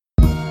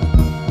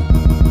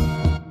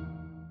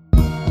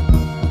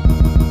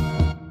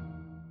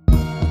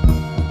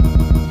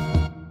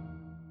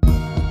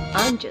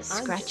I'm just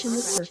scratching the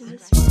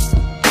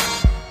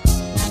surface.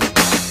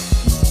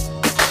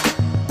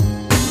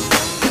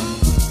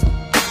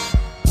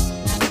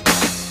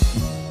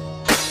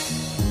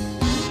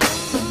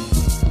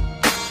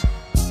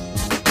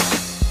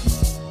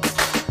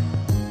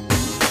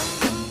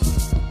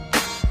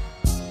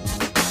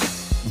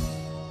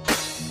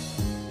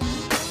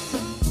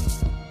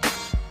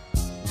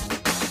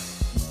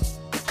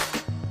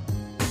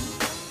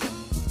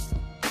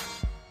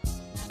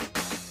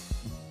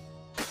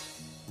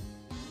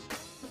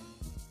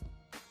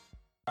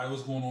 All right,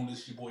 what's going on? This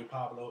is your boy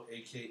Pablo,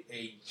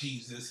 a.k.a.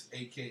 Jesus,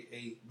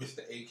 a.k.a. Mr.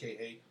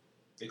 a.k.a.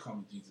 They call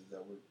me Jesus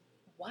at work.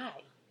 Why?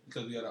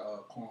 Because we got a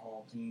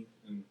cornhole team,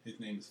 and his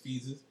name is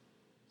Feezus,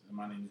 and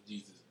my name is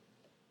Jesus.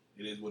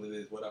 It is what it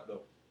is. What up,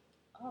 though?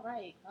 All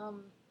right.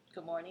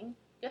 Good morning.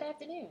 Good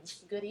afternoon.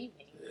 Good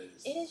evening.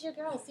 Yes. It is your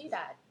girl,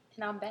 CDot,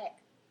 and I'm back.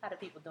 How the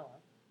people doing?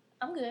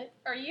 I'm good.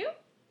 Are you?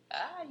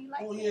 You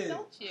like me,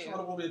 don't you? I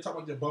saw over there talking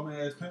about your bum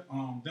ass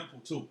dimple,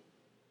 too.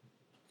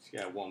 She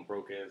got one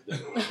broke ass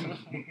dimple.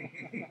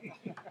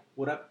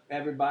 What up,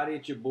 everybody?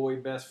 It's your boy,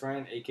 best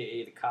friend,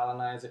 aka the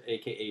colonizer,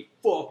 aka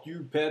fuck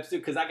you, Pepsi,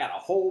 because I got a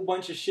whole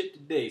bunch of shit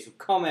today. So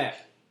come at me.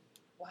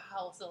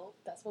 Wow. So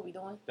that's what we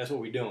doing? That's what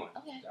we doing.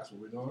 Okay. That's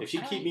what we're doing. If she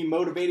keep me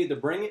motivated to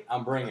bring it,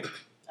 I'm bringing it.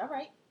 All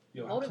right.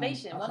 Yo,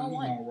 Motivation, how come he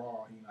 101. on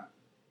Raw? He not.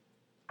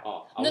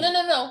 Oh,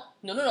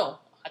 No.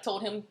 I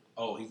told him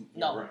Oh, he's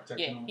no. right,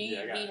 Yeah, he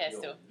has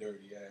Yo, to.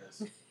 dirty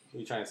ass.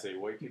 You trying to say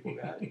white people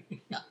got it?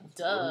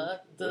 Duh.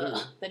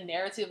 Really? The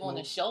narrative on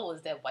the show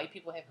is that white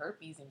people have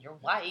herpes and you're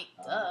white.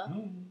 Duh.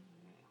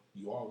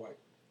 You are white.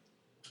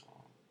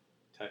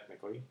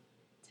 Technically.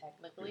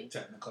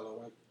 Technicolor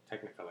white.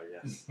 Technicolor,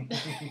 yes.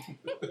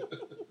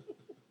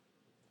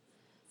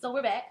 So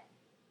we're back.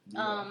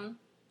 Yeah.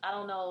 I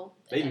don't know.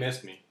 They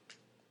missed me.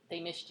 They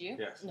missed you?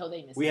 Yes. No,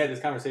 they missed We me. had this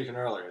conversation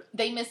earlier.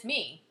 They missed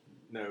me.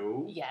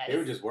 No. Yes. They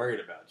were just worried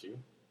about you.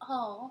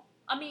 Oh,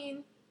 I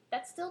mean,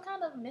 that's still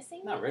kind of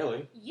missing. Not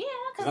really. Yeah,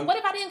 'Cause because I'm- what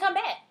if I didn't come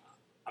back?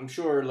 I'm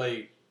sure,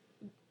 like,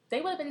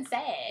 They would have been your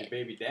sad.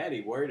 baby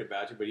daddy worried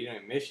about you, but he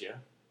didn't miss you.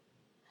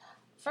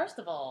 First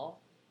of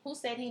all, who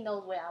said he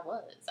knows where I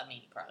was? I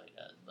mean, he probably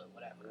does, but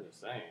whatever. I'm just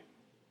saying.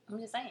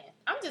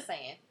 I'm just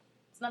saying.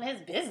 It's none of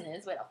his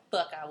business where the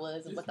fuck I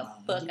was and what the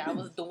Just fuck mind I your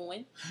was business.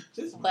 doing.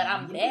 Just But mind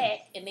I'm your back,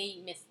 business. and they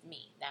missed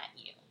me, not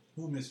you.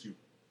 Who missed you?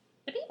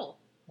 The people.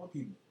 What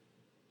people?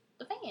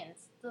 The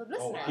fans. The Oh,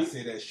 listeners. I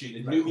say that shit. They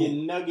like, Nubian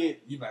who?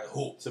 Nugget You like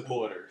who?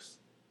 supporters.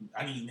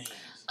 I need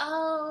names.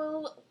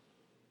 Oh,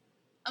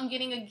 I'm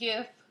getting a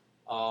gift.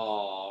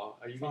 Oh,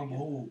 are you From gonna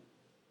who?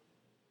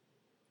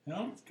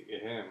 Him?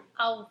 get him?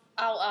 I'll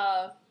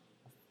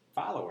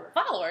Follower.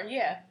 follow her,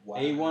 yeah. Wow.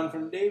 A1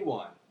 from day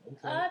one.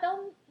 Okay. I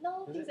don't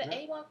know if Is he's it?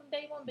 an A1 from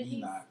day one, but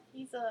He not.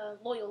 he's a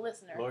loyal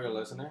listener. Loyal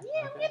listener.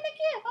 Yeah, I'm Okay. getting a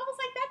gift. I was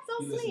like, that's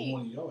He so listens more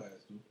sweet. than your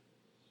ass, dude.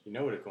 You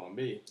know what it's gonna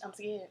be. I'm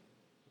scared.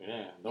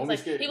 Yeah. He Don't was,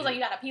 be scared. he was like,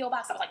 you got a P.O.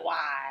 box? I was like,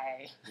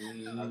 why?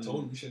 I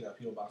told you we should have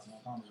P.O. Box in our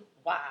comments.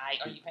 Why?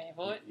 Are you paying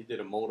for it? He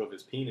did a mold of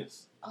his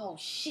penis. Oh,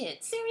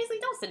 shit. Seriously?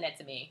 Don't send that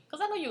to me. Because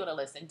I know you're going to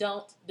listen.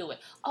 Don't do it.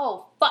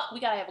 Oh, fuck.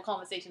 We got to have a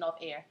conversation off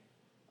air.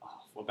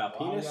 Oh, about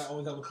Why penis? we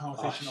always have a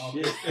conversation Oh, on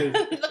shit.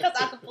 this. Because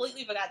I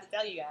completely forgot to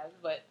tell you guys,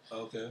 but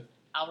Okay.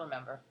 I'll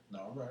remember. No,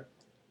 all right.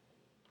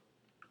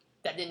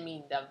 That didn't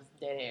mean that was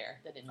dead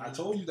air. That didn't mean I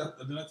told you that.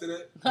 Didn't I say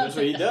that? That's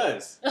what he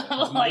does. I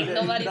was like, He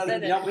nobody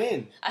doesn't said jump that.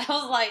 in. I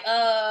was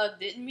like,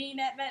 didn't mean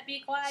that, Matt. Be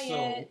quiet.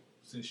 So,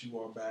 since you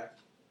are back,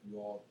 you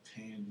all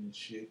tanned and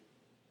shit.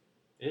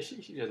 Is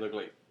she? She just look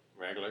like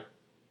regular.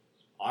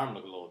 Arm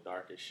look a little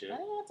dark as shit. I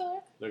didn't want to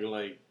talk. Looking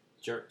like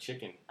jerk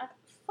chicken.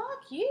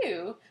 Fuck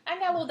you. I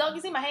got a little dog.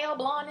 You see my hair all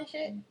blonde and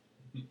shit?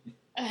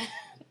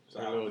 So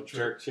Like I a little was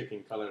your jerk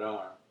chicken colored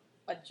arm.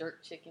 A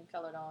jerk chicken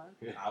colored arm.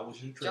 trick. I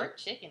was your trick. Jerk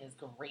chicken is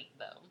great,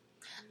 though.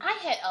 I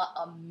had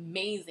an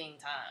amazing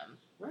time.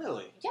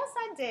 Really? Yes,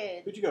 I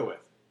did. Who'd you go with?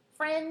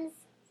 Friends,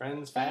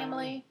 Friends,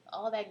 family,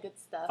 all that good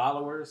stuff.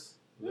 followers,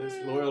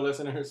 loyal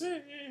listeners.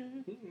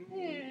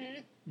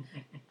 I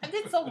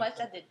did so much.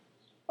 I did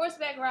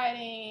horseback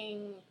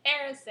riding,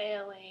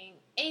 parasailing,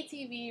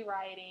 ATV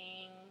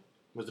riding.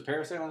 Was the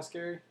parasailing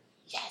scary?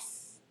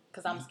 Yes,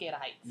 because I'm scared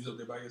of heights. You was up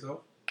there by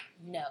yourself?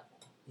 No,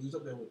 Who was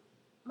up there with?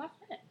 my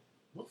friend.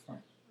 What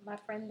friend? My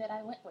friend that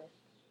I went with.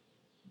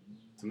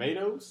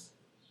 Tomatoes?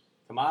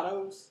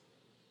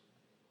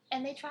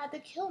 And they tried to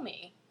kill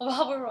me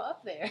while we were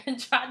up there and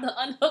tried to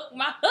unhook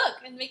my hook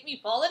and make me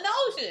fall in the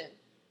ocean.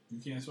 You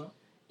can't swim?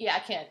 Yeah, I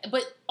can.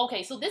 But,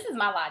 okay, so this is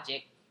my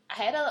logic. I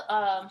had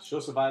a,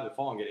 She'll survive the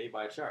fall and get ate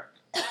by a shark.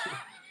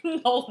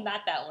 no,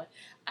 not that one.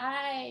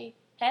 I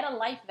had a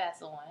life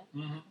vest on,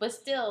 Mm-hmm. but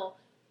still,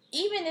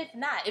 even if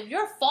not, if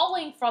you're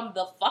falling from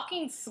the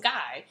fucking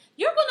sky,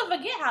 you're gonna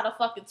forget how to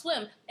fucking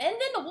swim, and then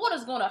the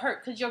water's gonna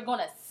hurt because you're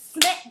gonna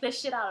smack the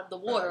shit out of the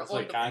water It's on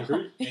like the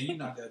concrete. And you're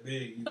not that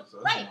big either, so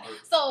that's Right. gonna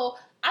hurt. So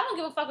I don't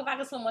give a fuck if I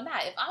can swim or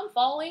not. If I'm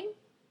falling,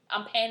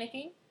 I'm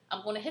panicking.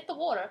 I'm gonna hit the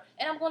water,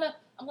 and I'm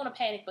gonna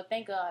panic. But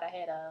thank God I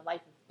had a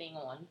life thing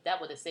on. That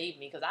would have saved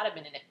me because I'd have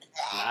been in it.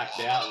 Knocked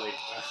out like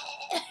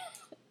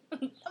I'm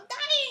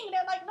dying.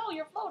 They're like, no,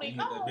 you're You floating. hit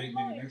that big nigga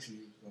Floating. next to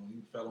you, so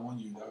he fell on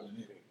you. That was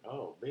it.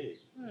 Oh, big.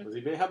 Hmm. Was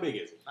he big? How big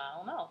is he? I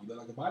don't know. You look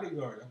like a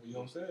bodyguard. That's what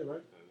Yo said,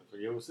 right? For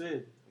Yo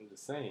said, I'm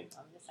just saying.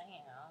 I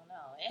don't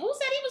know. And who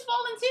said he was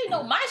falling too?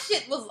 No, my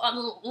shit was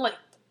like.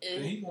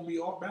 And he gonna be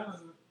off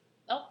balance.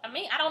 Oh, I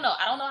mean, I don't know.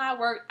 I don't know how it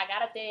worked. I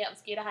got up there. I'm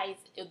scared of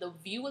heights. The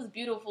view was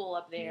beautiful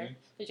up there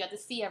because you have to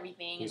see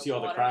everything. You in see all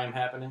the water. crime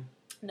happening?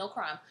 No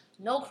crime.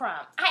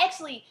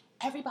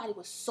 Everybody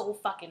was so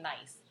fucking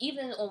nice.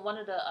 Even on one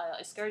of the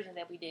excursions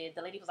that we did,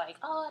 the lady was like,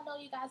 "Oh, I know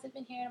you guys have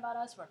been hearing about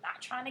us. We're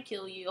not trying to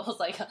kill you." I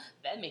was like,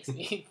 "That makes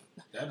me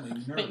That made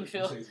me Make me nervous.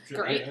 feel You say some shit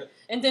great. like that.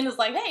 And then it's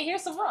like, "Hey,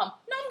 here's some rum."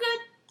 No, I'm good.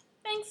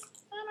 Thanks.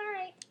 I'm all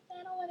right.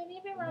 I don't want any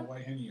of your Where my rum.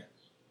 white henny at?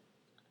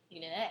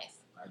 You didn't ask.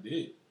 I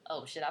did.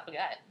 Oh shit, I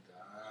forgot.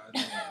 God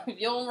damn. If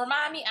you don't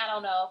remind me, I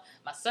don't know.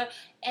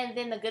 And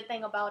then the good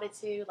thing about it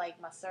too, like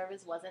my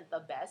service wasn't the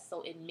best,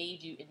 so it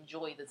made you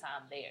enjoy the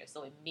time there.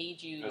 So it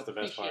made you That's the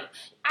best appreciate.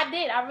 part. I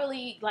did. I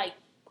really like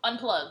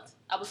unplugged.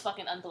 I was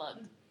fucking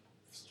unplugged.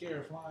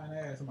 Scared flying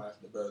ass. Somebody's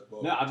the best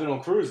boy. No, I've been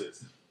on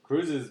cruises.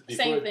 Cruises,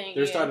 before, Same thing,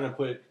 they're yeah. starting to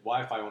put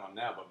Wi-Fi on them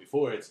now, but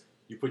before it's,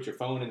 you put your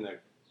phone in the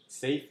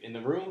safe in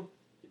the room,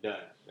 you're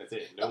done. That's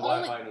it. No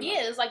Wi-Fi, no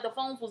Yeah, it's like the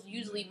phones was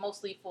usually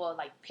mostly for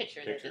like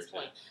pictures at this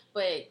point, yeah.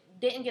 but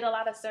didn't get a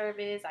lot of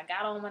service. I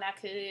got on when I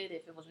could,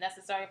 if it was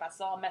necessary, if I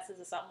saw a message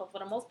or something. But for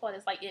the most part,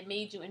 it's like it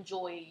made you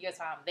enjoy your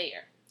time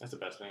there. That's the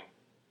best thing.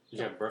 Did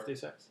you have birthday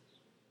sex?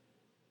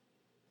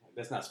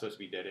 That's not supposed to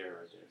be dead air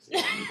right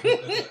there.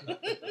 See?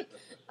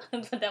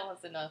 But that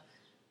wasn't enough.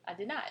 I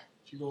did not.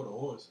 She rode a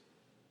horse.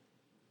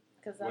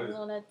 Because What I'm is-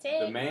 gonna take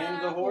the man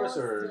my the horse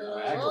or to the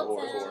an actual old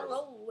horse? town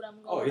road. I'm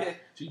Oh, gonna yeah.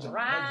 She jumped on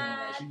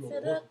that joint like she Ride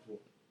rode to a horse before.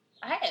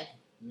 I have.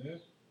 Yeah.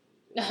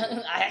 I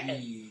have.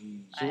 Hey.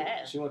 I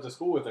have. She went to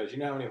school with us. You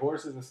know how many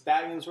horses and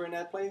stallions were in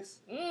that place?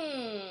 We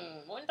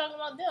ain't talking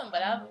about them,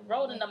 but I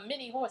rode in a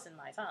mini horse in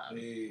my time.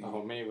 Hey.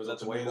 Oh, man, was that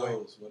the Those way boy?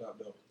 tomatoes. What up,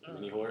 though?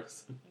 Mini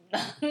horse.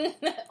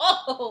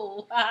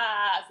 Oh,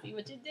 see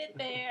what you did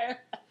there.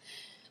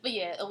 But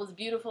yeah, it was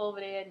beautiful over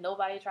there.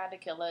 Nobody tried to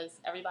kill us.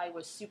 Everybody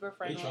was super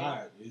They friendly.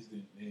 tried. They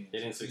They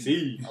didn't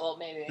succeed. Well,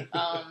 maybe.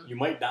 You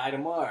might die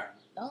tomorrow.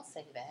 Don't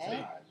say that.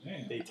 God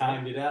damn. They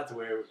timed it out to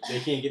where they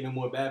can't get no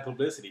more bad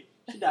publicity.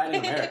 She died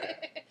in America.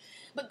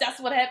 But that's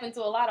what happened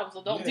to a lot of them,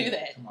 so don't Yeah, do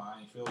that. Come on,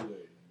 I ain't feel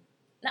good.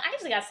 No, I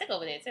actually got sick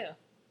over there too.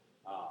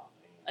 Oh,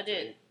 man. I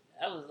did.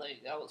 I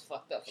was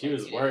fucked up. for She like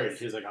was 2 worried. days.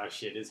 She was like, oh,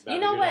 shit, it's about You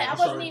to know go what? down. I You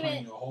wasn't started even-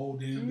 playing the whole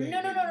damn day.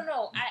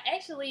 No.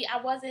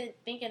 I wasn't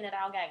thinking that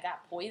I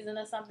got poisoned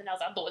or something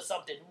else. I thought it was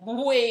something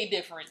way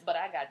different, but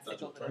I got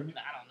sick you over there. pregnant?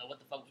 I don't know what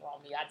the fuck was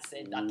wrong with me. I just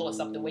said I thought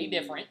something way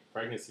different.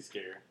 Pregnancy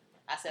scare.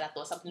 I said I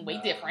thought something way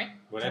different.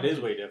 Well, that is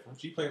way different.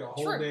 She played the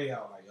whole True. day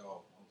out like, yo, I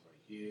was like,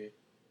 yeah,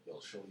 yo,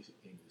 Shorty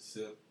came to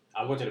sip.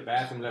 I went to the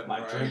bathroom, left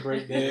my Right. drink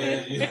right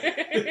there.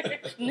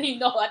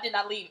 No, I did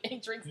not leave any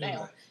drinks He was down.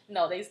 like-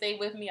 No, they stayed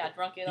with me. I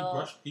drunk it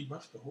all. He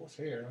brushed the horse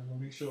hair. I want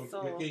to make sure.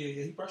 So-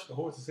 yeah. He brushed the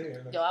horse's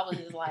hair. Like, Yo, I was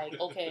just like,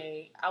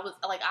 okay. I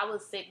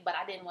was sick, but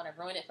I didn't want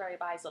to ruin it for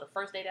everybody. So the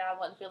first day that I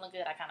wasn't feeling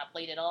good, I kind of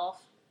played it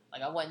off.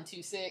 Like I wasn't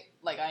too sick.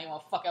 Like I didn't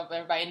want to fuck up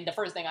everybody. And the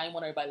first thing I didn't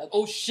want everybody like,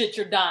 oh shit,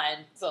 you're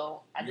dying.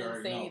 So I you didn't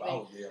already say know. I anything.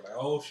 was there like,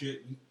 oh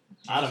shit.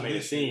 I done made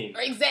a scene.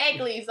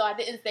 Exactly. So I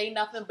didn't say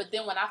nothing. But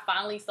then when I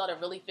finally started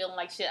really feeling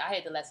like shit, I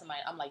had to let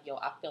somebody. I'm like, yo,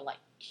 I feel like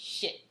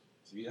shit.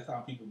 See, that's how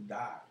people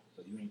die.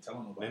 So you ain't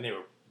telling nobody. Then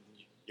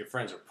your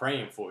friends were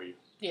praying for you.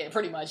 Yeah,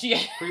 pretty much. Yeah.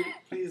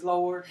 Please,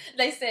 Lord.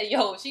 They said,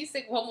 yo, she's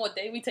sick one more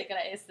day, we taking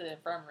her ass to the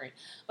infirmary.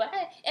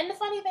 And the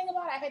funny thing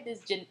about it, I had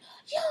this yo,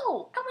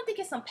 I went to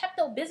get some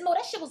Pepto-Bismol.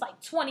 That shit was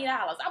like $20.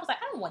 I was like,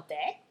 I don't want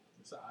that.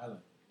 It's an island.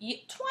 $20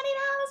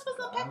 for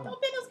some Wow.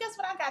 Pepto-Bismol? Guess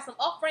what? I got some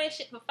off-brand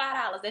shit for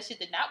 $5. That shit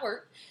did not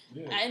work.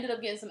 Yeah. I ended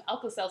up getting some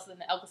Alka-Seltzer in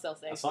the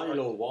Alka-Seltzer. I saw your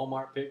little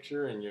Walmart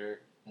picture and your...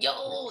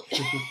 Yo,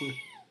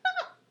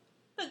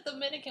 the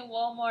Dominican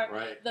Walmart,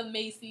 Right. the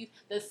Macy's,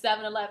 the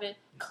 7-Eleven,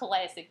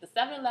 classic. The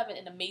 7-Eleven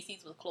and the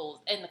Macy's was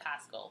closed, and the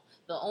Costco.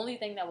 The only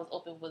thing that was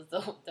open was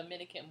the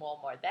Dominican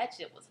Walmart. That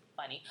shit was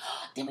funny.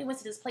 Then we went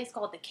to this place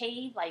called The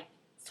Cave, like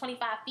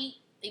 25 feet.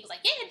 He was like,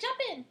 yeah, jump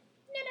in.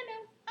 No,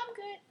 I'm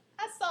good.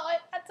 I saw it.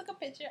 I took a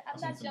picture. I I'm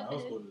seen not somebody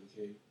else jumping go in. to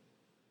the cave.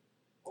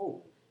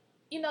 Oh.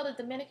 You know, the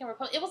Dominican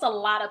Republic, it was a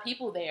lot of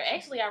people there.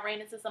 Actually, I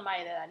ran into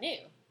somebody that I knew.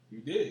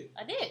 You did.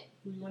 I did.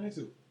 Who you run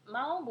into?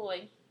 My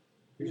homeboy.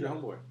 Who's your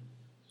homeboy?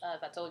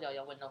 If I told y'all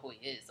wouldn't know who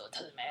he is, so it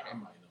doesn't I matter.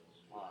 might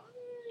know. Wow.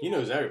 He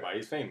knows everybody.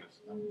 He's famous.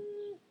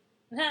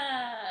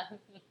 Nah.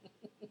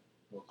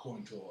 Well,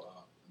 according to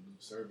a new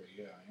survey,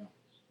 yeah, I am.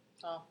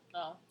 Oh,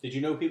 no. Did you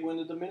know people in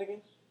the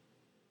Dominican?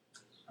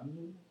 I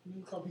knew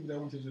a couple people that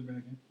went to the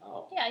Dominican.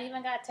 Oh. Yeah, I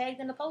even got tagged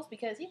in the post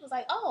because he was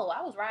like, oh,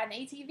 I was riding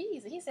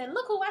ATVs. And he said,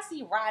 look who I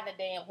see riding a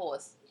damn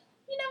horse.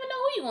 You never know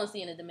who you're going to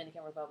see in the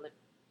Dominican Republic.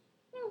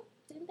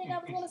 Didn't think I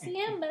was going to see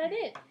him, but I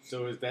did.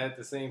 So is that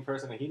the same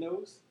person that he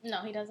knows?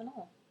 No, he doesn't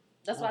know.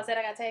 That's why I said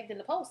I got tagged in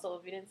the post. So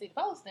if you didn't see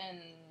the post, then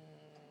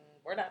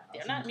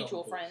they're not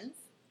mutual friends.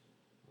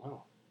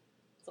 Wow.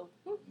 So,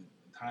 The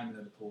timing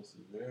of the post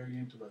is very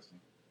interesting.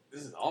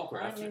 This is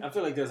awkward. I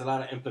feel like there's a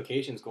lot of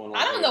implications going on.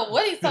 I don't know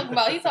what he's talking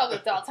about. He's talking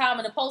about time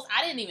in the post.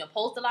 I didn't even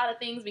post a lot of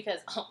things because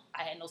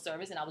I had no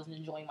service and I was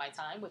enjoying my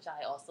time, which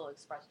I also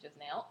expressed just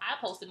now. I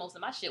posted most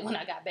of my shit when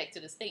I got back to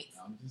the States.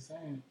 I'm just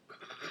saying.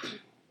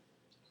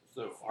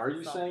 So, are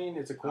you saying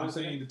it's a coincidence?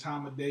 I'm saying the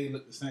time of day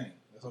look the same.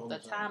 That's all. The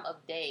I'm saying. time of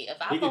day.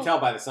 If You can tell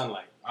by the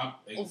sunlight.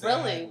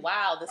 Exactly. Really?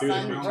 Wow, the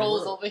sun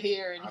rose over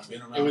here. And I've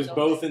been around It was the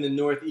both in the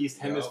northeast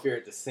hemisphere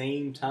at the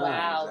same time.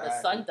 Wow, Exactly.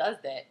 the sun does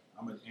that.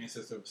 I'm an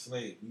ancestor of a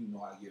slave. You know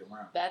how to get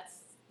around.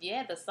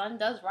 The sun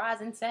does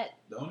rise and set.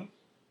 Don't it?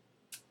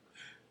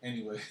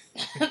 Anyway.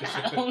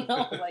 I don't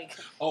know, like.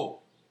 Oh.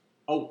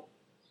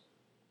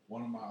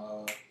 One of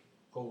my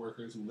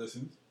co-workers who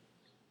listens,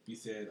 he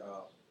said,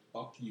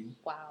 fuck you.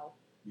 Wow.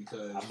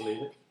 Because. I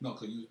believe it. No,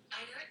 because you. I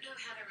don't know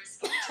how to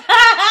respond.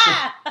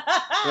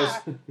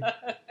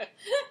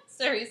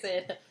 Sir, he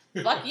said,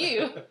 fuck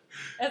you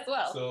as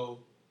well. So,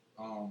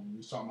 we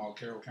was talking about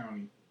Carroll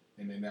County,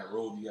 and then that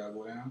road you gotta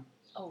go down.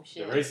 Oh,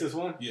 shit. The racist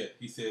one? Yeah,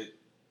 he said,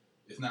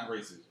 it's not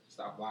racist.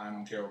 Stop lying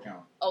on Carroll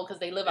County. Oh, because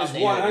they live out It's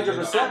there.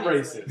 100%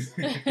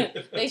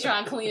 racist. They try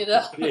and clean it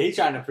up. Yeah, he's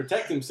trying to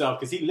protect himself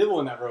because he live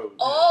on that road.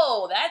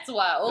 Oh, that's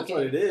why. Okay. That's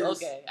what it is.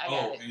 Okay, I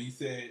got it. And he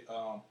said,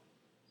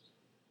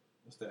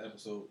 what's the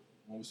episode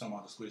when we was talking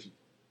about the squishy?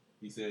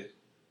 He said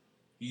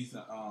he's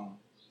not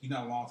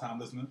a long time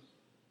listener,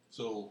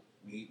 so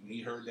when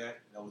he heard that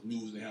was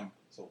news to him.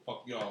 So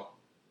fuck y'all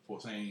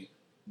for saying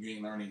you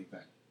ain't learned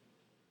anything.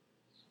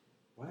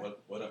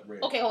 What up,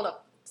 Red? Okay, hold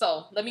up.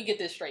 So let me get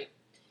this straight.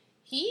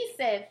 He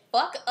said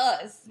fuck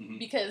us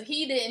because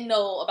he didn't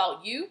know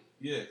about you.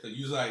 Yeah, because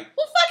you was like,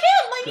 well, fuck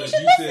him. Like, you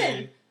should listen.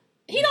 Said,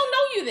 he don't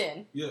know you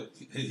then. Yeah,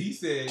 he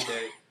said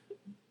that.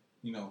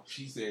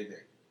 She said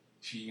that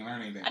she didn't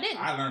learn anything. I didn't.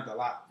 I learned a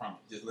lot from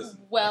it. Just listen.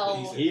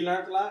 Well, he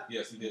learned a lot?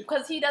 Yes, he did.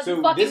 Because he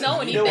doesn't fucking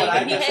know anything.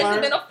 And he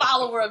hasn't been a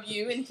follower of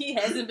you, and he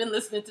hasn't been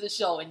listening to the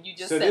show, and you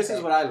just said this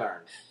is what I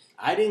learned.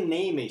 I didn't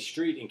name a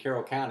street in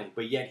Carroll County,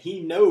 but yet he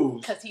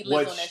knows because he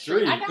lives on that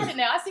street. I got it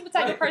now. I see what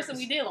type of person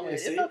we dealing with.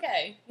 It's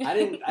okay. I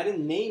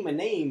didn't name a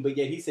name, but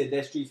yet he said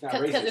that street's not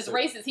racist. Because it's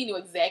racist. He knew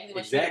exactly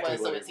what street it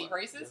was. So is he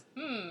racist?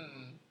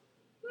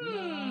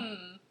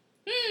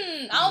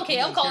 I don't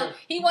care. I'm calling.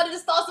 He wanted to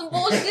start some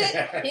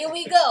bullshit. Here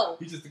we go.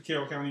 He's just a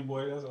Carroll County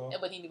boy. That's all. Yeah,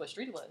 but he knew what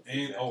street it was.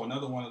 And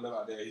another one that live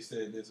out there. He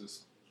said there's a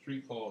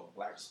street called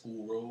Black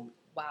School Road.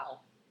 Wow.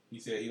 He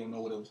said he don't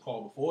know what it was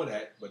called before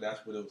that, but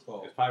that's what it was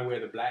called. It's probably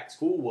where the black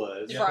school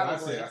was. Yeah, I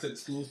said the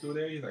school's still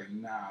there. He's like,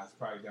 nah, it's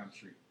probably down the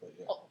street. But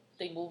yeah. Oh,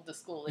 they moved the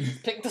school. They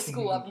just picked the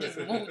school up and just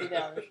moved it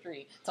down the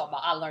street. Talking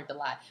about I learned a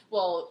lot.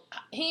 Well,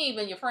 he ain't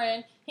been your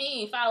friend.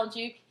 He ain't followed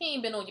you. He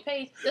ain't been on your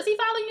page. Does he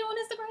follow you on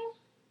Instagram?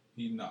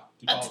 He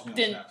follows me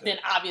on Snapchat. Then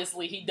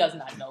obviously he does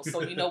not know.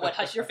 So you know what?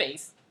 Hush your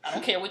face. I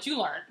don't care what you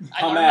learned.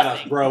 Come at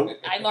us, bro.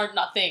 I learned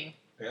nothing.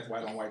 That's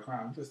white on white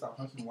crime. You just stop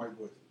punching the white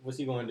boys. What's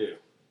he going to do?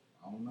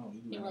 I don't know.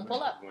 He gonna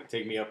pull up. He's going to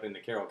take me up into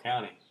Carroll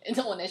County. And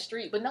on that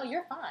street. But no,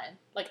 you're fine.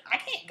 Like, I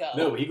can't go.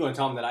 No, but he's going to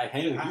tell him that I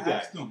hang with you guys. I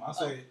asked him. I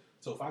said,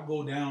 so if I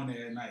go down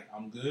there at night,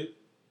 I'm good?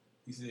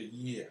 He said,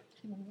 yeah.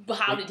 But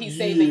how did he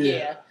say the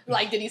yeah?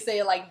 Like, did he say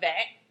it like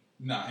that?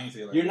 Nah, he ain't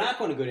say it like You're that. not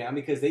going to go down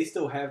because they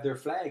still have their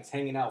flags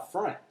hanging out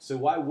front. So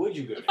why would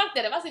you go down? Fuck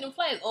that. If I see them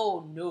flags,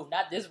 oh no,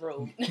 not this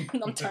road.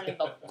 I'm turning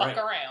the fuck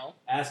around.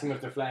 Ask them if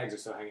their flags are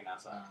still hanging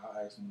outside.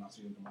 I'll ask him when I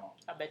see him tomorrow.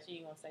 I bet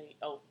you gonna say,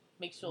 oh,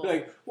 make sure.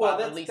 Like, well,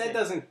 that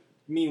doesn't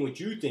mean what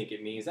you think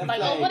it means. That like,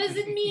 flag, oh, what does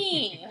it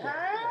mean?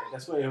 Huh?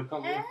 That's where he'll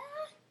come in.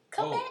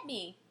 Come at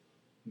me.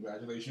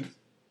 Congratulations.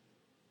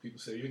 People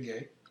say you're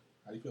gay.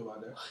 How do you feel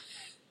about that?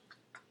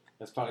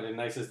 That's probably the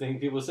nicest thing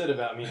people said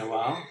about me in a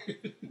while.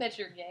 That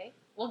you're gay?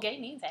 Well, gay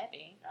means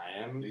happy.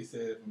 I am. They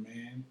said if a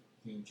man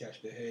can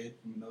catch the head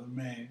from another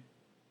man,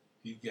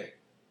 he's gay.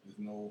 There's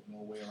no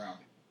way around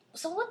it.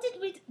 So what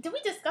did we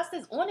discuss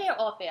this on air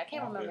or off air? I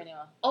can't remember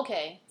now.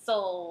 Okay,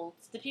 so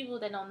the people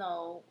that don't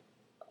know,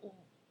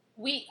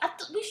 we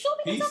sure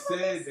we He talked about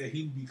said this? that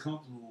he'd be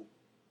comfortable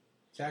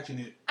catching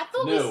it. I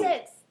thought No. we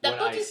said. I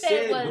thought you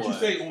said What was. you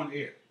say on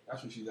air?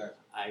 That's what she's asking.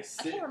 I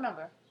can't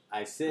remember.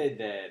 I said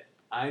that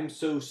I'm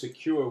so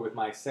secure with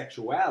my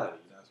sexuality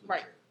That's what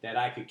Right. that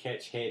I could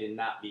catch head and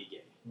not be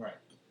gay. Right.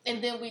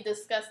 And then we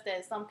discussed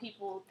that some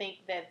people think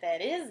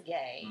that is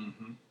gay,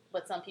 Mm-hmm.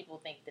 but some people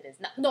think that it's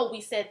not. No,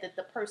 we said that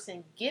the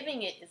person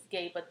giving it is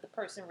gay, but the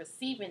person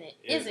receiving it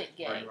isn't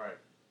gay. Right.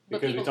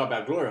 But Because we talk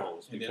about glory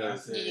holes. And then I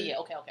Because said, Yeah.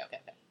 Okay.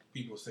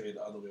 people say it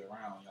the other way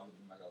around. Y'all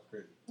looking like I was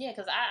crazy. Yeah,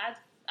 because I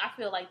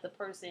feel like the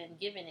person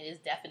giving it is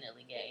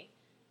definitely gay.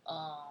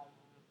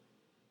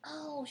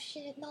 Oh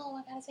shit! No,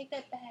 I gotta take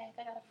that back.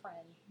 I got a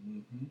friend.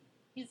 Mm-hmm.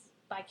 He's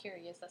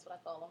bi-curious. That's what I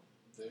call him.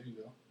 There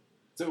you go.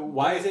 so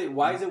why is it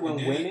when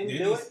women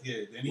do it? Yeah,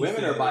 then he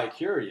Women are said-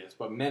 bi-curious,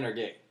 but men are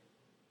gay.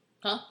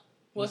 Huh?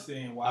 What? He's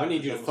saying why I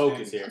need you to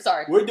focus here. I'm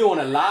sorry. We're doing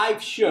a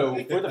live show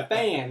for the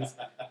fans.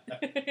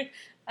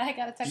 I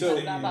got a text So-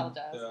 message. I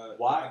apologize.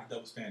 Why?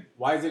 Double standard.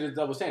 Why is it a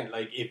double standard?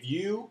 Like if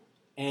you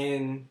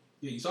and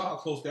Yeah, you saw how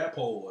close that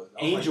poll was.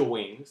 Angel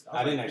Wings,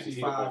 I didn't actually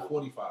see the 55, poll.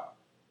 45.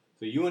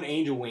 So you and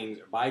Angel Wings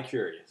are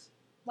bi-curious.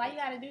 Why you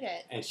gotta do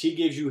that? and she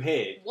gives you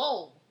head,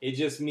 Whoa. it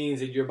just means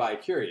that you're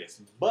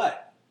bi-curious.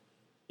 But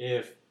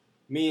if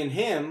me and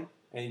him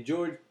and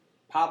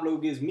Pablo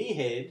gives me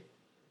head,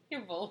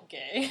 You're both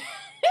gay.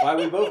 why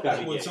we both got to That's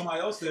be what gay? somebody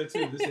else said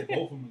too. They said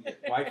both of them are gay.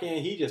 Why can't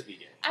he just be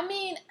gay? I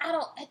mean,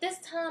 at this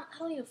time, I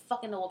don't even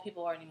fucking know what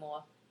people are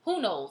anymore. Who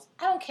knows?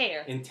 I don't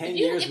care. In 10 If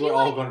years, if we're you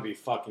all wanna- going to be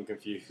fucking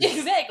confused.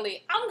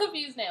 Exactly. I'm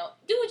confused now.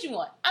 Do what you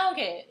want. I don't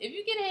care. If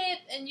you get head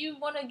and you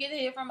want to get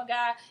head from a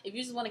guy, if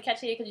you just want to catch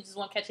head because you just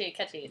want to catch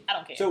head. I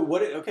don't care. So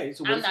what? Okay,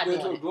 so what I'm if not you go doing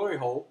into a it. glory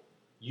hole?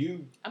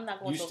 I'm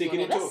not going You to stick a it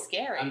glory into hole. That's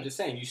scary. I'm just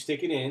saying, you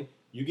stick it in,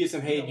 you get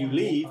some head, you know,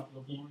 leave,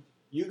 popular porn?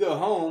 you go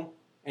home,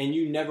 and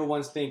you never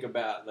once think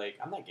about, like,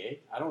 I'm not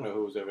gay. I don't know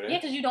who was over there. Yeah,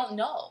 because you don't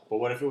know. But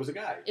what if it was a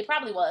guy? It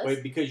probably was.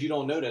 But because you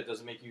don't know, that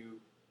doesn't make you...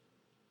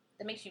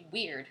 That makes you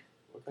weird.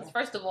 Okay. Because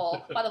first of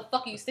all, why the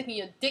fuck are you sticking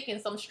your dick in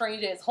some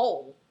strange ass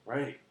hole?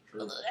 Right.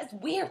 True. That's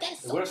weird.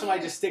 That's so What if somebody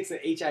weird. just sticks an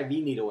HIV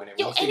needle in it?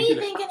 Yo, Won't stick it to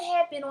the- anything can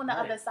happen on the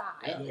Right. other side.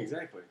 Yeah,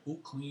 exactly. Who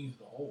cleans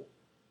the hole?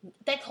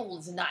 That hole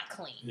is not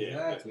clean.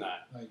 Yeah, it's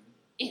not. Like,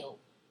 Ew.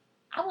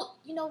 I would.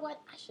 You know what?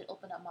 I should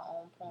open up my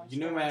own porn. You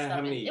know, store man, and stuff, how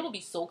and many- It would be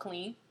so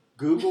clean.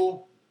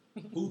 Google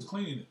who's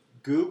cleaning it?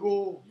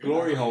 Google You're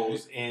glory not cleaning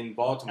holes in That's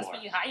Baltimore.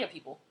 when you hire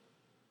people.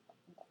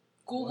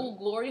 Google What?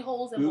 glory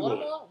holes in Google it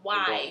Baltimore. in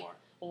Why? Baltimore.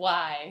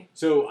 Why?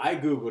 So I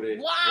Googled it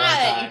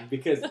Why? one time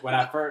because when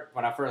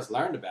I first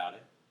learned about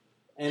it,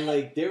 and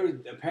like there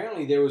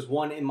was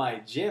one in my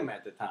gym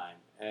at the time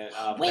at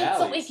Wait, so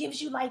Bally's. it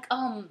gives you like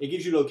It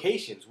gives you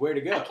locations where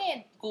to go. I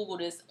can't Google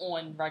this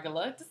on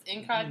regular. Just I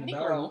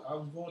incognito.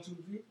 was going to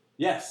the view.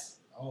 Yes,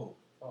 Oh,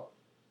 fuck.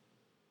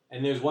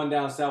 and there's one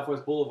down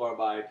Southwest Boulevard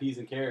by Peas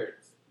and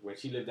Carrots when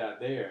she lived out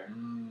there.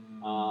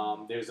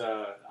 There's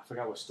I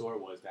forgot what store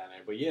it was down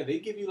there, but yeah, they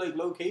give you like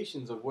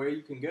locations of where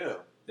you can go.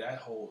 That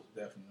hole is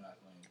definitely not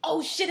clean.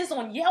 Oh shit! It's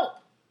on Yelp.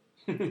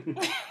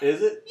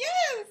 Is it?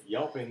 Yes.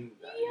 Yelp and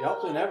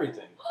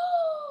everything.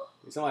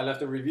 Somebody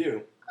left a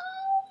review.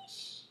 Oh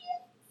shit.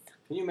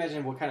 Can you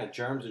imagine what kind of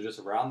germs are just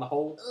around the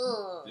hole?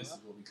 Ugh. This is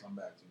what we come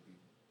back to,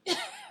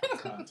 people.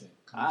 Content.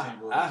 I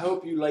Content royalty.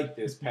 hope you like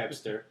this,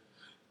 Pepster.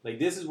 Like,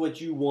 this is what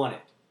you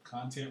wanted.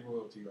 Content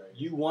royalty right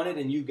here. You wanted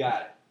and you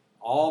got it.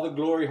 All the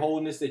glory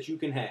holeness that you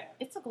can have.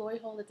 It's a glory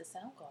hole at the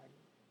Soundgarden.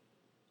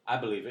 I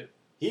believe it.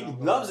 He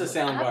Soundgarden. loves the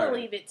I Soundgarden.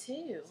 believe it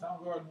too.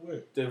 Soundgarden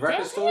where? The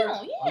record store? Downtown,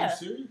 Are you yeah.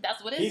 serious?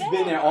 That's what it He's is.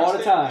 been there all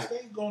the time.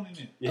 Stay going in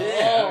there.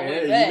 Yeah,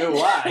 yeah, you know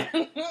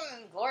why.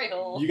 Glory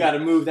hole. You got to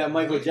move that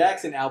Michael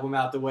Jackson album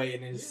out the way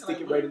and then stick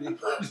it right in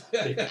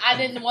the... I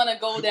didn't want to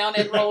go down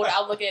that road.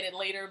 I'll look at it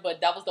later,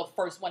 but that was the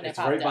first one that It's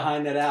popped right up.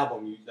 behind that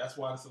album. You, That's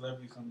why the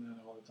celebrities come down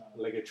there all the time.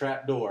 like a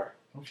trap door.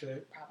 Okay.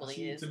 Probably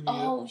See, is. to me,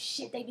 Oh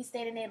shit! They be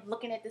standing there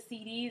looking at the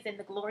CDs and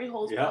the glory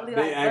holes. Yep, Probably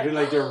they like acting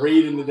like they're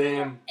reading the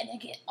damn and they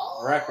get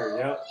oh record,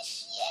 yep.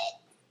 shit.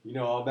 You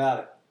know all about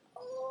it.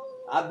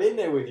 Oh. I've been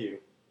there with you.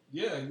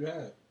 Yeah, you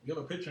have. You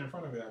have a picture in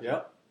front of it. Actually.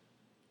 Yep.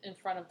 In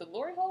front of the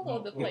glory hole or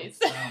the Well, place?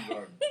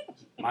 Soundgarden.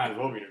 Might as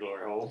well be the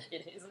glory hole.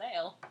 It is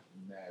now.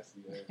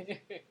 Nasty ass.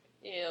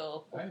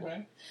 Ew. Hey,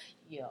 man.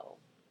 Yo,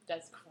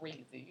 that's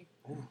crazy.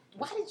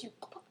 Why did you?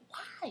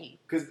 Why?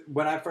 Because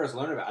when I first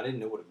learned about it, I didn't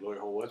know what a glory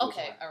hole was.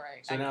 Okay, all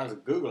right. So now I was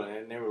Googling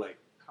it, and they were like,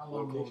 How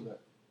long ago was that?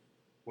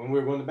 when we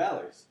were going to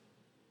Bally's.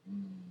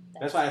 Mm.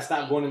 That's why I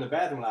stopped going in the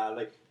bathroom a lot.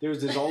 Like, there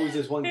was always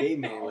this one gay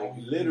man, like,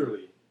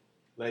 literally,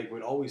 like,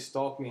 would always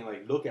stalk me and,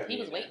 like, look at me. He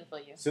was and waiting for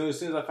you. As soon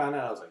as I found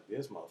out, I was like,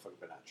 this motherfucker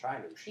better not try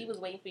no shit. He was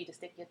waiting for you to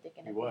stick your dick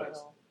in He that was.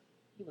 hole.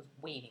 He was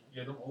waiting.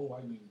 Yeah, them old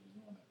white niggas be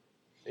doing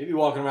that. They be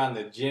walking around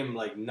the gym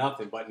like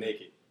nothing but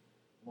naked.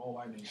 Them old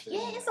white niggas. stay Yeah,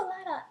 doing it's a lot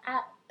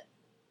of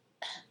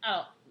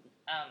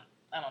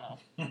I don't know.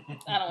 that.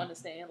 I don't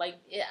understand. Like,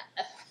 yeah.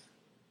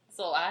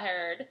 So I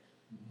heard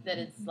that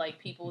it's like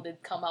people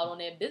that come out on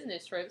their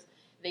business trips,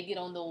 they get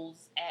on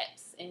those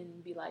apps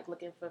and be like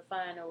looking for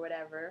fun or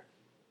whatever.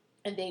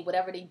 And they,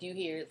 whatever they do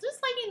here, it's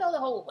just like, you know, the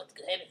whole what's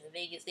good happens in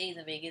Vegas stays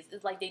in Vegas.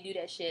 It's like they do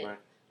that shit. Right.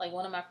 Like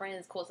one of my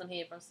friends caught some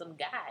head from some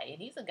guy, and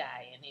he's a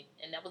guy,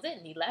 and that was it.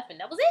 And he left, and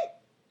that was it.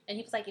 And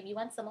he was like, if you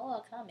want some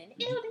more, come in.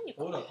 Ew, then you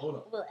Hold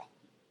up. What?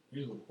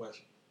 Here's a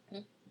question. Hmm?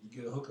 Did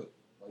you get a hookup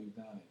while you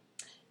down there?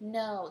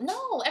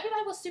 No,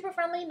 everybody was super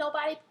friendly.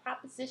 Nobody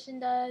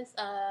propositioned us.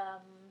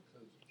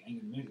 Because gang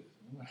of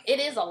niggas. It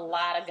is a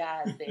lot of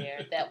guys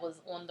there that was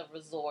on the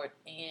resort,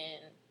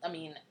 and I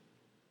mean,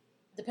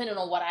 depending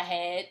on what I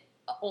had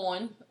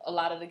on, a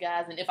lot of the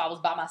guys, and if I was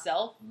by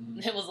myself,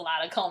 there was a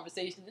lot of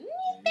conversations.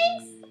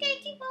 Thanks, okay,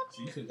 keep up.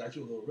 So you could have got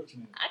you a little rich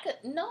in there. I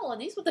could no.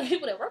 These were the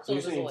people that worked So on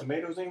you the saying resort.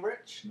 tomatoes ain't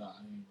rich? Nah, I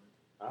ain't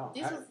rich. Oh,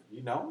 These was-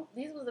 you know?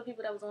 These were the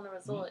people that was on the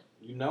resort.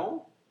 You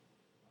know?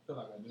 I feel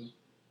like I do.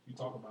 You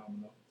talk about him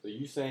enough. So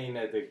you saying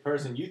that the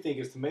person you think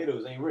is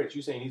tomatoes ain't rich?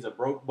 You saying he's a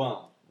broke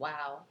bum?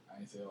 Wow. I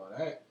ain't say all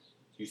that.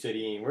 You said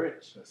he ain't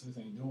rich. That sis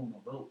ain't doing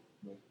no broke.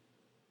 But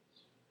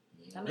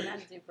he ain't I mean, I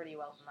rich. do pretty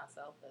well for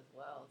myself as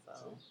well. So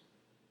So,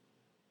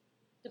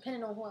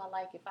 depending on who I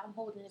like, if I'm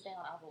holding it down,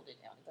 I'll hold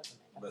it down. It doesn't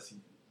matter. unless he,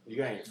 You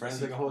got any friends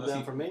that can hold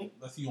down for me?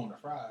 Unless he on the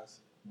fries,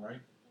 right?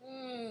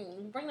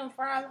 Bring them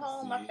fries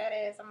home, my See. fat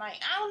ass. I'm like,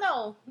 I don't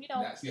know.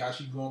 Now, see how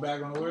she going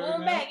back on the word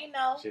Going now?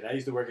 back, Shit, I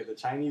used to work at the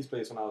Chinese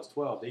place when I was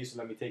 12. They used to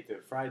let me take the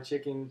fried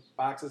chicken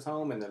boxes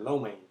home and the lo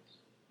mein.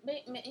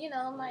 You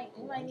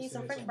might need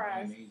some French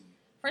fries. Mayonnaise.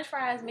 French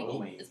fries make Lo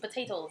mein. it's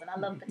potatoes, and I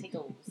love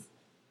potatoes.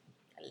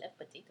 I love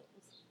potatoes.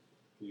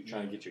 You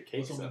trying to get your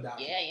cakes What's on up. the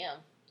docket? Yeah, I am.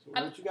 So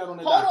what you got on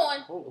the Hold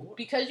docket? on. Oh,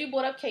 Because you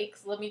brought up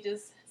cakes, let me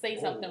just say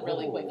something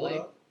really quickly. What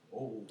up?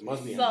 Oh,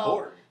 must be So-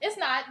 important. It's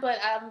not, but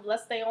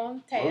let's stay on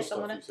Most task. I stuff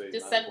want you say to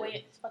is just not segue.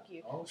 important. Fuck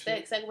you. Oh,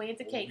 shit. Segue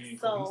into Oh, cakes. being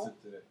So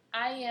cohesive today.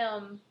 I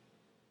am.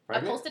 I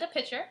Pregnant? posted a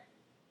picture.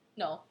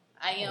 No,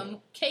 I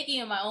am cakey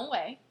in my own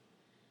way.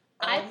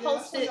 Oh, I yeah,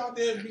 posted. I saw you out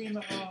there being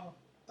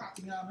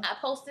Tatiana. I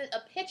posted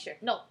a picture.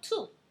 No,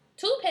 two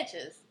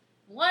pictures.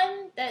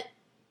 One that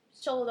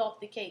showed off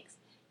the cakes.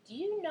 Do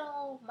you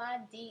know my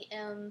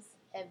DMs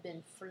have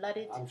been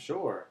flooded? I'm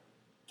sure.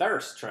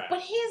 Thirst trap. But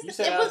here's You the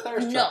said it I was was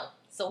thirst no. trap.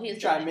 So You here's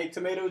the try to thing. make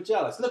tomatoes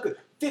jealous. Look at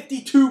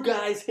 52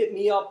 guys hit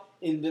me up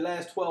in the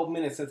last 12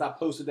 minutes since I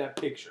posted that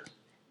picture.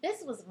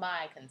 This was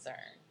my concern.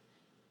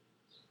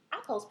 I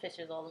post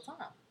pictures all the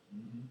time.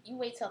 Mm-hmm. You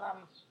wait till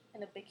I'm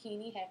in a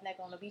bikini, half neck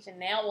on the beach, and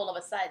now all of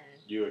a sudden,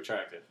 You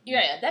attractive.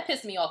 yeah, that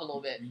pissed me off a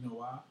little bit. You know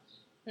why?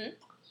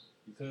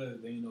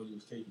 Because they didn't know you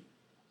was cakey.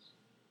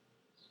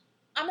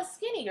 I'm a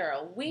skinny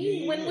girl.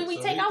 Yeah, When we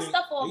so take they our think-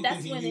 stuff off, they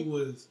that's thinking when you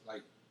was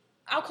like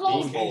our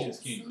clothes. Beanballs.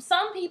 skinny.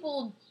 Some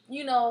people,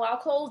 our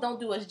clothes don't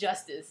do us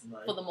justice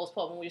Right. for the most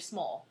part when we're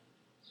small.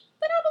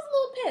 But I was a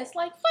little pissed.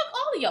 Like, fuck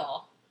all of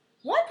y'all.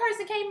 One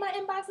person came in my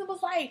inbox and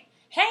was like,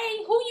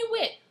 "Hey, who you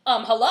with?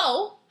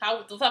 Hello?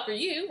 How the fuck are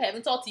you?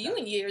 Haven't talked to you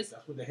in years."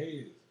 That's what the hey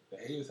is. The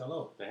hey is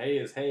hello. The hey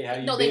is hey, how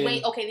you No, been? they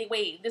wave. Okay, they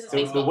wave. This is So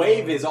Facebook. the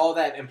wave is all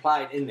that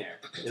implied in there.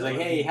 It's like,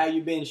 hey, how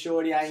you been,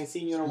 shorty? I ain't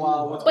seen you in a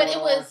while. What's But going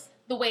it on? was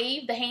the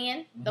wave, the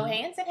hand. The Mhm.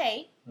 hand said,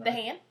 "Hey." The Right.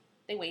 hand.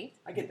 They waved.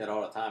 I get that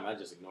all the time. I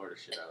just ignore the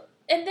shit out of it.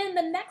 And then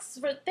the next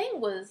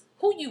thing was,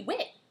 "Who you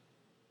with?"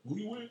 Who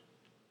you with?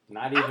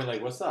 Not even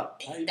like, what's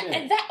up? How you been?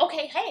 And that,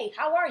 okay, hey,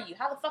 how are you?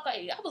 How the fuck are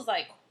you? I was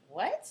like,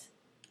 what?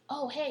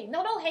 Oh, hey,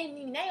 no, don't hate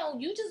me now.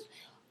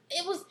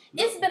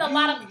 It's been a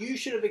lot of. You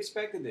should have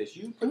expected this.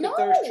 You put No. the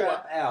thirst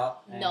trap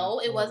out. and- No,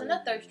 it wasn't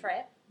a thirst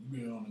trap. You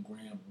been on the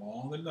gram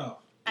long enough.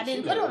 I She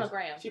didn't put it on knows. the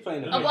gram. She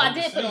playing the Oh, well, victim.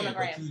 I did put it on the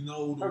gram. But you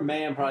know Her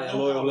man probably a you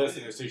know loyal how it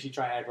listener, is. so she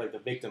try to act like the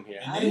victim here.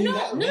 And I then didn't, you No,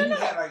 had, no, then no.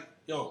 you had like,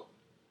 yo,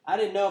 I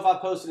didn't know if I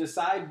posted a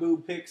side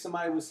boob pic,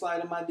 somebody would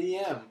slide in my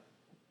DM.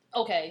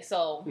 Okay,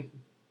 so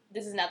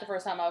this is not the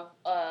first time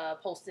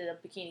I've posted a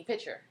bikini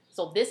picture.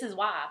 So this is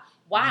why.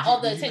 Why did you-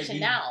 all the did you make- attention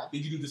did- now?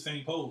 Did you do the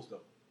same pose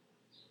though?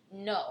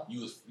 No,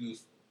 You was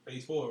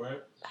face forward,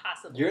 right?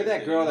 possibly. You're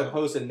that girl Yeah. that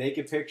posts a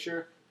naked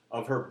picture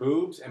of her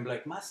boobs and be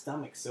like, my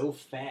stomach's so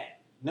fat.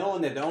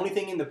 Knowing that the only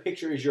thing in the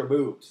picture is your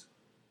boobs.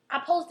 I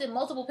posted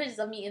multiple pictures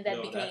of me in that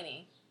Yo, that-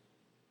 bikini.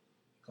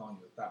 Calling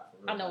you a thought for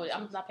real. I know it.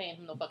 I'm not paying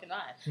him no fucking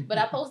mind. But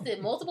I posted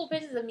multiple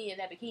pictures of me in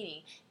that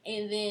bikini,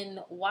 and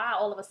then why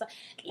all of a sudden,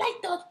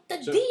 like the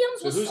So- DMs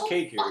So was who's so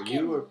cakier? fucking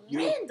You or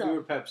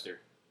random. Pepster?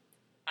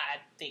 I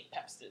think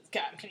Pepster's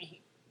got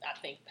me. I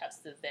think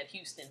Pepster's that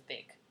Houston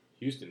thick.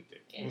 Houston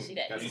thick. Yeah, she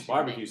that Got some Houston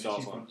barbecue thick.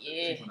 sauce She on from, it.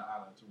 Yeah. She from the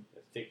island too.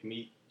 That thick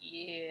meat.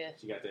 Yeah.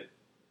 She got that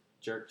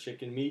jerk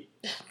chicken meat.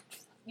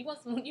 You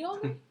want some? You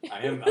hungry?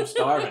 I'm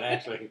starving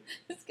actually.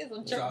 Let's get some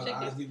That's jerk how the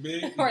eyes chicken. get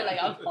big. Or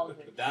like I'm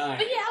hungry. Dying.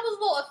 But yeah, I was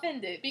a little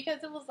offended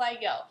because it was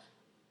like, yo,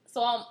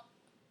 so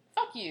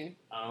fuck you.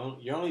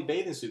 Your only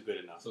bathing suit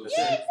good enough. So, That's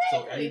Yeah, it. so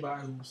exactly.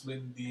 everybody who slid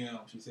in the DM,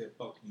 she said,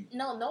 "Fuck you."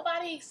 No,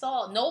 nobody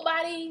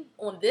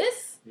on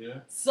this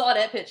Yeah. saw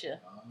that picture.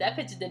 That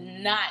picture did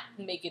not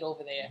make it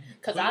over there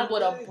because I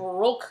would have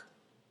broke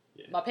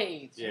Yeah. my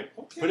page. Yeah,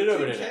 Okay, put it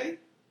over there. okay. then.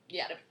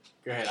 Yeah,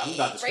 Go ahead. I'm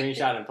about to Break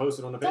screenshot and post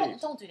it on the page.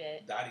 don't do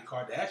that. Dottie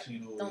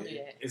Kardashian over Don't there. do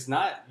that. It's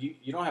not you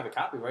don't have it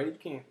copyrighted. You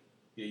can't.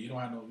 Yeah, you don't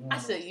have no. You don't I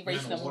have should no- you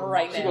erase don't have them no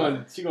right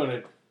watermark. She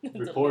gonna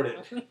report it.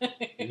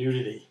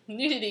 Nudity.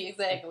 Nudity,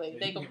 exactly. Yeah,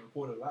 They you go. get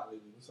reported a lot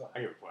lately. What's up? I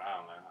don't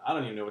know. I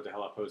don't even know what the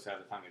hell I post half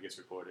the time that gets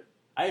reported.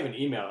 I even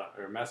emailed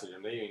or messaged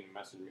them. They didn't even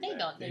message me They back.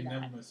 don't. They They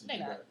never not. message They you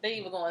not. back. They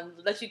even going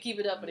to let you keep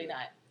it up, but they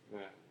not. Yeah.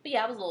 But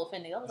yeah, I was a little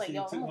offended. I was I like, see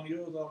yo, you took one of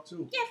yours off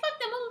too. yeah, fuck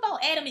them. I'm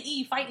about Adam and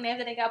Eve fighting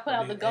after they got put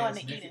out the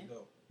garden of Eden.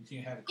 Though. You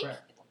can't have the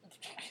crack.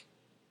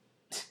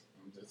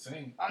 I'm just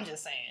saying. I'm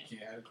just saying. You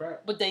can't have the crack.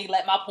 But they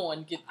let my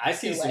porn get. I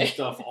see get some away.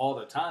 stuff all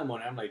the time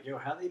on it. I'm like, yo,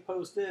 how they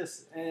post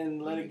this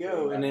and let it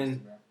go, and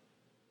then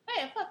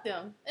Hey, fuck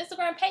them.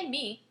 Instagram, pay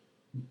me.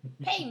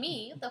 Pay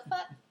me. What the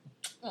fuck?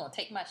 I'm gonna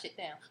take my shit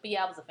down. But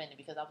yeah, I was offended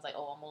because I was like,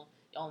 oh,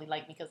 you only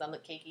like me because I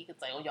look cakey.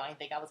 It's like, oh, y'all ain't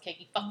think I was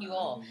cakey. Fuck you Nah,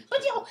 all. you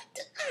But cakey.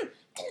 yo,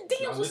 the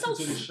DMs was so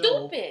Listen to the show.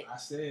 stupid. I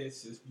said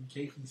it's just be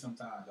cakey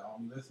sometimes. Y'all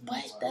don't be listening. But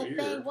It's the like, weird.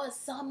 thing was,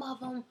 some of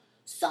them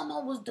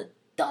was the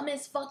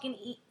dumbest fucking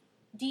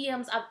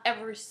DMs I've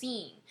ever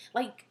seen.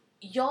 Like,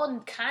 y'all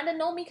kind of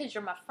know me because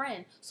you're my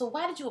friend. So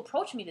why did you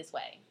approach me this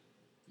way?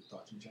 you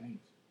thought you changed.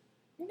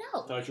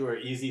 No. thought you were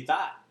an easy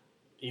thought,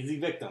 easy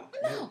victim.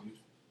 No.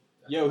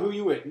 Yo, who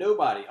you with?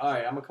 Nobody. All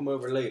right, I'm gonna come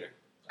over later.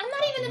 I'm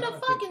not even in the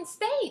fucking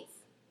States.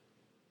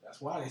 That's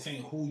why they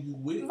saying who you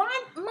with. Mind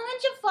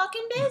your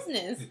fucking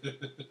business.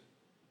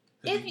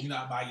 If you're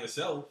not by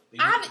yourself.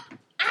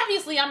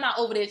 Obviously, I'm not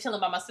over there chilling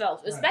by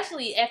myself,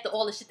 especially after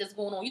all the shit that's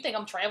going on. You think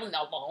I'm traveling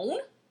alone?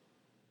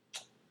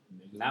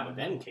 Not with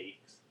them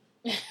cakes.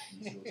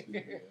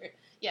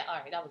 Yeah, all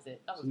right, that was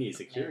it. You need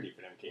security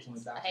for them cakes.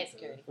 I had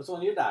security. What's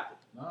on your docket?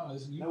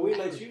 No, we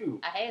let you.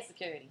 I had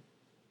security.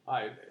 All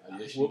right.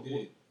 Yes, you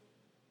did.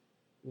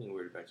 You ain't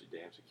worried about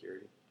your damn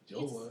security.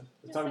 Joe was.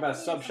 Let's talk about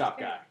Sub Shop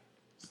guy.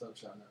 Sub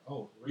Shop guy.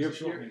 Oh,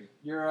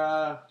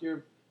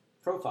 your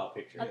profile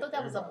picture. I thought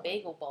that was a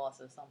bagel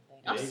boss or something.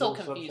 I'm Bagel so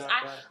Sub confused. Shop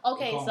guy?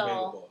 Okay,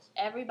 so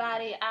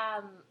everybody,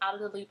 I'm out of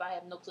the loop. I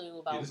have no clue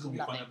about this is gonna be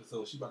nothing. a fun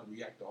episode. She's about to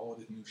react to all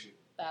this new shit.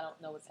 I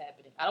don't know what's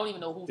happening. I don't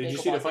even know who. Did bagel you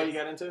see the boss fight is. he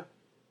got into?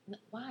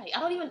 Why? I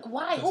don't even.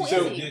 Why? Who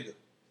So- is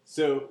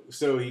he?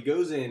 So he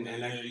goes in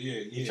and like,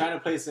 yeah. he's trying to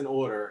place an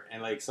order,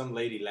 and like some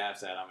lady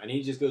laughs at him, and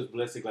he just goes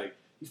ballistic like,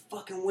 "You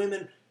fucking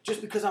women! Just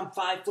because I'm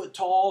 5 foot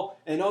tall,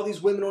 and all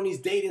these women on these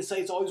dating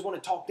sites always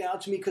want to talk down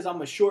to me because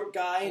I'm a short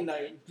guy and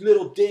like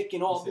little dick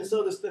and all this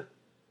other stuff."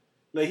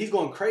 Like he's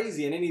going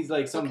crazy, and then he's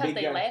like some because big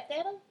they guy. laughed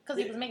at him because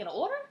he Yeah. was making an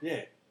order.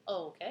 Yeah.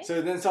 Oh, okay.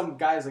 So then some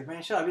guy's like,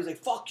 "Man, shut up." He's like,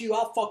 "Fuck you!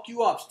 I'll fuck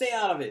you up. Stay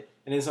out of it."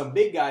 And then some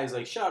big guy's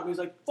like, "Shut up." And he's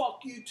like,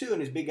 "Fuck you too."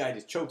 And this big guy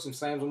just chokes him,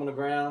 slams him on the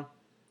ground.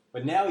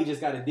 But now he just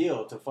got a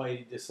deal to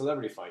fight this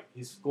celebrity fight.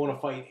 He's going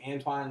to fight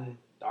Antoine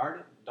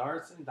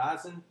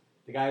Dodson,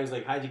 the guy who's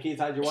like, "Hide your kids,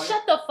 hide your wife."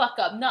 Shut the fuck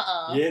up.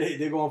 Nuh-uh. Yeah,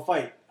 they're going to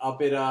fight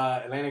up at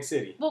Atlantic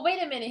City. But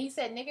wait a minute. He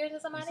said nigger to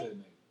somebody?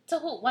 To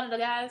who? One of the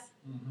guys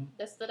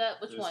that stood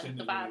up? Which one?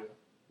 The five?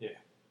 Yeah.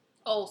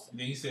 Oh. And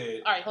then he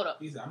said, all right, hold up.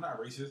 He said, "I'm not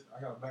racist.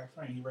 I got a black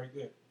friend. He right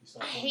there."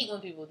 I hate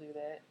when people do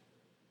that.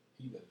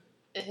 He does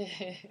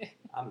it.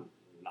 I'm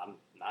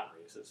not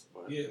racist,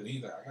 but yeah,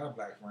 he's like, "I got a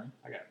black friend.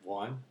 I got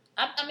one."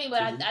 I mean,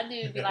 but I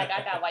do be like,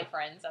 I got white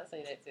friends. I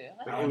say that too.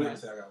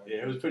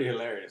 It was pretty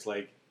hilarious.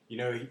 Like, you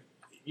know,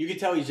 you could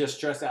tell he's just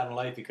stressed out in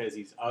life because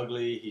he's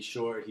ugly, he's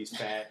short, he's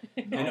fat,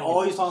 and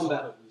all he's talking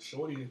about.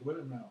 Shorty is with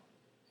him now.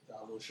 He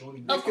got a little shorty.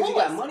 Of Because he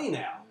course. got money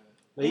now.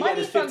 Like, he Money got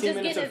his from 15 just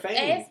minutes getting of his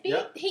fame. ass beat?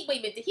 Yep. Wait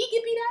a minute, did he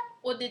get beat up?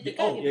 Or did the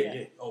guy get beat up?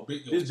 Yeah. Oh,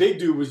 big. This big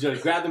dude was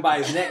just grabbed him by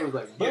his neck and was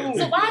like, boom.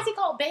 So why is he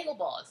called Bagel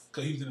Boss?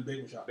 Because he was in a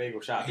bagel shop.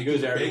 Bagel shop. He He goes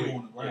threw there the every bagel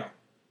week. on the ground.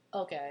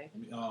 Okay.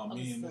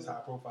 Me and this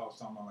high profile was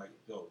talking about like,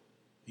 yo,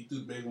 he threw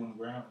the bagel on the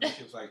ground. And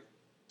it was like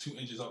 2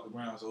 inches off the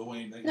ground, so it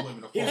ain't even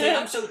a He's like,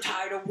 "I'm so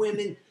tired of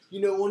women, you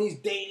know, on these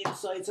dating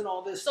sites and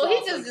all this So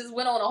stuff." he just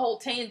went on a whole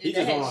tangent He that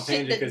just went on had a shit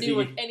tangent to 'cause do he-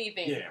 with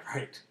anything. Yeah,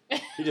 right.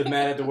 He's just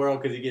mad at the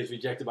world because he gets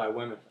rejected by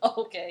women.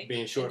 Okay.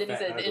 Being short, and then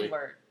fat, he and said the ugly.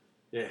 N-word.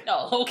 Yeah.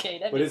 Oh, okay.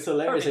 That But makes it's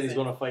hilarious that perfect he's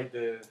going sense. to fight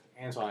the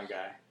Antoine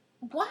guy.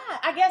 Why?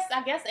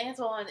 I guess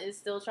Antoine is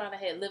still trying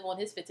to live on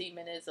his 15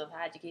 minutes of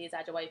hide your kids,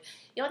 hide your wife.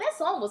 Yo, that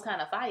song was kind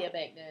of fire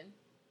back then.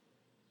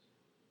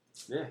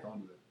 Yeah.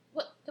 Don't do that.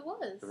 What it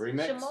was? The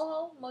remix?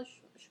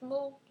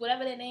 Shmoo,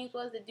 whatever their names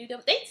was that do them.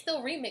 They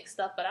still remix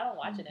stuff, but I don't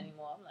watch it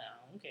anymore. I'm like,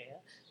 I don't care.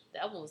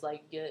 That one was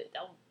like good.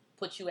 That one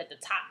put you at the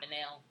top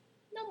now.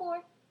 No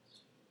more.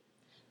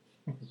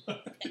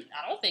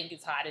 I don't think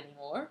it's hot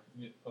anymore.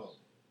 Yeah. Oh,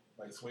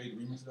 like Suede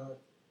remix dog?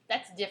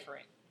 That's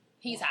different.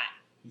 He's hot.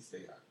 He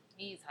stay hot.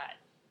 He's hot.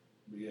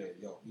 But yeah,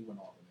 yo, he went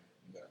off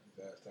in there.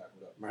 He got his ass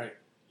tackled up. Right.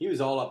 He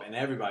was all up in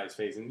everybody's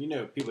face. And, you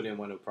know, people didn't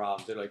want no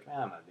problems. They're like,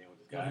 I'm not dealing with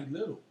this Yeah, guy. he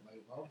little.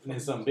 Like, why the And then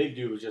fuck some he- big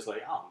dude was just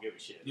like, I don't give a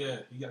shit. Yeah,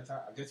 he got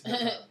tired. I guess he got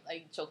tired.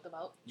 Like choked him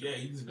out. Yeah,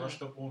 he just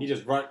rushed up on He him.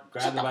 just grabbed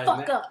Shut him the by his fuck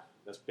neck. up.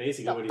 That's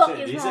basically The what he fuck said.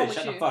 is He wrong said, with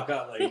shut you?" the fuck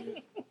up.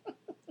 Like,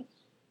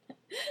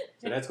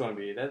 so that's going to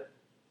be,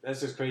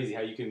 that's just crazy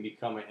how you can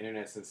become an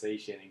internet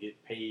sensation and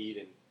get paid.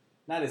 And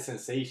not a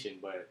sensation,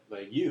 but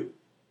like you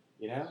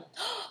know?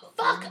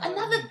 Fuck,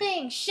 another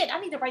thing. Shit, I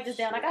need to write this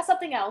down. I got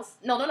something else.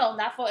 No,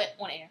 not for it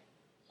on air.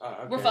 Oh,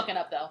 okay. We're fucking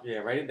up though. Yeah,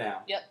 write it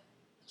down. What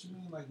you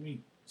mean like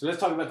me? So let's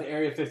talk about the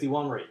Area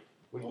 51 raid.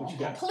 What you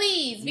got?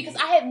 Please, because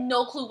I have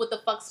no clue what the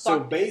fuck So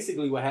sparked this.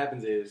 basically what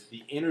happens is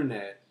the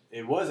internet,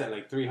 it was at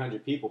like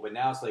 300 people, but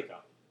now it's like a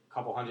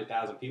couple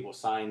 100,000 people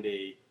signed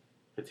a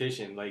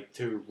petition like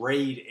to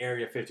raid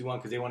Area 51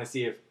 because they want to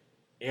see if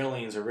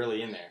aliens are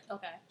really in there.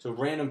 Okay. So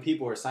random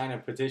people are signing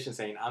a petition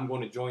saying, I'm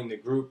going to join the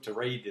group to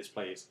raid this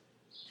place.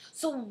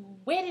 So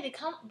where did it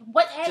come?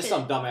 What happened? Just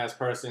some dumbass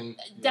person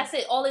That's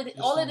it. All of Just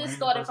this some random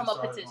started from a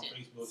person started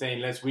petition. on Facebook.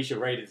 saying, we should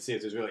raid it to see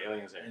if there's really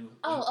aliens there.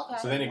 Oh,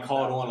 okay. So then it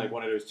called on like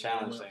one of those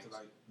challenge went up things. to,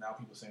 like, now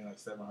people saying like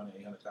 700,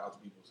 800,000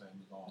 people saying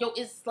we're gone. Yo,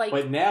 it's like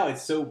But now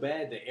it's so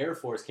bad, the Air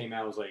Force came out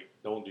and was like,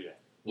 don't do that.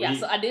 yeah.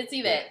 So I did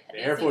see that. I The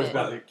did Air see Force that.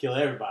 about to kill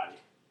everybody.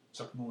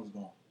 Chuck Norris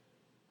gone.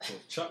 So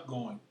Chuck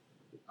going,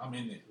 I'm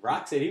in there.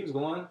 Rock said he was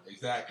going.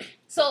 Exactly.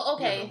 So Yeah,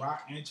 okay. the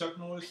Rock and Chuck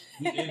Norris,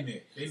 we in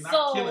there. They not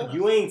So- killing us.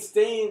 You ain't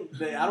staying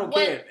there. I don't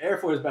What- care. Air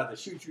Force about to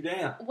shoot you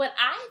down. What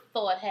I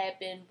thought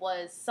happened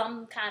was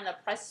some kind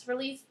of press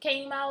release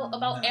came out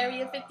about Nah,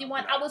 Area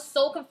 51. nah. I was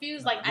so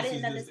confused. Like I This didn't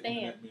is just understand.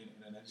 internet being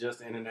internet.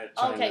 Just internet.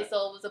 trying Okay, to-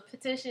 so it was a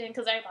petition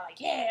because everybody like,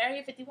 yeah,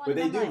 Area 51. But And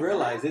they I'm do like,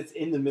 realize huh? it's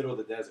in the middle of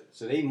the desert,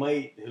 so they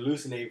might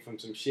hallucinate from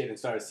some shit and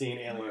start seeing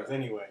aliens Right.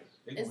 anyway.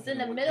 It's in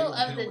the middle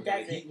of the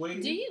desert.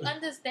 Do you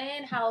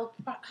understand how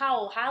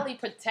highly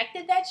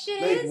protected that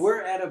shit Like, is?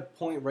 we're at a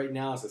point right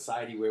now in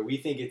society where we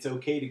think it's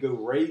okay to go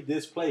raid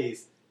this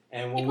place,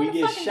 and when we You're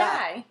get gonna fucking shot,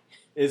 die.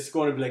 it's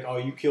going to be like, oh,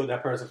 you killed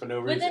that person for no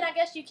reason. But then I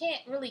guess you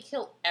can't really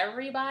kill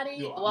everybody.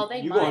 Yo, Well,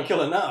 they You're might. going to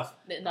kill enough.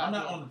 No, I'm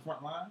not on the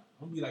front line.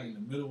 I'm gonna be like in the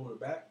middle or the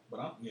back, but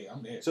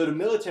I'm there. So the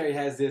military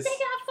has this. They got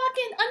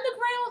fucking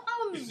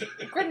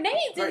underground grenades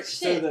and Right,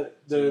 shit. so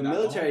the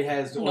military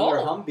has on No.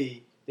 their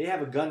Humvee, they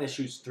have a gun that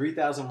shoots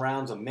 3,000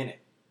 rounds a minute.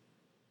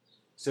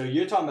 So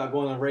you're talking about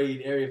going to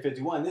raid Area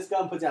 51. This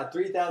gun puts out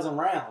 3,000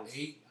 rounds.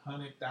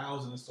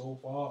 800,000 so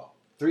far.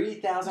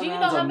 3,000 Do you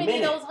know rounds how a many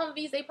minute. of those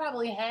Humvees they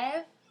probably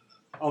have?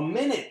 A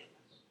minute.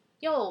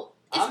 Yo,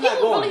 is I'm not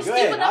people going. really Go stupid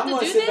ahead. enough I'm to going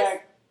to do sit this?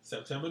 back.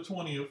 September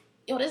 20th.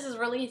 Yo, this is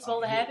really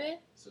supposed to happen?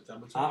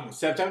 September 20th.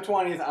 September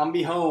 20th, I'm going to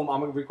be home. I'm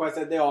going to request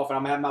that day off, and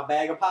I'm going to have my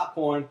bag of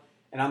popcorn,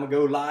 and I'm going to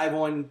go live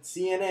on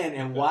CNN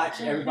and watch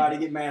everybody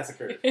get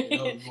massacred. You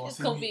know, It's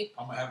gonna be.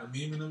 I'm gonna have a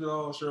meme in the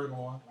all shirt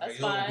on. That's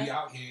Like, fine. Be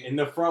out here. In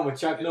the front with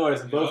Chuck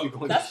Norris, and both of you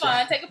going to That's get shot.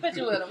 fine. Take a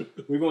picture with him.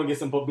 We're going to get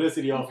some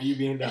publicity off of you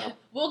being dumb.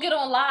 We'll get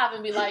on live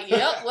and be like,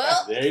 yep,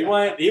 well. There he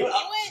went. went.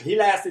 He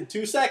lasted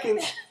 2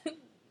 seconds.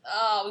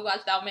 Oh, we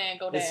watched our man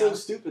go down. It's so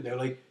stupid though.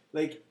 Like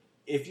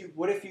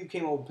what if you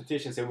came up with a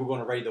petition and said we're going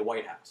to raid the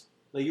White House?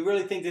 Like, you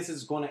really think this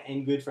is going to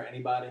end good for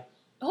anybody?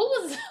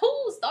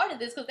 Who started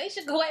this? Because they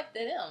should go after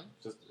them.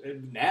 Just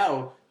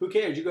now, who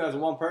cares? You go after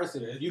one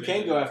person. Yeah, You it's can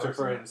been go one after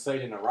for person.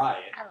 inciting a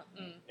riot I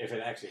don't. if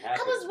it actually I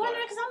happens. was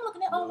wondering but because I'm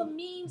looking at all the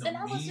memes and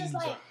I was just memes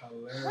like, are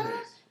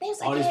hilarious. they was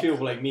like, all these yeah,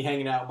 people like me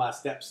hanging out with my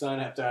stepson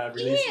after I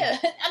released yeah,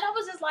 and I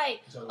was just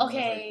like, So it's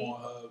okay.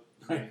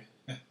 like Pornhub.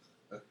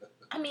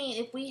 I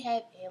mean, if we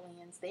have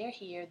aliens, they're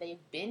here, they've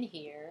been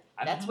here.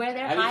 I That's don't- where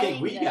they're How do you hiding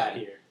think we them. got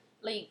here?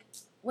 Like,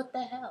 what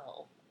the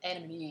hell?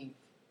 Adam and Eve.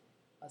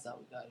 That's how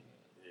we got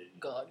here.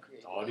 God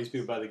created All these us.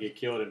 people about to get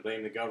killed and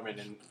blame the government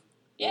and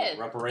Yeah,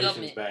 reparations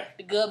government. back.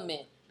 The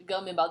government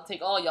about to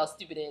take all y'all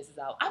stupid asses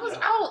out. I Yeah.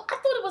 thought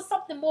it was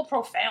something more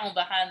profound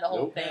behind the whole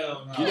Nope. thing.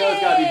 Hell no. You know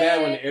it's gotta be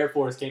bad when the Air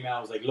Force came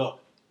out and was like, look,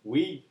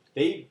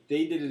 they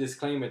did a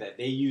disclaimer that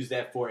they use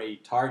that for a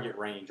target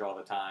range all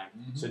the time.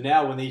 Mhm. So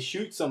now when they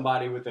shoot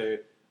somebody with a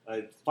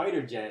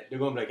fighter jet, they're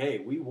gonna be like, hey,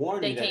 we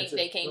warned you that it's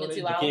They came So into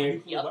they our came-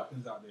 nuclear yep.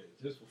 weapons out there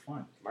just for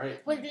fun.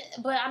 right. But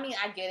I mean,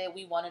 I get it.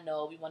 We want to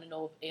know. We want to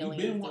know if We've been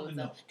aliens wanting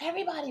do to stuff.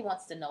 Everybody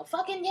wants to know.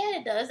 Fucking yeah,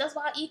 it does. That's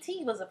why ET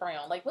was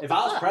around. Like, what If the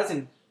I was fuck?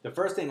 president, the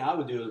first thing I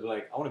would do is be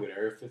like, I want to go to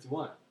Area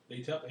 51.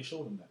 They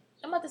showed them that.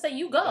 I'm about to say,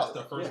 you go. That's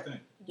the first Yeah.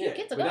 thing. You Yeah,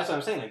 get to but go. that's what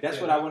I'm saying. Like, that's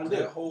Yeah, what I want to that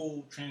do.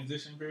 whole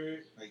transition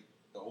period, like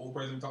the old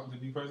president talking to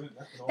the new president.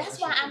 That's what all That's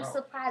that why shit's I'm about.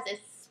 surprised.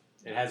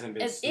 It hasn't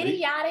been As sleek.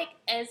 idiotic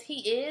as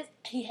he is,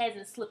 he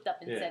hasn't slipped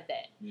up and Yeah. said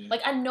that. Yeah.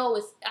 Like, I know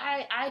it's.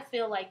 I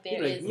feel like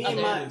there Like, is me That's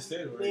and what other. they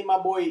said, right? Me and my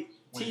boy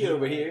When T he-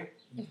 over here.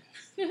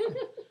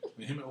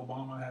 When him and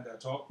Obama had that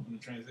talk in the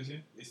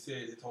transition, they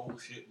said his whole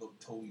shit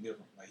looked totally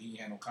different. Like he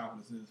had no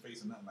confidence in his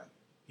face or nothing. Like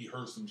he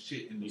heard some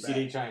shit in the You back.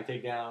 see, they try and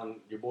take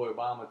down your boy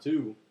Obama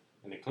too,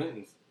 and the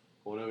Clintons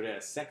going over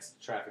there, sex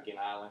trafficking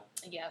island.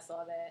 Yeah, I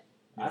saw that.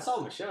 I saw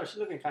Michelle. She's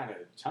looking kind of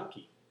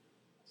chunky.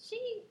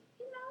 She,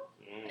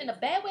 in a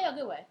bad way or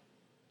good way.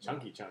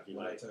 Chunky,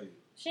 What I like tell you,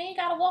 She ain't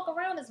got to walk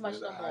around as much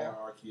there's no a more.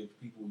 hierarchy of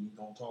people you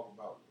don't talk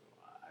about.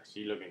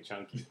 she looking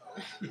chunky,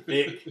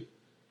 thick.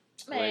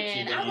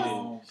 Man, Like, I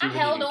was. she I been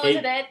held eating on cake.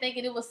 to that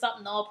thinking it was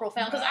something all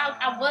profound because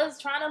I Nah. was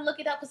trying to look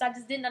it up because I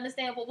just didn't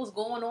understand what was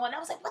going on. I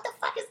was like, what the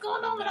fuck is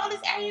going on with all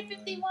this Area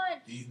 51?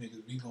 These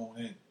niggas be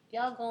going in.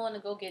 Y'all going to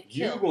go get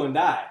You killed. gonna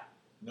die.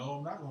 No,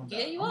 I'm not going to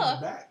die. Yeah, you I'm are. In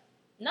the back.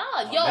 No,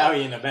 Oh, yo, now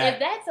he in the back. if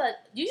that's a,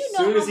 do you As know?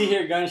 soon as how he mu-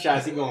 hear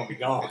gunshots, he gonna be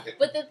gone.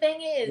 But the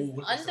thing is, Ooh,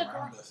 what if they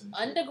surround us and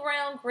shit?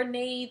 underground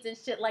grenades and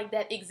shit like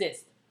that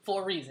exist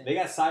for a reason. They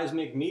got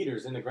seismic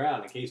meters in the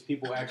ground in case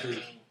people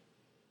actually.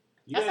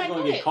 You That's guys like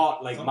gonna it. get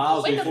caught like Some-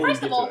 miles Wait, but before you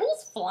first get of all, to it.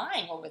 who's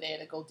flying over there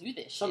to go do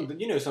this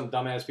shit? Some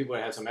dumbass people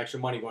that have some extra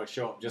money going to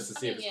show up just to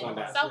see if it's Yeah. going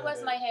down.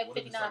 Southwest might have What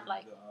if it's 59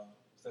 like flight.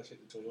 What's that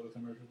shit, the Toyota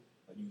commercial?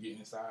 Like you get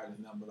inside and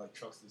nothing but like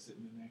trucks that's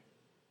sitting in there.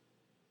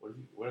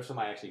 What if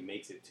somebody actually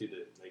makes it to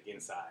the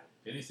inside?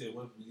 Then they said,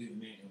 what if we get in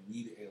there and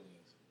we the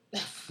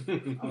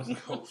aliens? I was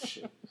like, oh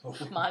shit. Oh,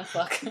 Mind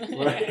fuck.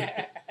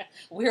 Right.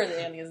 We're the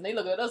aliens. And they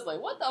look at us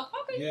like, what the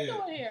fuck are you Yeah.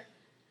 doing here?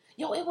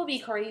 Yo, it would be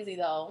crazy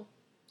though.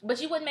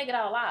 But you wouldn't make it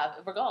out alive,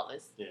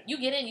 regardless. Yeah. You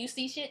get in, you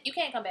see shit, you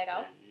can't come back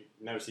out. You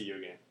never see you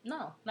again.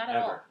 No, not at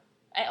Ever. all.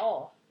 At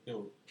all.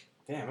 Yo,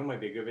 Damn, it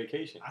might be a good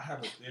vacation. I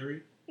have a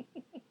theory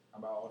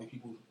about all these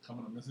people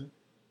coming up missing.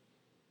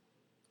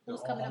 They're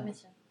Who's all coming up homeless.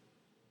 missing?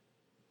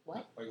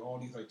 What? Like all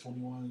these like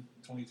 21,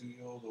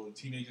 22-year-olds or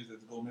teenagers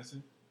that go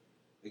missing.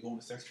 They go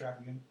into sex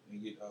trafficking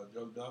and get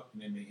drugged up,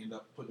 and then they end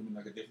up putting them in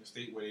like a different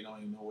state where they don't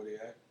even know where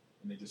they're at,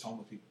 and they're just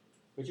homeless people.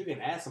 But you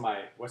can ask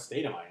somebody, what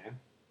state am I in?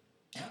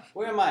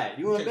 Where am I at?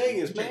 You in take-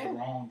 Vegas, you take the man?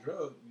 wrong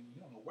drug, you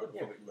don't know where the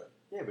Yeah, fuck you at.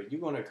 Yeah, but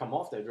you're going to come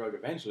off that drug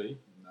eventually.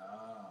 Nah.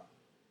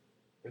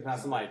 It's not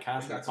somebody They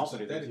constantly got some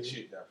company synthetic with you.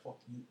 shit that fuck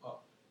you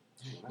up.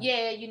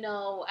 Yeah, you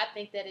know, I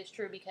think that is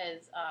true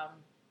because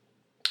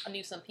I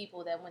knew some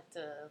people that went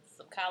to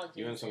some colleges.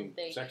 You in some and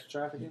they, sex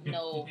trafficking?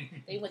 No,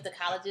 they went to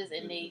colleges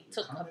and they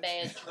took a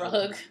bad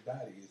drug.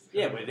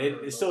 Yeah, but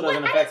it still What?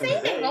 doesn't I affect didn't say them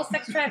anything today. about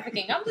sex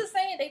trafficking. I'm just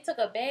saying they took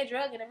a bad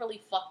drug and it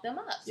really fucked them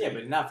up. Yeah,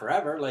 but not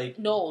forever. Like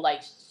No,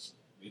 like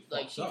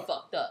They she up.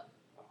 fucked up.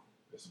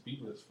 There's some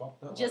people that's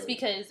fucked up. Just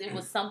because it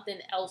was something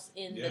else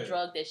in the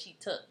drug that she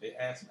took. They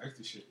add some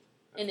extra shit.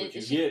 And what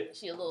you she get.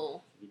 She a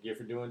little... You get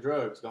for doing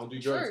drugs. Don't do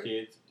drugs, True.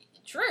 kids.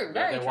 True,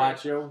 very true.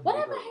 Watch yo.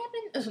 Whatever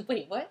happened...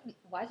 Wait, what?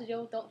 Why did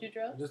yo don't do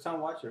drugs? I'm just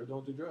telling watch yo,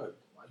 don't do drugs.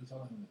 Why are you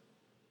telling him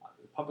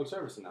Public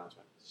service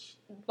announcement.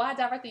 Why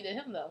directly to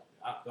him, though?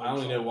 I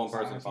only know one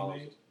person that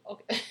follows it.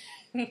 Okay.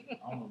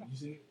 I don't know. You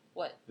see it?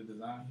 What? The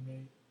design he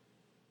made?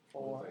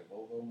 For like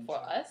logo and for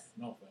shit? us?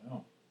 No, for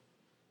him.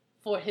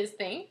 For his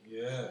thing?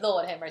 Yeah.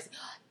 Lord have mercy.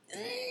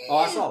 Oh,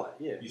 I saw that.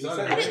 Yeah. You saw I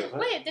that? didn't,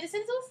 wait, did it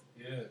send it to us?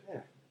 Yeah. Yeah.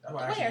 That's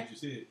why I actually Where? need you to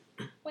see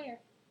it Where?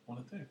 on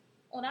the thing.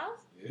 On ours?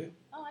 Yeah.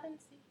 Oh, I didn't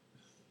see.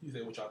 He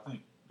said, what y'all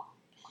think?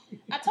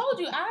 I told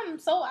you, I'm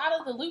so out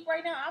of the loop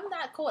right now. I'm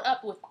not caught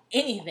up with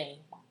anything.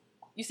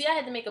 You see, I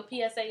had to make a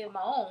PSA of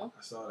my own.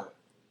 I saw that.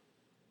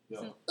 Yo.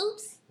 Some,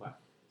 oops. What?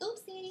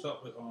 Oopsie. What's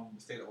up with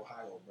the state of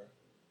Ohio, bro?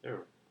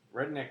 They're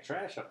redneck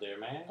trash up there,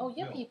 man. Oh,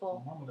 your Yo,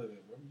 people. my mama live there,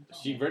 bro.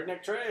 She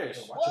redneck trash.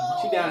 Yo, watch your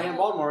mouth. She down here in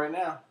Baltimore right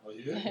now. Oh,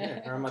 yeah?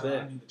 Yeah, her and my I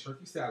dad. need the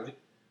turkey salad.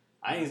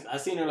 I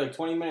seen her like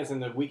 20 minutes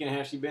in the week and a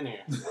half she been here.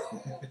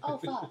 Oh,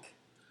 fuck.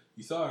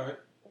 You saw it, right?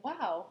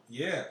 Wow.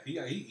 Yeah, he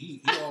all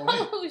in.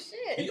 Oh,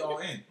 shit. He all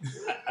in.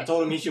 I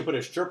told him he should put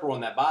a stripper on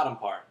that bottom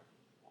part.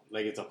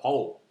 Like it's a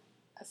pole.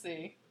 I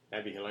see.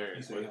 That'd be He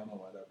hilarious. said he don't know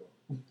about that,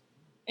 bro.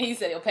 And he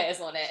said he'll pass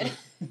on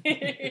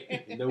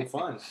that. No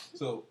fun.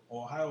 So,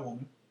 Ohio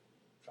woman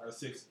tried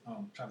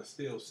to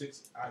steal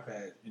 6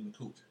 iPads in the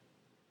coop.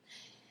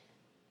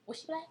 Was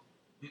she black?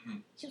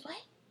 Mm-mm. She was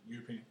white?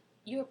 European.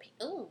 European.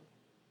 Ooh.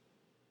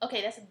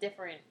 Okay, that's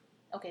different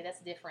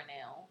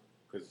now.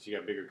 Because she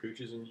got bigger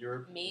cooches in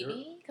Europe?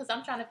 Maybe? Because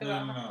I'm trying to figure No.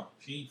 out. No.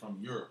 She from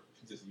Europe.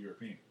 She's just a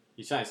European.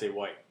 He's trying to say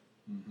white.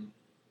 Mm-hmm.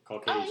 Oh,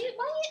 Caucasian.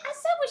 I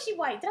said was she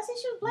white? Did I say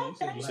she was black? No, you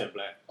said You said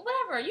black.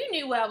 Whatever. You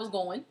knew where I was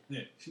going.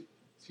 Yeah, she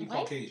White?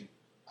 Caucasian.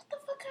 What the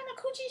fuck kind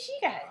of coochie she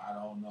got? I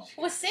don't know.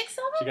 Was 6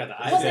 of She them? got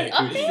the Was iPad it up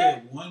She coochie. there?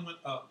 said one went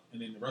up,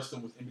 and then the rest of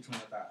them was in between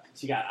her thighs.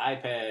 She got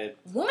iPad.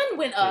 One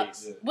went up.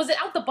 Yeah. Was it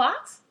out the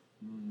box?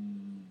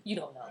 Mm, You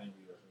don't know. I didn't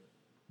read the rest of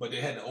it. But they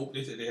had to open.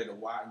 They said they had to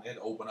widen. They had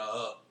to open her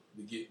up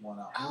to get one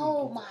out.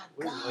 Oh my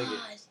Where did they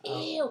gosh. get-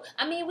 Ew.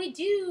 I mean, we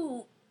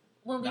do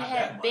when we Not that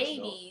had much,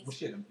 babies. though. Well,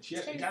 she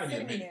had, it 10 gotta be a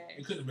mini. centimeters.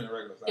 It couldn't have been a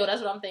regular size. Yo,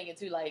 that's what I'm thinking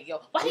too. Like, yo,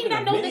 why do you Even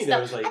not a know mini this that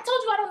stuff? was like- I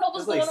told you I don't know what's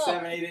It's like going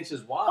on. 7-8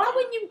 inches wide. Why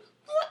wouldn't you?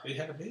 They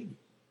had a baby.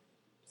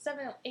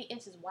 7 or 8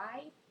 inches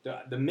wide?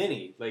 The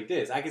mini, like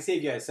this. I can see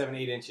if you had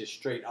 7-8 inches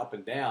straight up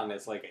and down,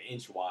 that's like an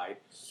inch wide.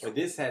 But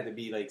this had to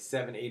be like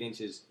 7-8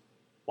 inches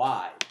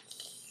wide.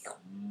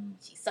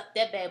 She sucked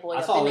that bad boy I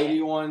up saw a in lady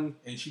there. on.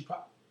 And she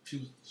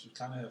was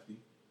kind of hefty.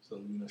 So,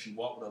 she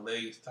walked with her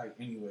legs tight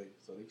anyway.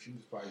 So she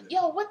was probably.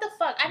 Yo, what the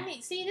fuck? I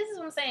mean, see, this is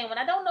what I'm saying. When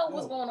I don't know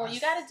what's Yo, going on, you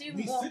gotta do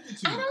we more. sent it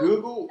to I you. don't-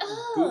 Google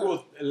Oh.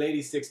 Google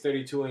lady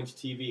 632-inch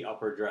TV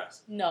upper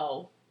dress.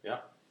 No.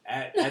 Yep.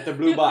 At the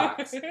blue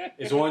box.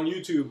 It's on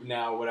YouTube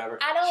now or whatever.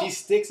 I don't- She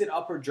sticks it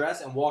up her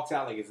dress and walks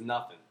out like it's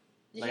nothing.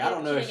 Did Like you I get-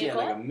 don't know did if you she had get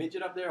like a caught?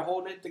 midget up there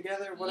holding it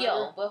together or whatever.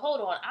 Yo, but hold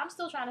on. I'm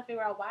still trying to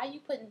figure out why you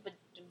putting. But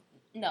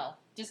no,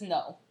 just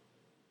no,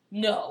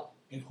 no.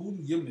 And who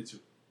you giving it to?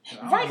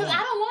 Right? Because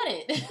I don't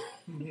want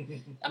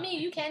it. I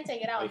mean, you can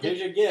take it out. Like, here's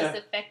your gift.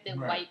 Disinfectant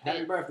Right. white Happy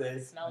bit. birthday.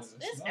 It smells.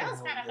 Yeah, It it smells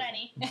smells kind of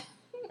funny.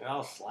 And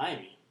all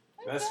slimy.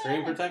 That's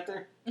screen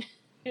protector?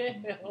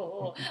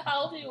 Ew. I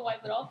hope you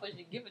wipe it off when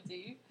she give it to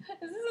you. Is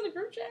this in the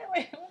group chat?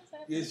 Wait, what's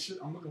that? Yeah, shit,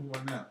 I'm looking for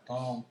it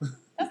now.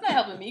 That's not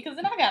helping me because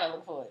then I gotta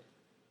look for it.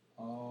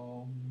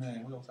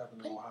 Man, what else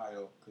happened in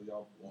Ohio? Because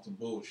y'all want some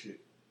bullshit.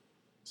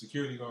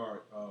 Security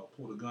guard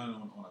pulled a gun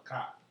on a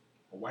cop.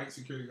 A white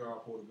security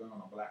guard pulled a gun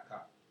on a black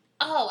cop.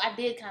 Oh, I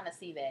did kind of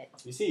see that.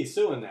 You see, he's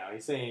suing now.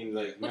 He's saying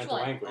like Which mental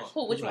one? anguish.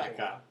 Who? Which Black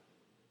one? cop.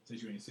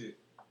 Since you ain't see it.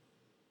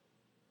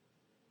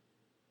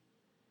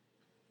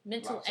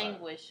 Mental Outside.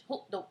 anguish.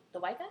 Who? The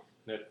white guy?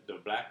 The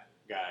black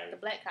guy. The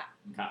black cop.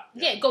 Cop.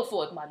 Yeah, go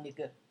for it, my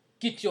nigga.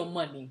 Get your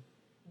money.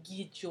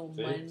 Get your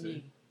See? money.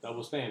 See?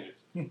 Double standard.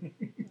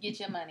 Get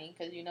your money,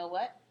 because you know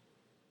what?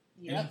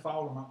 And he Yep.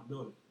 followed him out the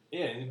building.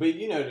 Yeah, but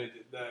you know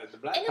the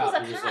black And it was cop a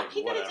was just cop. like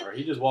He could've whatever.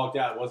 He just walked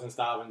out, wasn't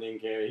stopping,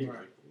 didn't care. He was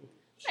Right.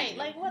 like, Right,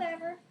 like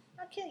whatever.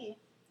 I'll kill you.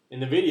 in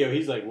the video,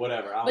 he's like,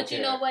 whatever. I don't But care.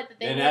 you know what? The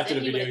thing Then is, after if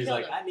the he video, would he's have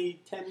like, killed him. I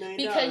need $10 million.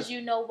 Because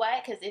you know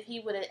what? Because if he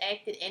would have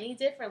acted any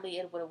differently,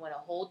 it would have went a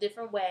whole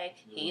different way.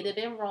 He'd have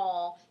been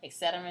wrong,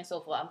 etc. and so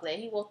forth. I'm glad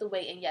he walked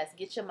away. And yes,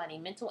 get your money.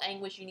 Mental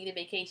anguish. You need a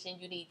vacation.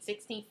 You need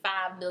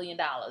 $65 million.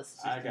 I got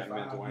 65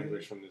 mental million.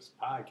 anguish from this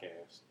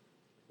podcast.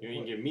 You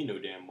ain't give me no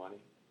damn money.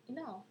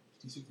 No.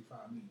 He's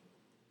 65 million.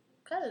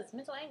 Because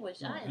mental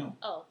anguish. No, I am. him.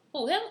 Oh.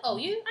 Who? Him? Oh,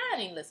 you? I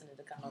ain't even listening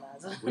to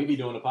Colonizer. We be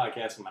doing a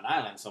podcast from an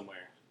island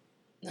somewhere.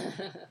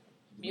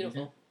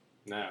 Beautiful.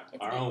 No,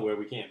 It's our beautiful. own where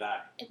we can't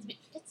die.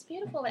 It's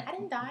beautiful. Like, I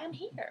didn't die. I'm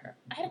here.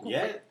 I had a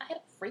Yeah.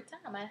 great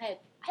time. I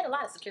had a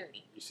lot of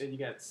security. You said you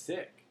got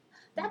sick.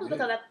 That was Yeah.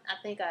 because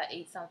I think I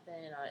ate something,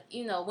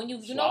 or when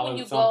you Swallowed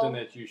go something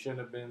that you shouldn't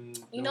have been.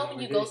 when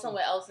you go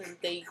somewhere else and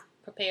they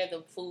prepare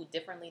the food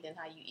differently than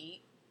how you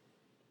eat.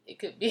 It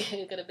could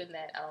have been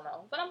that. I don't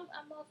know, but I'm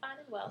all fine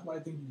as well. That's why I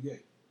think you gay.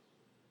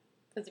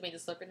 Because you made the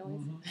slurping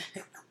noise. Mm-hmm.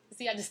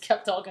 See, I just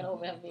kept talking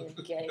over him being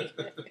gay.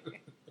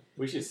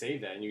 We should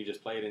save that and you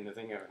just play it in the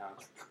thing every time.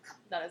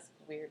 No, that's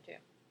weird too.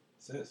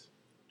 Sis,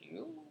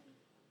 You?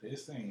 they're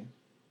saying,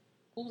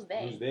 Who's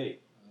they? Who's they?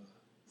 uh,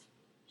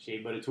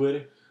 Shade Butter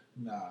Twitter?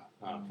 nah.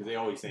 Because they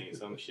always saying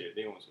some shit.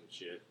 They want some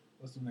shit.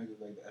 What's them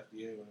niggas like the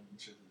FDA? Whatever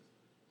shit is.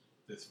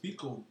 There's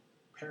fecal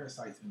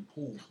parasites in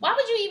pools. Why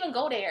would you even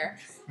go there?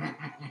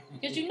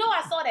 Because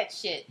I saw that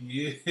shit.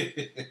 Yeah.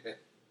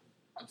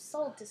 I'm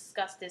so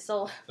disgusted.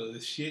 So So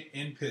there's shit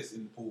and piss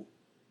in the pool.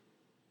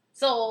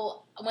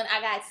 when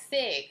I got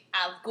sick,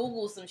 I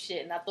Googled some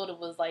shit and I thought it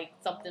was like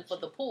something for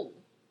the pool.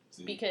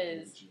 See, Because-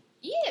 look at you.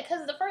 Yeah,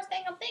 because the first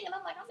thing I'm thinking,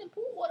 I'm like, I'm in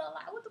pool water. I'm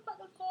like, what the fuck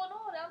is going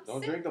on? I'm Don't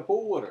sick. drink the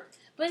pool water.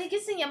 But it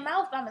gets in your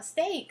mouth by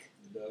mistake.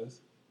 It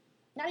does.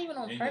 Not even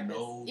on In your purpose.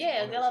 nose, Yeah,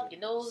 all it that go up shit.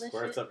 your nose and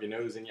Squirts shit. up your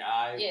nose and your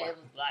eye. Yeah, it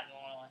was a lot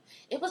going on.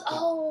 It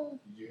was,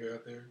 Did you hear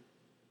out there?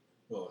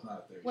 Well, it's not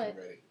out there. What?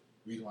 You're ready.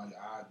 Reason why your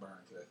eyes burn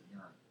because that's the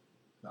urine,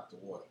 not the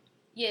water.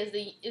 yeah,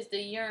 it's the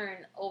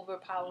urine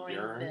overpowering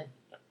Urine?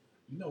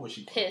 You know what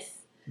she the piss.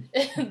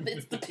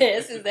 It's the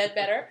piss. Is that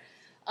better?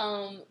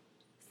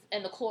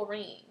 And the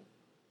chlorine.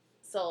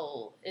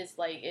 So it's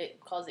like it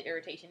causes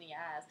irritation in your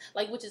eyes.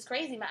 Like, which is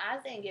crazy. My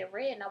eyes didn't get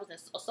red, and I was in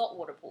a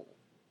saltwater pool.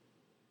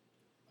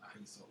 I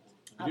hate salt water.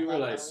 I You do love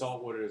realize those.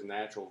 salt water is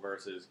natural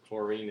versus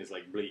chlorine is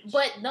like bleach.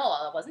 But no,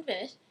 I wasn't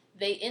finished.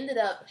 They ended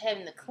up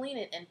having to clean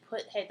it and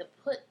had to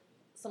put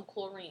some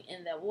chlorine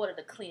in that water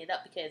to clean it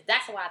up because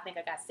that's why I think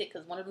I got sick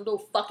because one of the little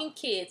fucking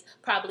kids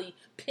probably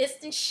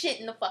pissed and shit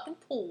in the fucking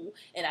pool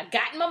and I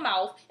got in my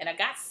mouth and I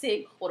got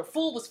sick or the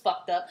food was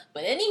fucked up.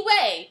 But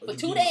anyway, But for you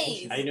 2 get the days,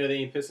 ocean. How you know they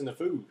ain't pissing the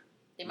food?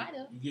 they might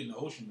have. You get in the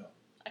ocean though.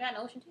 I got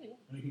an ocean too. Yeah.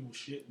 How many people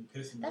shit and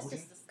piss in the That's ocean?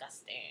 just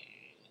disgusting.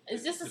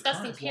 It's just The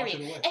disgusting, currents wash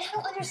period. it away. And I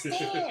don't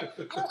understand.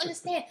 I don't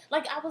understand.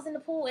 Like, I was in the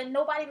pool and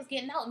nobody was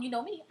getting out. And you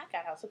know me, I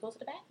got out to go to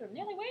the bathroom.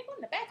 They're like, where are you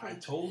going to the I bathroom?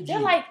 told you. They're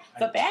like,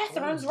 the I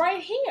bathroom's told you.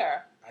 right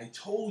here. I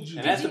told you.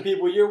 And that's the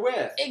people you're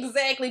with.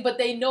 Exactly, but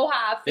they know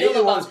how I They feel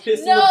the about ones pissing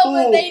in No, the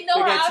pool. but they know They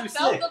got how I you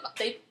felt sick.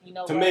 about you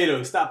know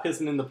Tomatoes, stop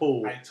pissing in the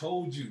pool. I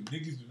told you.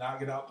 Niggas do not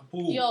get out the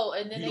pool. what? Yo,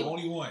 and then You're the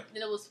only one.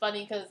 then it was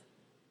funny because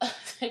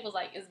they was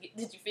like,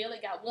 did you feel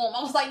it got warm?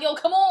 I was like, yo,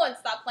 come on,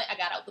 stop playing. I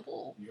got out the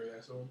pool. You heard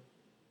that story?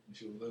 When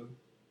she was little?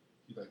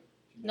 She like...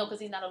 No, because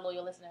he's not a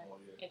loyal listener. Oh,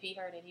 yeah. If he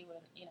heard it, he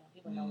wouldn't, he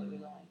wouldn't know where we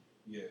were going.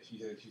 Yeah, she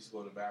said she used to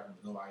go to the bathroom.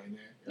 There's nobody in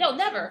there. No,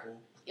 Everybody never. in the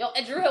pool. Yo,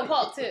 at Drew Hill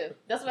Park too.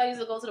 That's why I used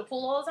to go to the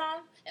pool all the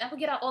time, and I would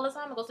get out all the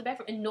time and go to the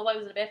bathroom, and nobody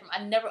was in the bathroom.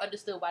 I never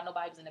understood why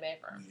nobody was in the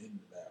bathroom. We in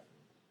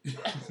the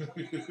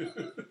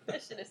bathroom.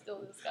 That shit is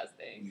still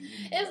disgusting. We in the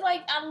It's bathroom.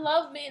 like I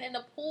love being in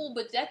the pool,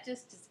 but that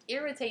just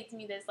irritates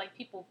me. That it's like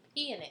people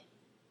pee in it,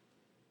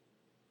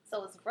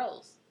 so it's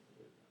gross.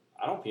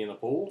 I don't pee in the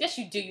pool. Yes,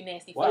 you do, you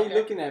nasty Why are fucker. you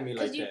looking at me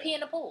like Because you that? pee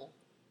in the pool.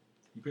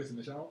 You piss in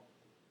the shower?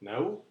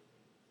 No.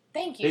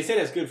 Thank you. They say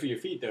that's good for your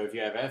feet, though, if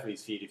you have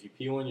athlete's feet. If you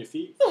pee on your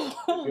feet,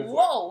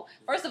 Whoa!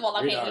 First of all,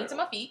 I Read can't our- aim to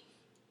my feet,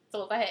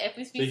 so if I had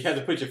athlete's so you feet, have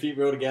to put your feet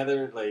real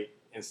together, like,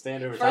 and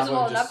stand over first top of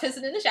all, of I'm them. not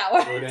pissing in the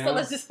shower. go So down.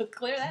 let's just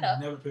clear that up.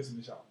 You never piss in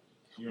the shower.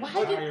 Your Why you-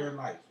 entire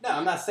life. No,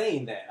 I'm not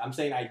saying that. I'm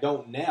saying I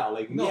don't now.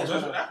 Like, No, me, that's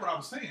what I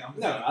was saying. I'm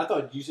No, saying, I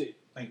thought you said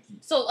thank you.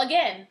 So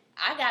again,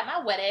 I got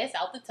my wet ass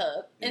out the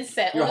tub and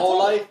sat your on the whole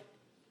toilet.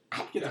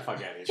 life. Get the fuck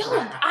out of here.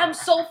 Yo, I'm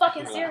so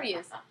fucking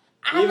serious.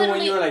 I Even when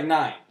literally- you were like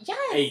 9. yes,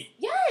 8.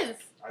 yes.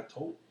 I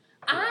told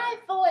I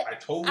thought I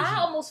told you. I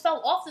almost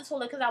fell off the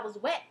toilet because I was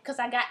wet because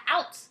I got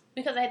out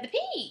because I had to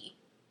pee.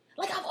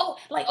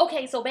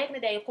 Okay, so back in the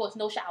day, of course,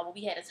 no shower.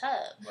 We had a tub.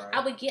 Right.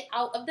 I would get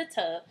out of the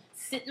tub,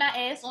 sit my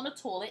ass on the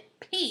toilet,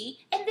 pee,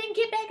 and then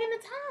get back in the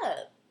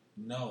tub.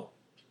 No.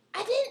 I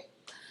didn't.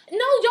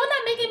 No, y'all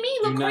not making me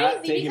Do look not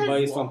crazy take because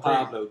advice from You are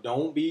crazy. Pablo.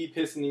 Don't be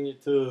pissing in your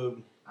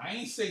tub. I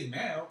ain't saying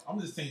now. I'm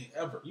just saying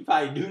ever. You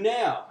probably do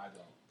now. I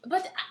don't.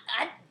 but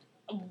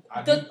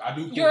I The- do. I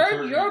do. pull your- the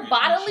curtain your and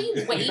bodily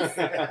shit. waste-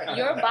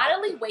 your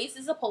bodily waste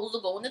is supposed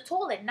to go in the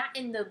toilet, not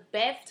in the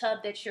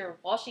bathtub that you're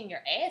washing your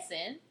ass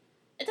in.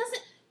 It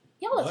doesn't.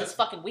 Y'all is What? just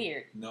fucking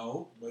weird.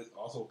 No, but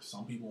also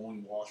some people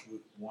only wash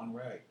with one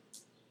rag.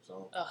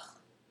 So Ugh.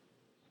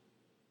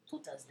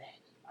 Who does that?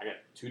 I got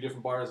 2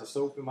 different bars of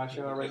soap in my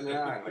shower right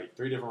now, and like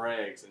 3 different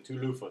rags and 2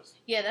 loofahs.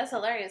 Yeah, that's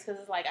hilarious because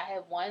it's like I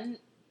have one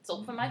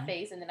soap for my Mhm.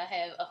 face and then I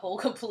have a whole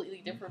completely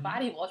different Mhm.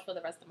 body wash for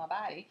the rest of my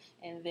body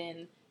and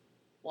then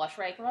wash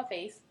rag for my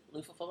face,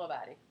 loofah for my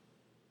body.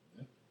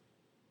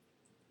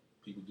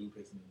 people do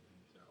piss in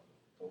the shower.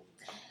 Told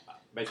you.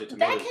 Bet your That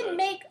tomatoes can does.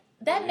 make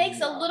that makes a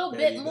Yeah, little bet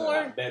bit he does.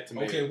 more. Bet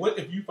tomato. Okay, what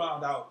if you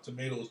found out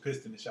tomatoes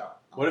pissed in the shower?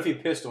 What if he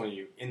pissed on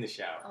you in the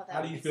shower? Oh, that How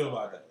would do you be feel so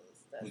about that?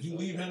 gross. Would you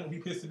leave him if he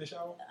pissed in the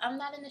shower? I'm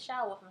not in the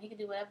shower with him. He can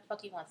do whatever the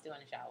fuck he wants to do in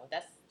the shower.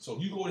 That's So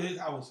you go to his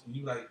house and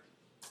you like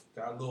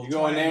got a little. You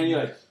go in there and you're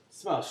like, it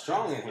smells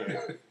strong in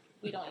here.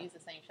 we don't use the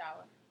same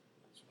shower.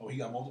 Oh, he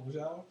got multiple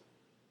showers.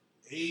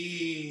 Hey,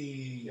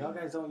 Y'all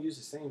guys don't use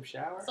the same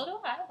shower? So do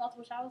I. I have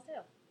multiple showers too.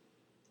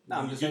 No,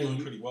 I'm just you're saying.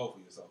 doing pretty well for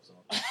yourself. So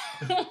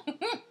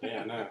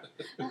Yeah, no.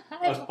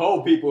 I Us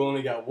pole people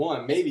only got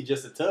one, maybe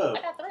just a tub.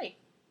 got 3.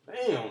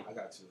 Damn. I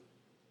got two.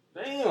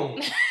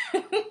 Damn.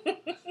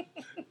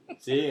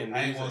 See, and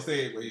I ain't gonna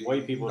say it, but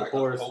white people are the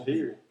poorest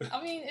here.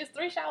 I mean, it's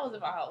 3 showers in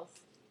my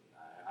house.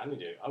 I need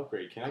to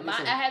upgrade. Can I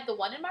get I had the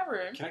one in my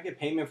room. Can I get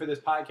payment for this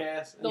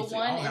podcast? The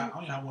one I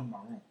don't have one in my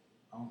room.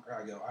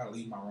 I gotta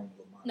leave my room and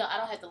go mine. No, I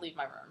don't have to leave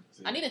my room.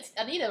 See? I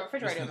need a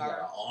refrigerator in my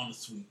room. On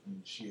suite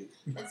and shit.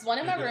 It's one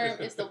in my room.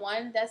 It's the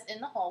one that's in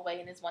the hallway,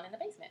 and it's one in the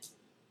basement.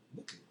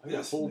 I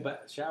got a full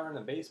shower in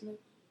the basement.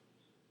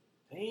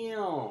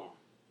 Damn.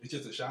 It's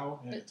just a shower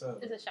and a tub.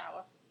 It's a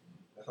shower.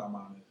 That's how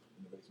mine is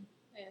in the basement.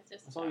 Yeah, it's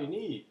just. That's all you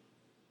need.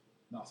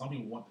 No, some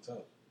people want the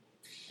tub.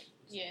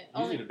 Yeah.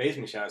 Usually the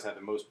basement showers have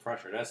the most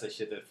pressure. That's the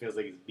shit that feels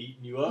like it's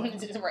beating you up.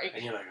 Right.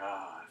 And you're like,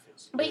 it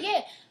feels good. But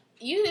yeah,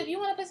 if you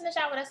want to piss in the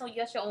shower,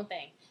 that's your own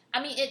thing.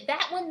 I mean,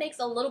 that one makes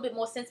a little bit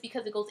more sense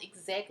because it goes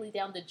exactly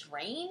down the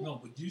drain. No,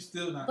 but you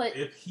still not. But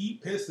if he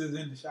pisses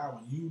in the shower,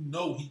 you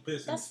know he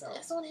pisses in the shower.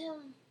 That's on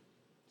him.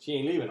 She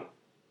ain't leaving him.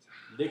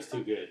 Dick's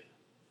too good.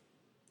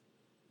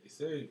 They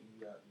say you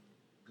got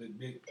good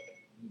dick.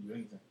 You can do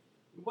anything.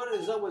 What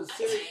is up with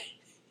Siri?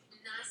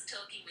 Nice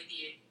talking with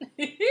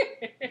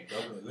you.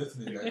 Government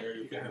listening to that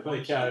area. Yeah, my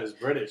cat is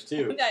British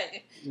too.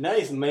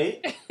 Nice,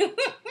 mate. She's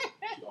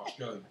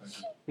Australian.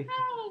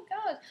 Oh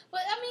gosh,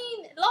 but I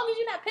mean, as long as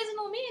you're not pissing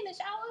on me in the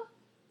shower.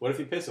 What if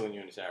he pisses when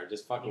you're in the shower?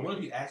 Just fucking. What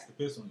if he asks to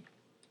piss on you?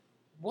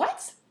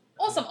 What?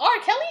 On some R.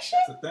 Kelly shit?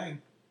 That's the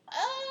thing.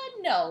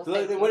 No. So,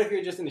 like, what if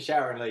you're just in the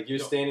shower and like you're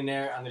standing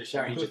there under the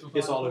shower and you just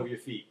piss all over your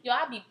feet? Yo,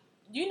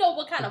 you know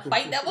what kind of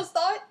fight that would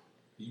start?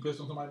 You pissed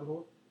on somebody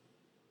before?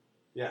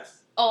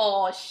 Yes.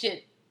 Oh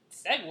shit.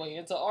 Segue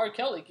into R.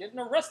 Kelly getting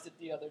arrested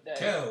the other day.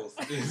 Kells,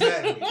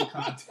 exactly.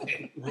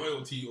 Content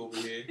royalty over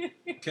here.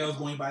 Kells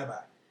going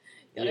bye-bye.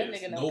 Yo, that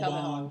nigga No never coming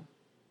bond, home.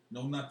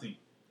 no nothing.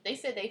 They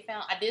said they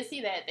found. I did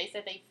see that. They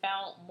said they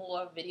found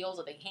more videos,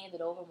 or they handed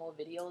over more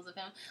videos of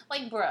him.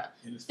 Like, bruh,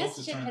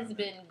 this shit has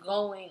been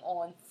going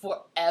on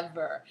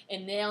forever,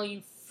 and now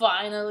you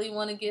finally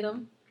want to get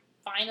him.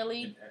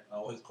 Finally, And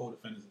all his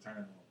co-defendants are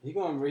turning on. He's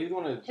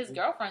gonna. his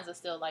girlfriends are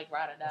still like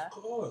ride or die. Of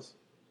course.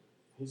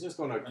 He's just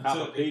gonna Until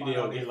cop a they plea find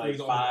deal, out get they like freeze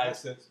all 5. his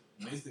assets.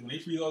 When they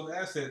freeze all his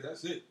assets,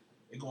 that's it.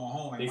 They going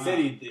home. They said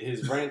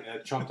his rent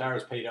at Trump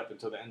Towers paid up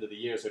until the end of the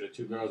year, so the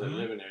 2 girls that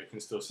live in there can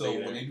still So stay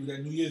there. when they do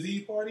that New Year's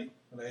Eve party,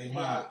 they ain't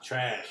mine.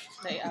 Trashed.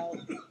 They out.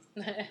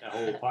 That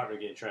whole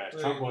apartment getting trashed.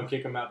 Trump gonna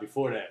kick him out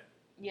before that.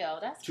 Yo,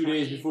 that's 2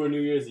 days before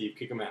New Year's Eve,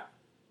 kick him out.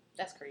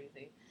 That's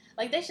crazy.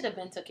 Like, they should have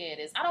been took care of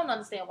this. I don't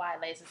understand why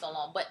it lasted so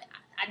long, but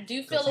I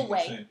do feel a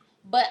way.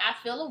 But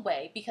I feel a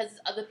way because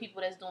it's other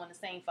people that's doing the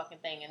same fucking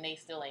thing and they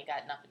still ain't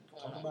got nothing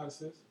going Talk on. about it,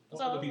 sis.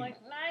 So I was like,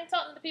 I ain't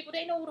talking to the people.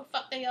 They know who the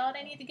fuck they are.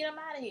 They need to get them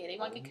out of here. They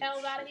want to get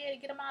Kells out of here.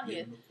 Get them out of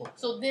here.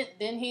 So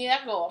then here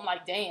I go. I'm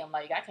like, damn,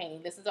 like I can't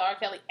even listen to R.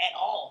 Kelly at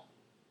all.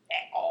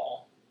 At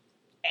all.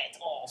 At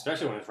all.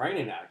 Especially when it's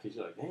raining out, because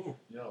you're like, damn.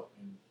 Yo,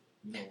 and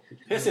you know,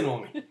 Pissing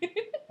on me.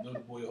 The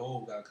boy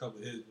Hov got a couple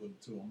of hits with him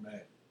too. I'm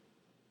mad.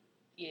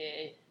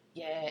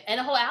 Yeah. And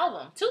a whole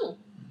album. 2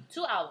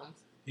 albums.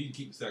 He can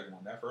keep the second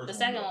one. That first The one.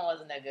 second one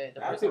wasn't that good.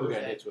 The I first think one we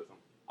was got good. hits with him.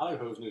 I like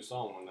Ho's new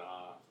song on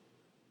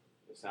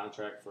the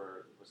soundtrack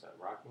for, what's that,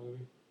 rock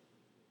movie?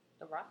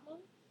 The Rock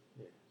movie?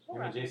 Yeah. What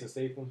Him and rock? Jason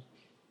Statham?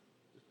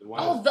 The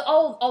one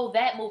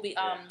That movie.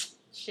 Yeah.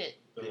 Shit.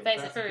 The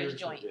Fast and Furious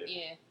joint. yeah.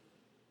 Yeah.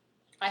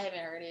 I haven't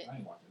heard it. I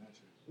ain't watching that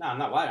shit. No, I'm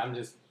not white. I'm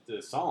just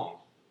the song.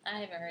 I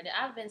haven't heard it.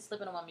 I've been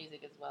slipping on my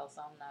music as well,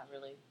 so I'm not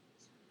really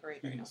great.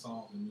 Speaking of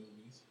songs and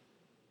movies,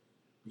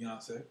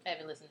 Beyonce. I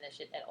haven't listened to that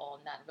shit at all.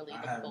 Not really. I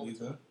looking haven't forward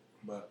to either, it.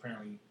 but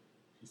apparently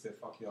she said,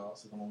 "Fuck y'all."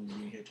 Since I'm only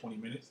being here 20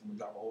 minutes, I'm gonna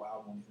drop a whole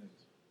album on these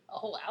niggas. A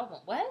whole album?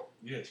 What?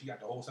 Yeah, she got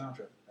the whole soundtrack.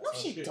 No, That's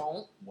her she shit.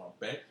 don't. Want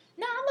to bet?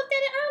 No, I looked at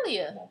it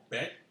earlier. Want to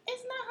bet?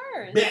 It's not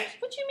hers. Bet.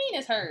 What you mean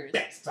it's hers?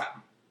 Bet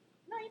something.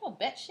 No, you don't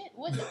bet shit.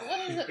 What is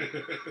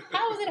it?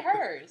 How is it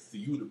hers? So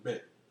you the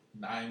bet.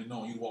 Nah, I ain't even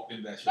know you walked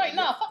into that shit. Right,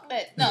 no, fuck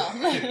that.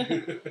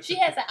 No. She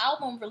has an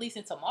album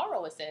releasing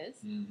tomorrow, it says.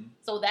 Mm-hmm.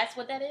 So that's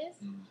what that is?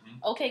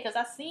 Mm-hmm. Okay, because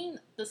I seen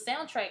the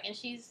soundtrack and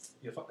she's...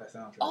 Yeah, fuck that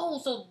soundtrack. Oh,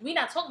 so we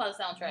not talking about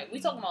the soundtrack. We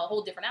talking about a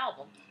whole different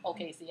album.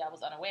 Okay, see, I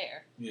was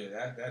unaware. Yeah,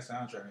 that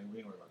soundtrack, we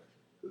ain't worried about that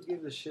shit. Who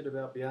gives a shit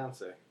about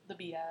Beyonce? The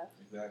Beehive.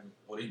 Exactly.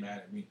 Oh, they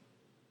mad at me.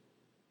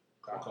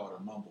 I called her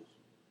mumbles.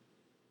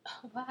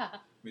 Wow.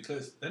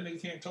 Because that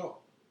nigga can't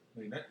talk.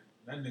 Like, that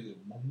nigga...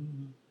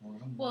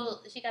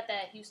 Well, she got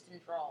that Houston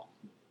drawl.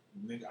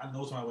 Nigga, I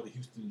know somebody with a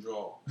Houston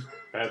draw.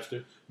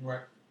 Webster.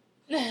 Right.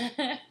 no,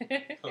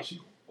 Oh, she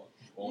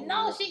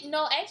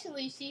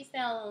actually, she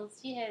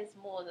has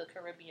more of the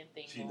Caribbean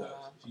thing She going does.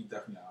 on. She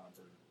definitely an island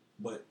person.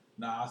 But,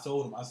 nah, I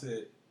told him, I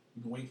said,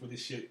 you can wait for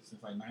this shit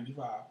since like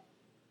 95.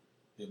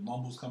 if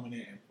Mumble's coming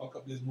in and fuck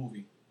up this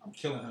movie, I'm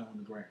killing him on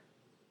the ground.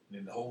 And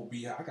then the whole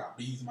I got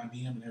bees in my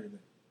DM and everything.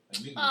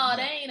 Like, Oh,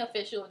 they ain't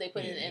official if they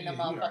put it in the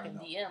motherfucking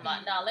DM. Yeah.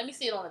 Nah, let me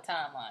see it on the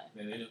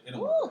timeline.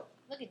 Woo!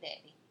 Look at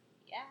daddy.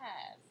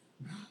 Yes.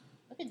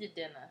 Look at your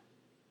dinner.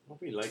 Don't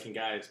be liking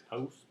guys'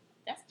 posts.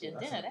 That's your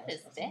dinner. That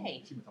is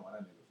day. She been talking about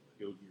that nigga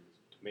for years.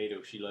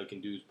 Tomato, she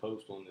liking dude's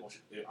post on this.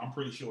 I'm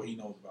pretty sure he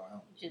knows about him.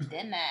 Your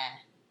dinner.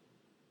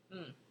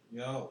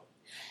 Yo.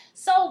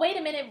 So, wait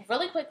a minute,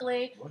 really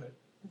quickly. Go ahead.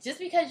 Just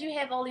because you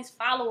have all these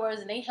followers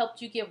and they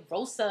helped you get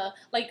Rosa,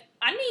 like,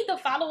 I need the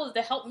followers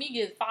to help me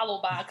get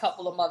followed by a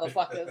couple of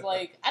motherfuckers.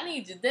 Like, I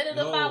need Jadena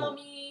to follow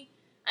me.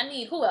 I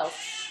need who else?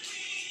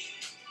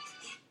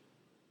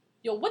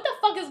 Yo, what the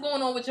fuck is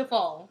going on with your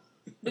phone?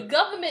 The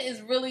government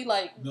is really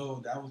like... No,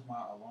 that was my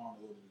alarm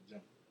to go to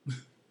the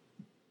gym.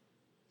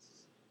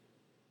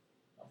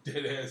 I'm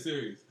dead ass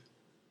serious.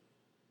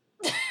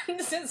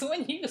 Since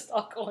when you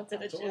start going to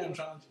the I told you gym? I'm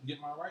trying to get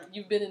my right.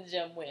 You've been in the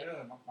gym when? Yeah,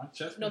 my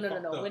chest No.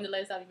 fucked up. When the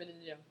last time you been in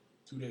the gym?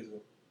 2 days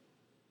ago.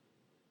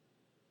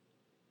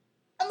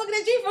 I'm looking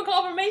at you for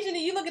confirmation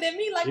and you looking at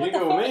me like, You what the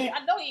didn't go fuck? with me?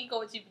 I know he ain't go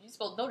with you, but you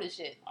supposed to know this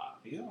shit.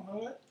 You don't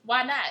know that?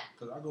 Why not?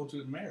 Because I go to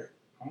the Marriott.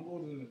 I don't go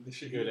to the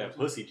shit. You go to that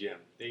pussy gym.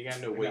 They ain't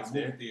got no They weights got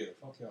movie there. theater.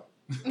 Fuck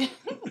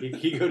y'all.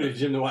 He go to the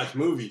gym to watch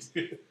movies.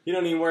 He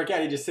don't even work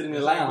out. He just sit in the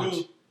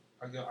lounge.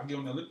 I get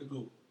on the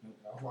elliptical.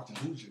 I was watching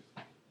Hoosiers.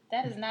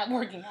 That is not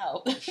working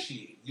out.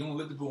 Shit. You don't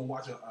elliptical and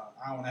watch an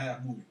hour and a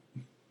half movie.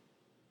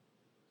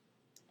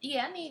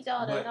 Yeah, I need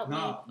y'all to But, help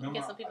nah, me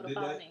get some people to did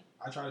follow that. me.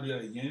 I tried to do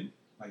that again,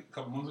 like a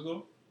couple months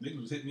ago.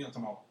 Niggas was hitting me up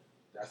talking about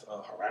that's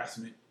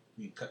harassment.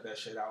 You can cut that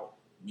shit out.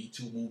 Me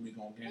Too movement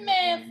gonna get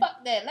Man,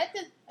 fuck that. Let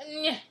this...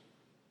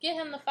 Get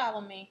him to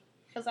follow me.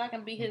 Because I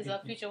can be his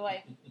future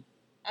wife.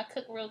 I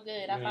cook real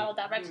good. I follow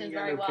directions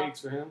very well. Cakes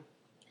for him.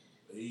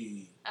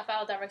 Hey. I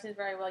follow directions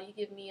very well. You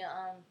give me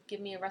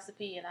a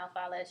recipe and I'll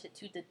follow that shit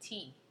to the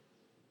T.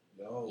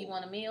 Yo. You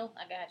want a meal?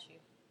 I got you.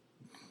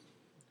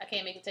 I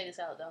can't make potato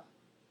salad though.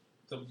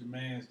 What's up with your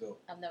mans though?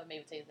 I've never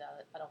made potato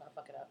salad. I don't want to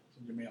fuck it up. What's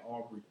up with your man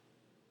Aubrey?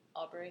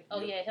 Aubrey? Oh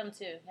Yep. yeah, him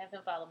too. Have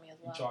him follow me as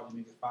well. He charging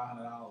niggas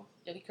 $500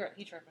 Yo,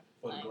 he tripping.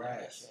 for I the ain't grass.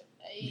 doing that shit.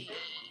 Hey,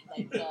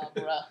 like,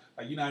 bruh.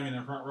 Like you're not even in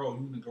the front row.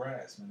 You in the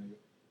grass, man, nigga.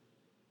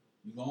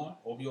 You going?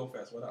 OVO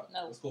Fest. What up?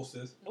 No. Let's go,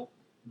 sis. Nope.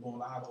 You going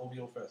live at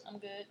OVO Fest? I'm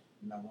good.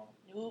 You not going?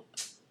 Nope.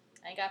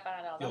 I ain't got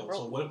 $5. Yo, I'm broke.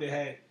 so what if they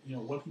had,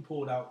 what if he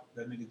pulled out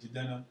that nigga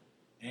Jadena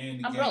and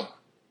the I'm gang? broke.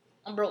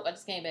 I'm broke. I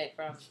just came back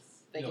from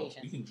Yo,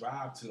 vacation. you can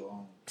drive to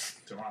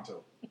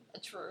Toronto.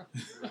 True.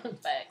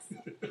 Facts.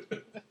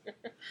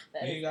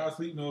 That You is ain't gotta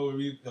sleep nowhere.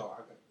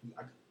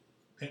 I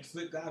Pimp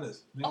Slick got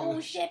us. Nigga, Oh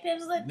shit,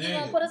 Pim's Lip, you Nigga.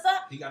 gonna put us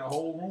up? he got a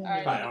whole room. All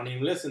right. Probably don't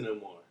even listen no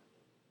more.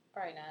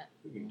 Probably not.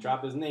 We can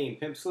drop his name,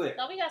 Pimp Slick.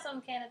 No, we got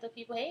some Canada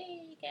people.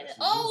 Hey, Canada. Yes,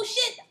 we Oh do.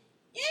 shit.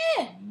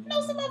 Yeah.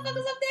 Know some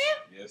motherfuckers up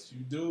there? Yes, you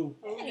do.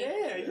 Oh,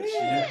 Yes,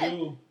 Yeah. you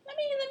do. Let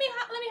me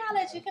holler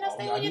at you. Can I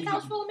stay on your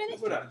couch for a minute?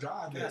 What up?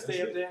 Drive Can there. I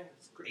stay up there?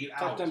 8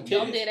 Touch hours. them man.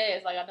 Yo, I'm titties. dead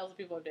ass. Like I know some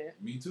people up there.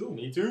 Me too.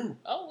 Me too.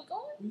 Oh, we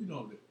going? Who you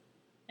know there?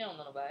 You don't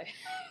know nobody.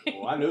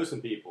 Oh, I know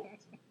some people.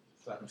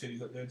 Slapping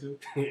titties up there too?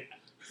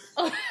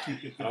 I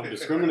don't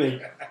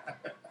discriminate.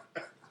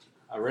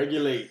 I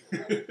regulate.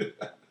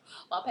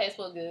 My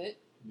passport good.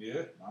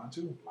 Yeah, mine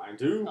too. Mine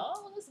too.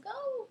 Oh, let's go.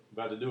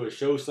 About to do a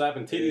show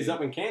slapping titties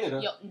up in Canada.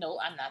 Yo, no,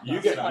 I'm not.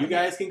 You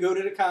guys can go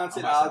to the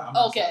concert.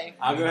 Okay.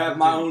 I'll go have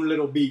my own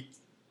little beat.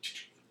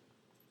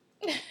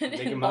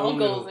 Making my own Bongos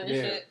little- and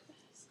yeah. shit.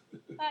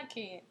 I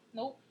can't.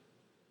 Nope.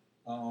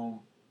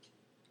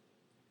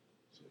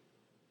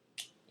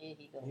 Yeah,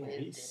 he go. Man, with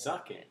he's it.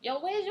 sucking. Yo,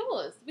 where's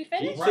yours? We He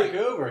finished? Right.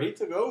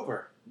 took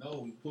over.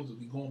 No, we supposed to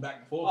be going back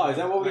and forth. Oh, is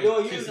that what we're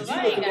doing? You kissing I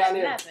ain't looking got down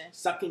there nothing.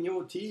 sucking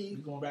your We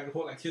teeth. going back and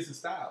forth like kissing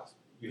styles.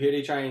 You hear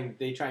they try and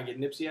get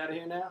Nipsey out of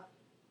here now?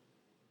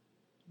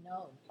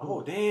 No,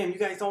 Oh damn, you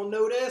guys don't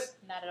know this?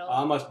 not at Oh,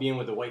 all. I must be in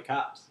with the white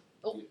cops.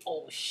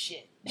 Oh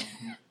shit.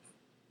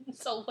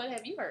 So what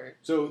have you heard?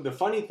 So the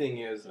funny thing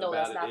is No,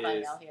 that's about not it funny.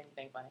 is, I don't hear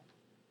anything funny.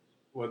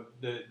 well,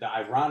 the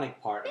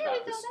ironic part There about we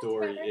the go, that's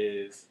story better.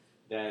 is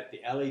that the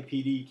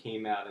LAPD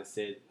came out and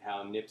said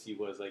how Nipsey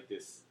was like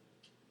this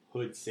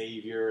hood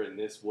savior and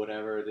this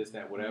whatever, this,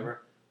 that,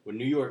 whatever. When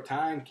New York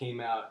Times came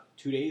out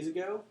 2 days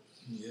ago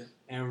Yeah.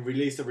 and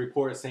released a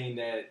report saying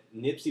that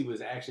Nipsey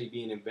was actually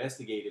being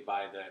investigated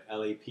by the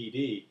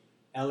LAPD.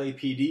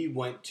 LAPD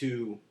went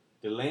to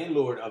the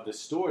landlord of the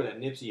store that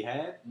Nipsey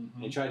had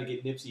Mm-hmm. and tried to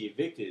get Nipsey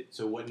evicted.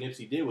 So what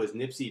Nipsey did was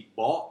Nipsey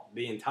bought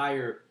the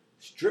entire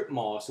strip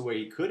mall so where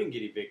he couldn't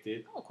get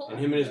evicted, Oh, cool. and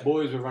him and his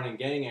boys were running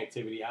gang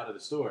activity out of the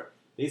store.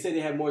 They said they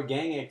had more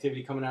gang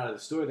activity coming out of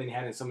the store than they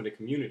had in some of the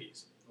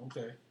communities.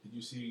 Okay. Did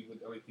you see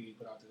what LAPD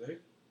put out today?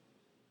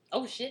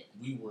 Oh shit.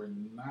 We were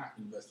not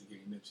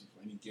investigating Nipsey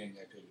for any gang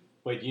activity.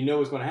 But you know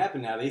what's going to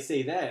happen now. They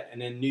say that,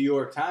 and then New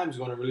York Times is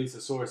going to release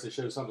a source that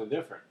shows something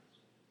different.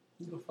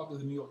 Who the fuck is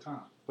the New York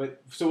Times?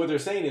 But so what they're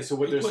saying is, They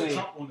put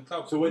Trump on the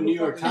cover. So what Who New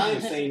the York fuck is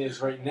Times this? saying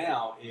is right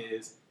now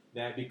is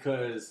that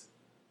because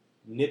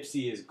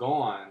Nipsey is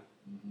gone,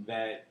 Mhm.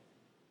 that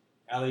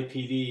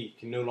LAPD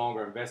can no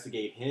longer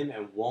investigate him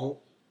and won't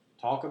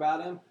talk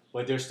about him,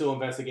 but they're still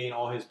investigating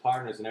all his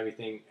partners and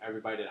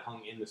everybody that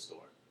hung in the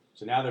store.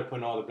 So now they're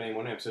putting all the blame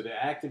on him. So the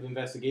active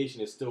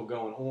investigation is still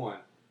going on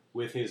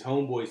with his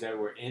homeboys that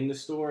were in the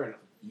store. And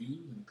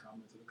views and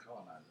comments of the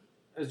colonizer.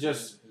 it's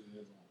just,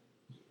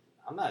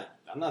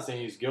 I'm not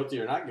saying he's guilty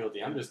or not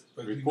guilty. I'm just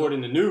But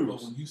reporting the news.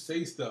 But when you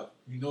say stuff,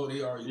 you know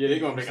they are. Yeah, they're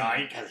gonna be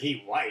like, because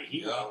he white,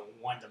 he don't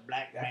want the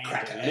black man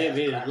to live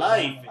his cracker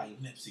life like and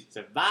Nipsey.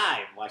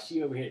 survive. While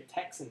she over here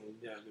texting,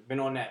 been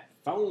on that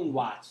phone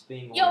watch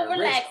thing. Yo, on her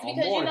relax, wrist all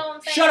because you morning. know what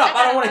I'm saying? Shut up!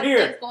 I don't want to hear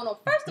What's it. going on?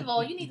 First of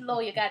all, you need to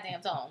lower your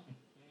goddamn tone.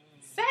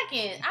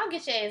 Second, I'll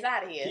get your ass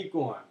out of here. Keep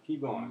going.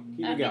 Keep going.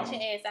 Keep I'll it get going.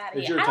 your ass out of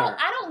It's here. your turn.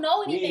 I don't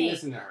know We ain't anything.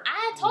 listening to her.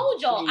 I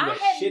told y'all, She ain't I got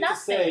had shit nothing.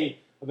 to say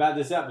about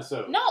this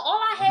episode. No, all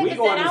I had We was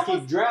going that to I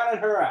keep was. drowning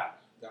her out.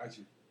 Got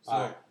you. So,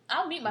 All right.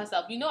 I'll mute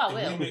myself. You know I the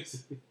will.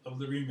 remix of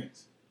the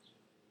remix.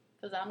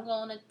 Cause I'm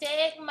gonna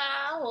take my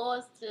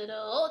horse to the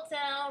old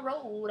town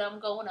road. I'm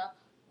gonna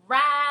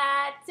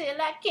ride till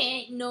I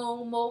can't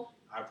no more.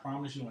 I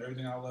promise you on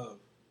everything I love.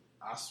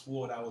 I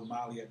swore that was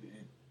Molly at the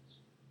end.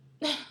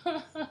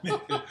 I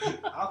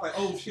was like,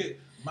 oh shit,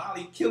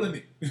 Molly killing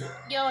it.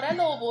 Yo, that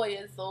little boy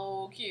is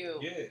so cute.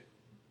 Yeah.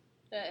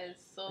 That is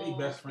so Hey,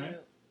 best friend.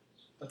 cute.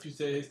 Thought you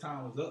said his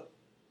time was up.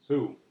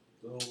 Who?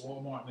 The little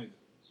Walmart nigga.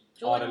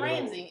 Jordan the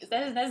little- Ramsey.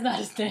 That's not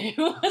his name.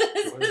 What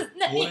is his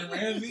name? Gordon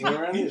Ramsay?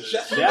 Gordon Ramsay.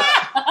 Shut Yeah.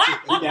 up.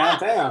 He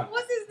downtown.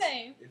 What's his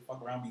name? They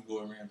fuck around me,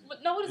 Gordon Ramsay.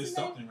 No, what is It's his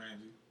name? something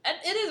Ramsay.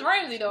 It is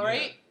Ramsey though, Yeah.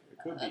 right? It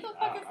could be. What the I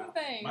fuck don't is know. his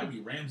name? Might be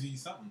Ramsey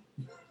something.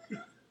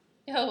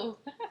 Yo.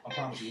 I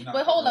promise you. We're not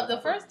But hold up,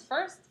 fucking the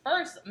around.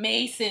 first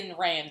Mason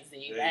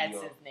Ramsey. There That's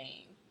you go. his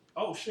name.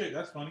 Oh shit,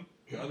 that's funny.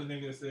 The other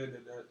nigga that said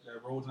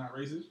that road's not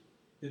racist,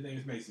 his name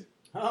is Mason.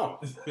 Oh,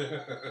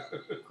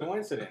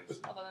 coincidence.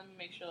 Hold on, let me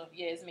make sure.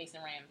 Yeah, it's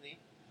Mason Ramsey.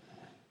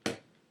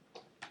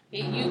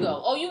 Here you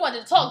go. Oh, you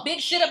wanted to talk big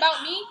shit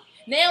about me?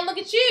 Now look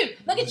at you.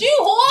 Look at you,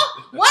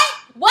 whore.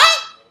 What?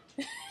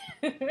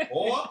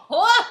 Or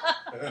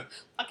Whore.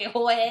 Fucking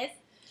whore ass.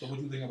 so what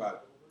you think about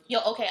it? Yo,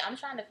 okay, I'm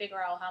trying to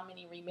figure out how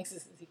many remixes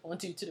is he going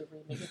to do to the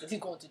remix. Is he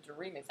going to do the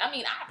remix? I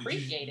mean, I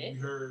appreciate it.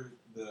 You heard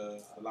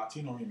the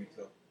Latino remix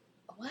though?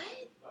 What?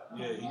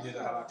 Yeah, he did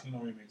a No. Latino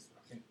remix.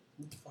 I can't.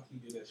 Who the fuck he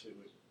did that shit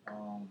with?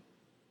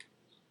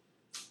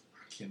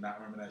 I cannot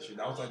remember that shit.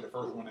 That was like the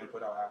first one they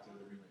put out after the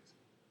remix.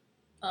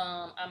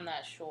 I'm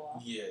not sure.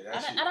 Yeah,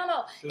 that shit. I don't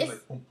know. It was It's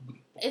like boom, boom, boom.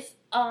 It's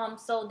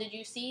so did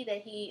you see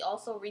that he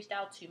also reached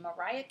out to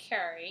Mariah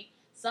Carey?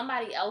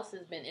 Somebody else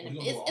has been in it.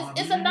 Oh, you gonna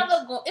It's do an R&B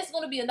another. It's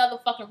going to be another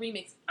fucking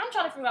remix. I'm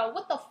trying to figure out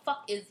what the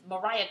fuck is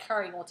Mariah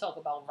Carey going to talk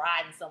about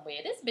riding somewhere.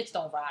 This bitch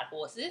don't ride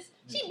horses.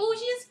 She Yeah.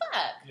 bougie as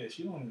fuck. Yeah,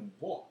 she don't even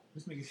walk.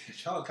 This nigga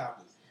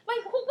helicopters. Like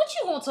what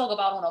you going to talk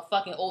about on a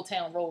fucking Old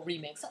Town Road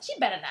remix? She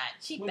better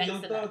not. She What better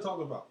Young not. Thug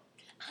talk about?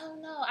 I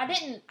don't know. I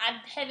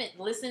haven't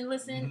listened.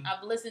 Mhm.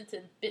 I've listened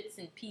to bits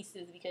and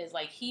pieces because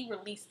like he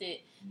released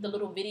it, the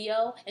little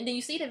video, and then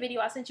you see the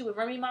video I sent you with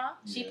Remy Ma.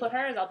 She Yeah. put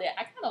hers out there.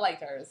 I kind of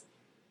liked hers,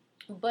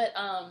 but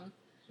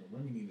So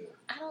Remy need to.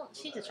 I don't.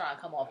 She just trying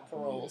to come off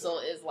parole, Yeah. so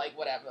it's like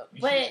whatever.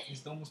 It's But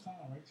it's almost time,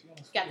 right? She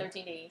almost got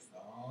 13 days.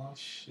 Oh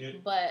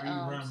shit. But Free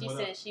run, she what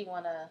said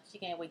up? she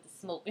can't wait to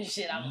smoke and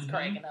shit. I was Mhm.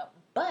 cracking up,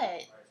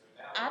 but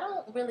I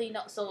don't really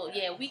know. So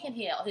yeah, we can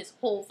hear his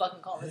whole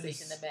fucking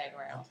conversation in the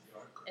background.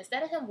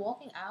 Instead of him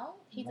walking out,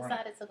 he Right.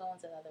 decided to go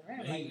into the other room.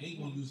 He ain't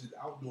gonna use his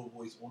outdoor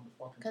voice on the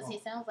fucking Because he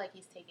phone. sounds like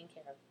he's taking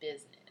care of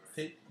business.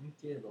 Taking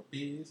care of a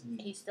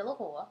business. He's still a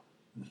whore,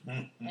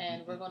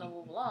 and we're gonna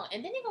move along.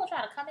 And then he's gonna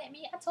try to come at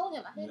me. I told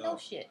him I didn't know Yeah.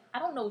 shit. I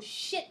don't know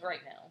shit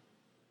right now.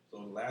 So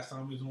the last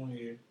time we was on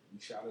here, we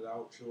shouted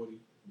out Shorty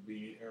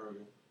being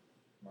Ariel,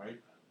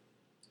 right?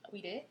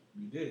 We did.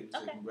 We did. We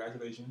said Okay.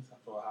 congratulations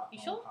for You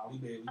sure? Holly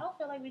Bailey. I don't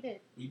feel like we did.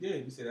 We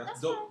did. We said that's,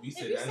 That's dope. fine. We If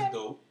said you that's said-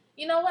 dope.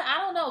 You know what? I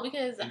don't know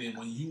because And then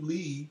when you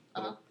leave,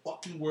 Uh-huh. the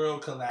fucking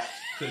world collapsed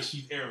because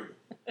she's Ariel.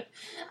 I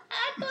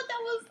thought that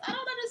was. I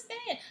don't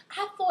understand.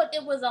 I thought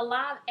it was a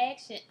live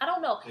action. I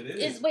don't know. It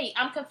is. Wait,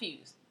 I'm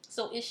confused.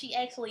 So is she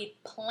actually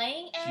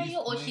playing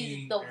Ariel or she's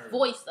playing the Ariel.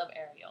 voice of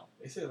Ariel?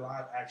 They said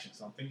live action,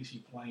 so I'm thinking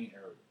she's playing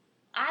Ariel.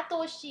 I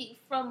thought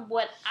from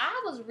what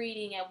I was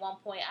reading at one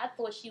point, I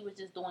thought she was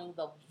just doing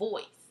the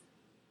voice.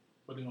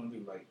 What they gonna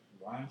do? Like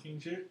Lion King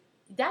shit?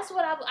 That's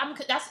what I'm.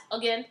 That's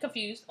again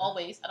confused.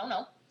 Always. I don't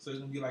know. So it's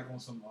gonna be like on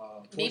some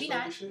Toy Maybe Story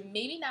not. shit?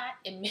 Maybe not.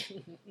 And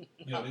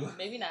Yeah, they-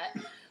 maybe not.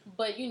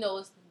 But you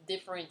know,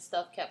 different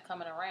stuff kept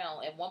coming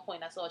around. At one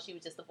point, I saw she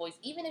was just the voice.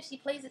 Even if she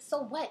plays it,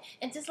 so what?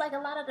 And just like a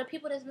lot of the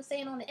people that's been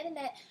saying on the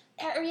internet,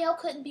 Ariel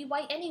couldn't be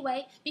white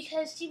anyway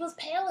because she was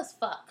pale as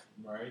fuck.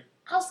 Right?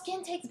 Our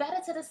skin takes better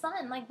to the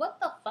sun. Like what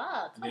the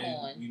fuck? Come Then,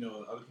 on. you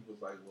know, other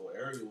people's like, well,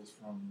 Ariel was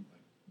from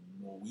like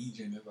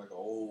Norwegian. It's like an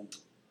old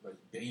like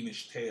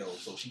Danish tale,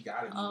 so she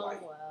gotta be Oh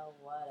white. well,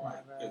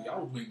 Like, whatever.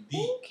 y'all went deep.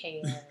 Who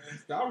cares?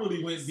 Y'all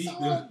really went deep. So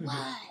what?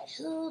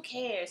 Who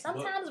cares?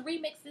 Sometimes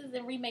remixes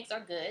and remakes are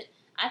good.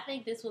 I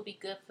think this will be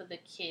good for the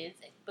kids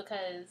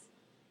because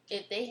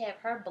if they have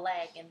her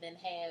black and then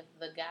have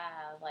the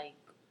guy like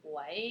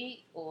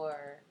white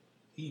or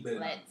He better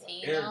not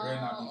be white. Latino Eric better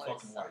not be or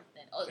fucking white.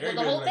 something. Well, Eric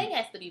the whole better thing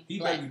has to be He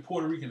black. better be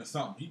Puerto Rican or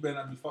something. He better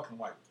not be fucking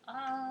white.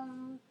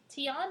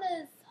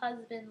 Tiana's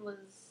husband was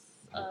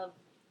of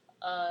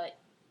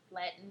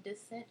Latin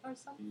descent or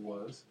something. He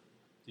was.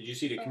 Did you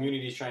see the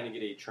community's trying to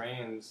get a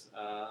trans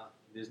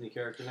Disney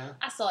character now?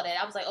 I saw that.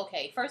 I was like,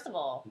 okay, first of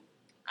all,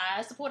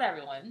 I support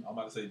everyone. I'm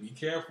about to say, be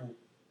careful.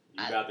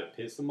 You about to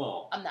piss them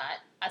off. I'm not.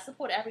 I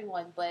support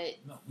everyone, but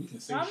No, we can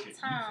say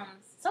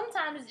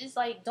sometimes it's just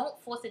like, don't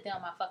force it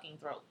down my fucking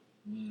throat.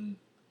 shit.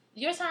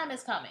 Your time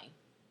is coming.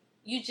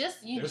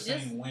 They're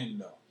saying when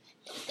though.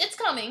 It's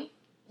coming.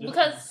 Just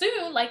Because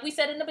soon, like we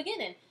said in the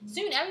beginning,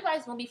 soon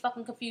everybody's gonna be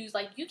fucking confused.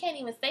 Like, you can't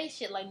even say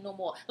shit like no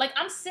more. Like,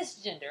 I'm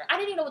cisgender. I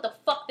didn't even know what the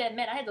fuck that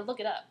meant. I had to look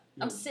it up.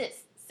 I'm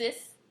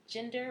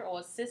cisgender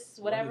or cis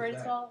whatever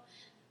it's called.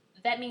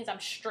 That means I'm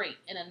straight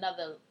in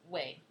another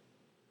way.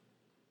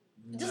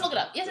 Just look it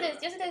up. Yes, it is.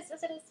 Yes, it is.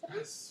 Yes, it is.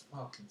 That's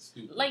fucking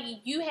stupid. Like,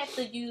 you have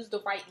to use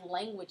the right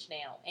language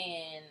now,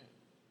 and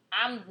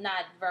I'm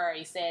not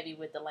very savvy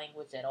with the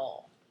language at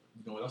all.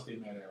 You know what else they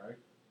mad at, right?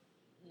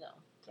 No.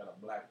 Got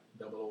a black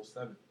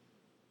 007.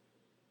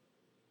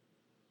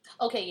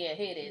 Okay, yeah,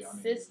 here it is. Yeah, I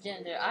mean,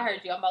 Cisgender. I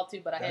heard you. I'm about to,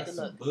 but I had to That's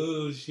look. some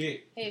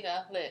bullshit. Here you go.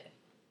 Look.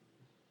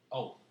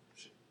 Oh,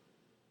 shit.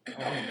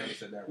 Oh, I never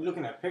said that right. You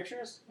looking at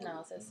pictures? No,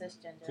 it says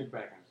cisgender. Click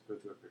back and go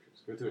through our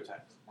pictures. Go through a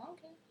text.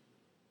 Okay.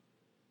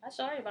 I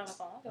show you about my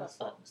phone. I don't give a That's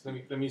fuck.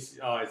 fucking Let me see.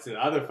 Oh, it's the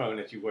other phone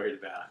that you worried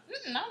about.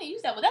 I don't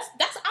use that one.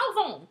 That's our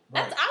phone.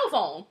 That's our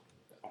phone.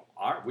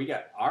 Oh, we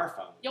got our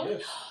phone. Yo,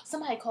 Yes.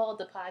 somebody called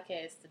the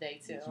podcast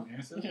today too. Did you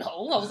answer?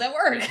 No, I was at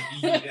work.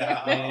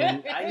 Yeah,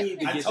 I need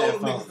to I get told that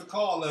them phone. niggas to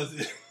call us.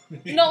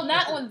 No,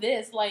 not on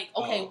this. Like,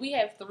 okay, Oh. we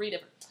have 3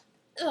 different.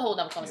 It's a whole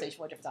other conversation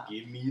for a different time.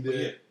 Give me But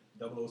the.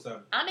 yeah,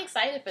 007. I'm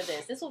excited for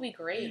this. This will be And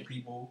great.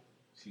 people,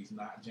 she's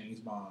not James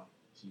Bond.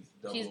 She's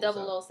 007. She's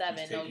 007.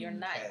 She's No, taking you're the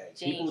not tag.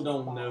 James People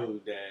don't Bond. know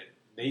that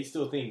they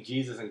still think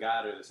Jesus and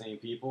God are the same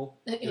people.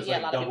 Just Yeah,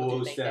 a like lot of people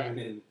do think 007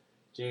 that. and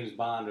James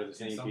Bond are the In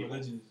same some people.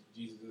 religions,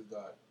 Jesus is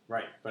God.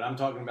 Right, but I'm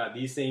talking about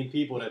these same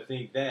people that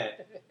think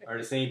that are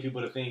the same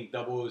people that think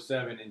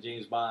 007 and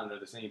James Bond are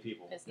the same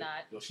people. It's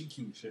not. Yo, she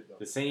cute as shit though.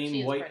 The She same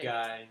is white pretty.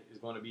 guy is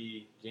going to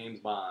be James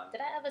Bond.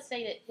 Did I ever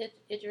say that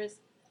Idris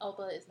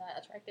Elba is not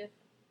attractive?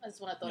 I just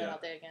want to throw it Yeah.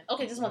 out there again.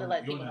 Okay, just want to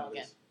let You're people on know that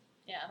again. list.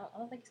 Yeah, I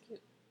don't think he's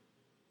cute.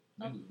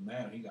 Nigga was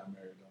mad when he got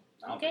married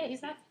though. I don't Okay, think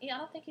he's not. Yeah, I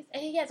don't think he's.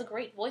 He has a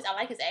great voice. I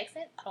like his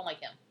accent. I don't like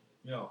him.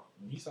 Yo,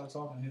 when he started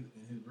talking in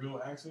his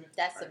real accent,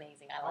 That's Right.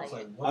 amazing. I I was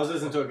like like, it. what I was the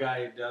listening fuck? to a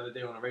guy the other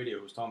day on the radio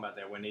who was talking about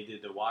that when they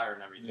did The Wire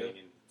and everything,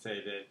 Yeah. and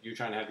say that you're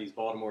trying to have these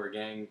Baltimore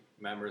gang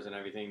members and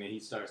everything, and he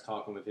starts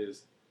talking with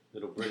his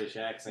little British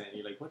accent, and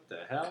you're like, what the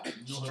hell? You know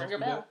who String else your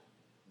do bell. that?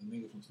 The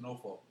nigga from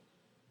Snowfall.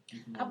 He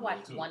from I've over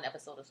watched there, too. one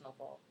episode of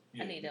Snowfall.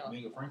 Yeah, I need to.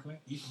 nigga Franklin,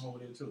 he's from over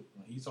there too.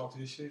 When he talks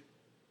his shit,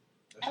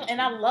 that shit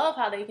And I cute. love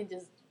how they can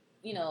just,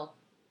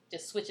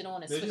 just switch it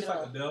on and They're switch just it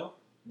like off. Adele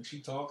when she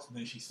talks and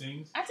then she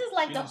sings. I just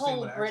like She the don't sing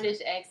whole with an British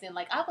accent.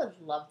 Like, I would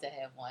love to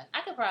have one.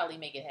 I could probably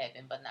make it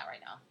happen, but not right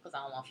now because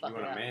I don't want to You fuck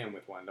it want a up. man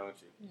with one, don't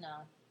you? No.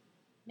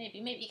 Maybe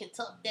you can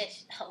talk that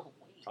shit. Oh,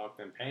 wait. Talk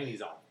them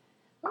panties off.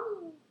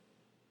 Ooh.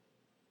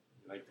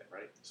 You like that,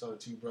 right? So the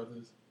 2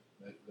 brothers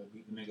that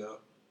beat the nigga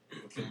up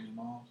for killing their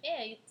moms.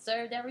 Yeah, you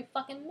served every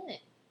fucking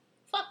minute.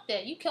 Fuck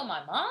that. You kill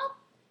my mom?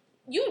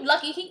 You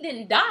lucky he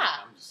didn't die.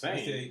 I'm just They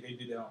saying. said they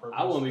did that on purpose.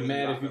 I wouldn't be They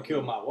mad locked if you up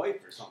killed women. my wife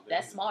or something.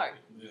 That's smart.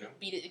 Yeah.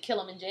 Beat it,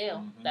 kill him in jail.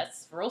 Mhm.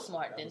 That's real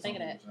smart. That Didn't was think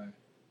of something that.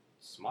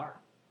 Smart.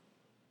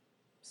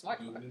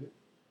 Smart. You did it?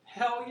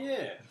 Hell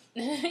yeah.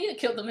 You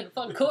killed him in the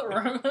fucking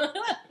courtroom.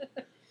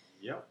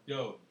 Yep.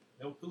 Yo,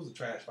 it was a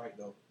trash fight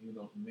though. Even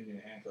though the nigga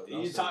in handcuffs.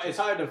 It's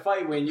hard to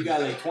fight when you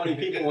got like 20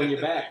 people on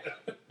your back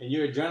and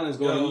your adrenaline's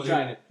going and you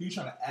trying to. You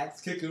trying to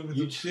axe kick him and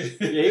You- some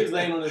shit. Yeah, he was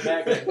laying on his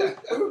back. Like,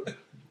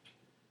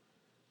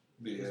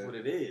 Yeah. that's what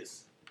it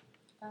is.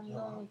 I'm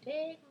gonna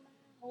take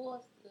my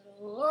horse to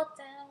the old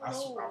town I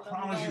road.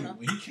 promise you, I'm gonna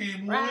when he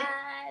came on,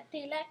 ride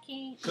till I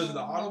can't. because of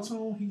the no more. auto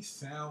tune, he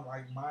sound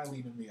like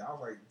Miley to me. I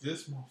was like,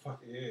 this motherfucker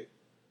is.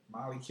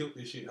 Miley killed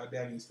this shit. Her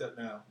daddy stepped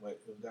down, but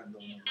it was gotten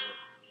going on.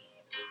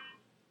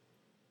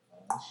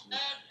 Oh, shit.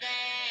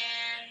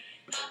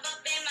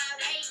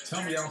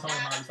 Tell me that don't sound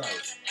like Miley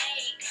Cyrus.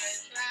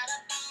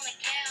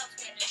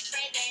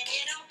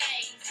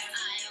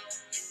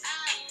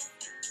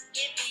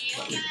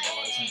 Like, it's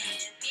bars and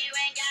shit.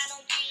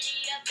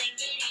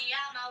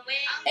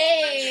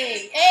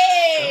 Hey,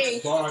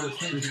 hey! Bar the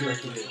sentence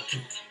right there.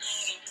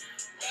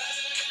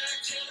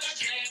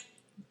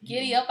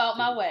 Giddy up out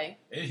my way.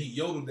 And he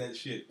yodeled that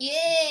shit.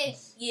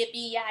 Yes,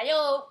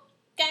 yippee-yi-yo,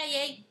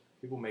 kaye.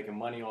 People making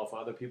money off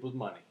other people's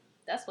money.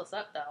 That's what's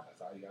up, though. That's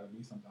how you gotta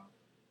be sometimes.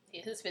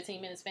 Yeah, his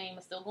 15 minutes fame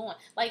is still going.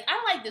 Like,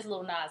 I like this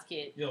little Nas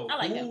kid. Yo, I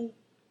like him. who-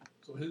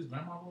 So his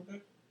grandma wrote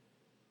that?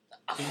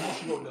 So you know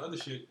she wrote the other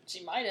shit.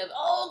 She might have.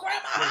 Oh, Her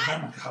grandma!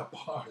 grandma got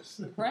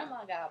bars.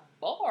 Grandma got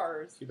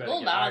bars. You better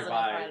Little get Nas hired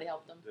by probably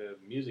helped him. the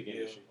music Yeah,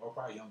 industry. or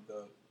probably Young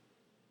Thug.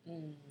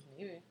 Maybe.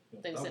 Yo,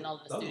 They were sitting all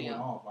in the Thug studio.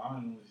 went off, but I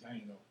don't know what he's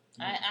saying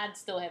though. I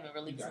still haven't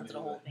really He got listened to the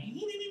niggas whole like,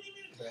 thing.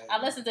 bad.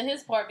 I listened to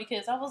his part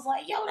because I was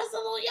like, yo, that's a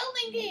little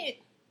yelling kid.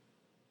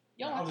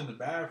 Yo, I was in the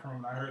bathroom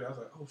and I heard it. I was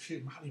like, oh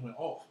shit, Molly went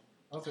off.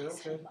 I was like,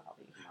 okay.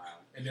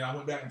 And then I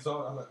went back and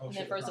saw it. I was like, oh And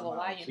shit. then first of all,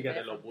 why you? She got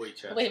that little boy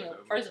chest. Wait a minute.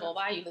 First of all,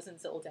 why are you listening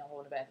to Old Town Road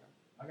in the bathroom?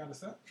 I got the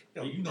soundtrack.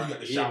 Yo, you know you got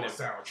the shower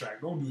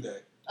soundtrack. Don't do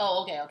that.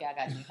 Oh, okay, I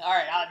got you. All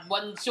right, I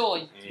wasn't sure.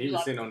 And he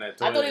was sitting on that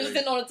toilet. I thought he was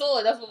sitting on the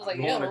toilet. That's what was like,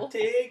 I'm gonna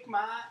take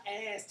my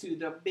ass to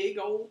the big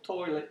old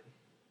toilet.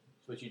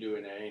 That's what you do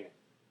in there, ain't it?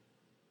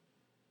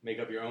 Make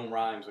up your own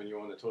rhymes when you're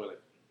on the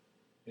toilet.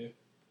 Yeah.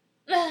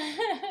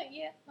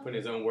 Yeah. Put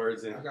his own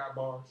words in. I got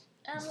bars.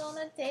 I'm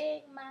gonna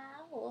take my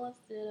horse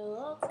to the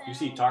Old Town. You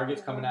see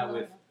Target's coming out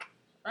with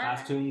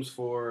costumes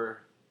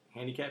for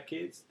handicapped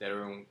kids that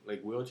are in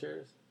like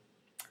wheelchairs.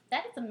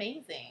 That is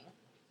amazing.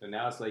 So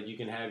now it's like you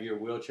can have your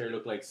wheelchair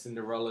look like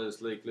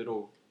Cinderella's like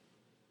little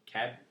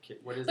cat.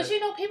 What is But that? you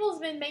know, people's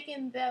been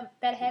making that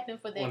happen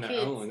for their On their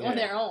kids own, on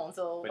their own.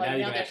 So But like now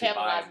you now can they're actually buy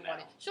capitalizing them on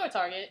it. now. Sure,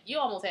 Target, you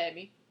almost had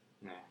me.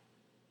 Nah. Target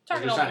They're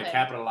trying to almost had me.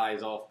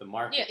 capitalize off the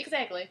market. Yeah,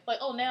 exactly. Like,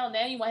 oh, now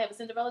you want to have a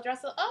Cinderella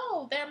dress up?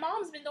 Oh, their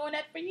mom's been doing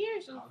that for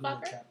years, you Hollywood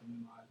fucker.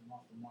 capitalizing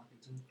off the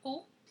market too.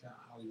 Who?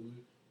 Hollywood.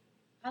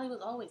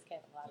 Hollywood's always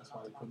capitalizing That's why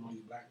on they the putting all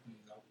market. these black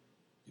things out.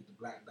 Get the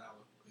black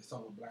dollar. They saw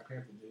what Black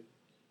Panther did.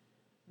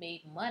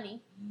 Made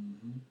money.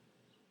 Mm-hmm.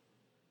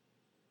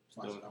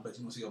 I bet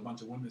you're gonna see a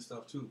bunch of women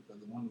stuff too, because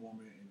the Wonder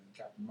Woman and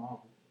Captain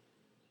Marvel.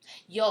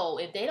 Yo,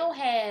 if they don't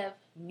have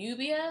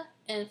Nubia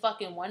and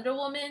fucking Wonder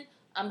Woman,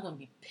 I'm gonna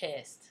be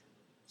pissed.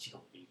 She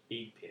gonna be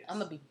big pissed. I'm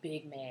gonna be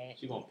big mad.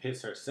 She gonna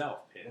piss herself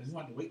Well, pissed. you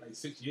want to wait like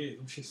 6 years.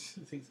 Them shit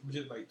takes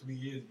like 3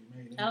 years to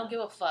be made. I don't give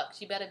a fuck.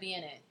 She better be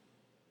in it,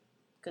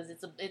 cause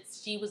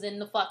she was in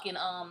the fucking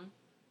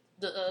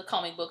the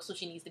comic book, so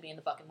she needs to be in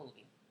the fucking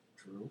movie.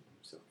 True.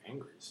 I'm so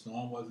angry.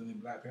 Storm wasn't in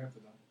Black Panther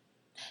though.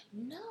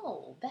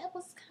 No, that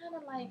was kind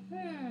of like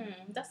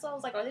That's why I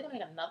was like, are they gonna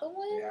make another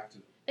one? They have to.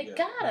 They Black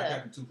gotta.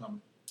 Panther 2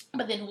 coming.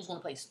 But then who's gonna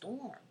play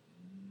Storm?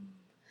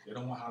 They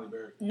don't want Halle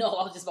Berry. No,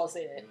 I was just about to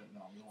say that.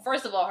 No, you don't.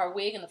 First of all, her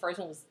wig in the first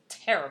one was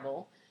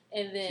terrible,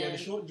 and She had then a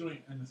short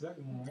joint in the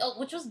second one, right?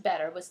 which was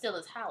better, but still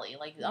it's Halle.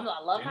 Like I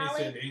love And they Halle.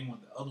 said they didn't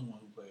want the other one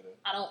who played her.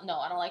 I don't know.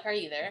 I don't like her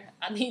either.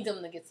 I need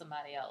them to get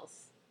somebody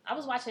else. I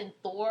was watching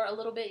Thor a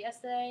little bit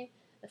yesterday.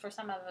 The first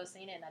time I've ever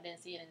seen it, and I didn't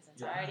see it in its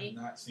Yeah, I entirety.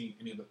 have not seen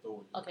any of the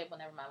Thor. yet. Okay, well,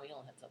 never mind. We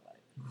don't have to talk about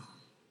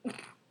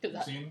it. You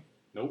 'Cause seen it?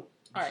 Nope.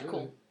 all right, Should.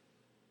 cool.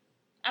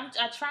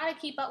 I try to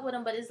keep up with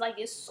them, but it's like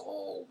it's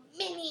so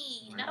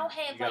many. And I don't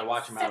have You gotta like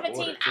watch 'em out of 17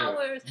 order, too.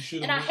 hours. You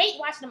should And I hate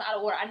watching them out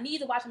of order. I need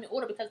to watch them in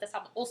order because that's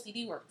how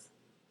OCD works.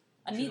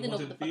 I need to know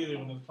what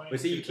the fuck. But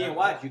see, you can't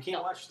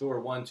watch Thor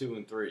 1, 2,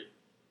 and 3.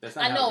 That's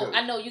not I how it know, goes.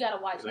 I know. You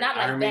gotta watch It's like not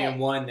like Iron that. Man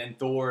 1, then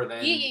Thor,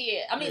 then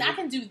Yeah. I mean, I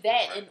can do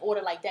that in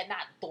order like that,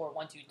 not Thor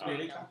 1, 2, 3. Yeah,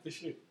 they you know. got the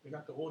shit. They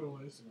got the order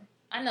on Instagram.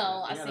 I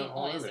know. I They got see it it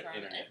all on over the Instagram.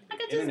 internet. I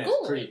could The just internet's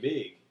Google pretty it.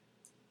 big.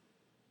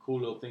 Cool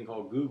little thing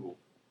called Google.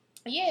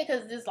 Yeah,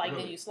 because it's like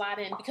Really? then you slide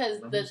in because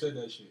Remember you said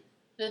that shit.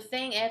 the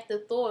thing after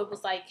Thor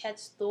was like catch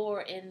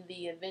Thor in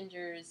the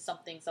Avengers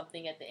something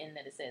at the end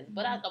that it says.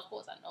 But of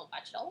course I know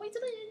I should all wait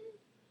till the end.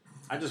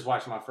 I just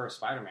watched my first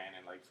Spider-Man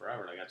in like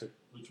forever. Like I took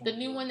Which The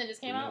new one that just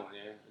came the new out. one,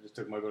 yeah. I just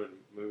took Michael to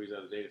the movies the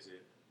other day to see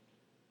it.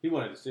 He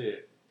wanted to see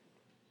it.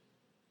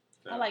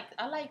 So, I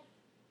like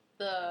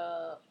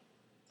the.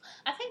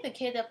 I think the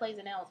kid that plays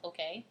it now is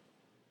okay.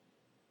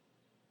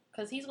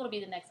 Because he's going to be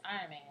the next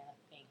Iron Man, I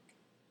think.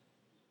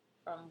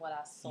 From what I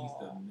He's saw.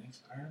 the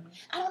next Iron Man?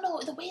 I don't know.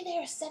 The way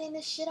they're setting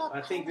this shit up.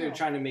 I think don't they're know.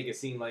 trying to make it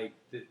seem like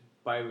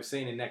by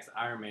saying the next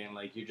Iron Man,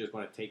 like you're just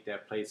going to take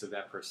that place of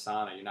that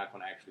persona. You're not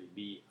going to actually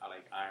be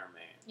like Iron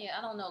Man. Yeah,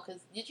 I don't know.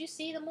 Because did you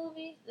see the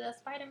movie? The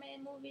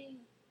Spider-Man movie?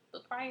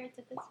 Prior to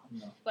this one?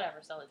 No. Whatever,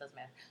 so it doesn't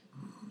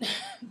matter.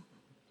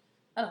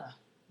 I don't know.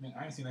 Man,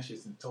 I ain't seen that shit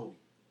since Toby.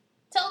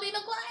 Tobey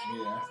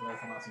Maguire! Yeah, that's the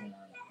last time I seen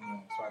Iron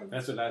Man. Spider-Man.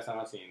 That's the last time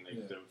I seen like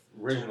Yeah.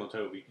 the original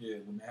Toby. Yeah,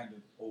 when they had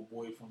the old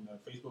boy from the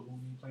Facebook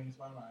movie playing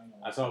Spider-Man. I, ain't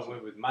know I saw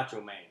it with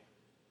Macho Man.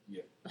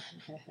 Yep,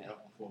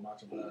 before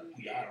Macho Man.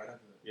 He died right after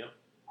that. Yep.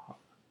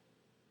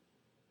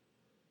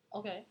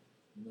 Okay.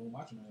 You know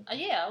Macho Man?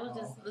 Yeah, I was Oh,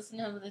 just okay.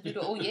 listening to him do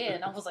the oh yeah,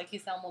 and I was like, he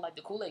sounded more like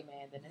the Kool-Aid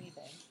Man than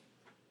anything.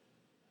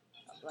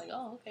 I was like,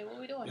 oh, okay, what are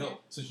we doing Yo, here?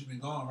 since you've been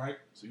gone, right?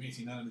 So you ain't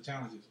seen none of the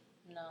challenges.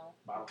 No.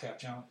 Bottle cap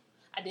challenge.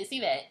 I did see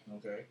that.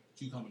 Okay.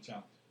 Cucumber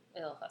challenge.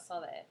 Ugh, I saw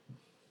that.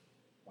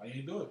 Why you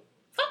ain't do it?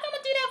 Fuck, I'm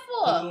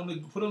gonna do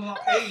that Put it on our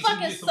for? page. I'm so not you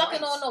fucking get some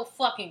sucking likes. on no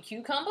fucking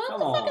cucumber. Come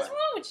What the fuck on. is wrong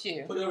with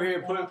you? Put it Over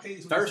here, on our put page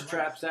so we get thirst some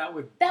likes. traps out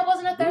with. That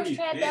wasn't a thirst Booty.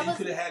 trap. Yeah, That you was.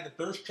 could have had the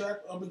thirst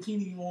trap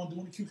bikini on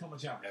doing the cucumber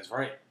challenge. That's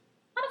right.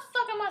 How the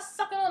fuck am I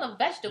sucking on a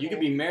vegetable? You could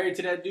be married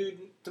to that dude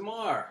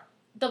tomorrow.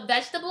 The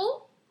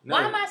vegetable? No.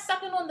 Why am I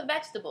sucking on the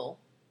vegetable?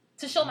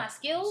 To show my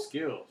skills?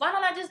 Skills. Why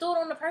don't I just do it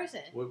on the person?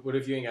 What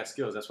if you ain't got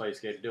skills? That's why you're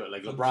scared to do it.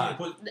 Like So you LeBron. can't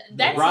put-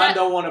 That's LeBron not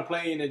don't want to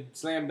play in a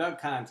slam dunk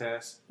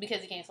contest.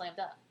 because he can't slam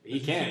dunk. He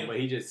You can, can't. but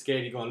he just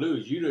scared he's gonna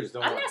lose. You just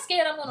don't. I'm want not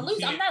scared I'm gonna you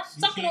lose. I'm can't- not you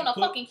sucking can't on a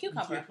put- fucking You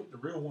cucumber. can't put the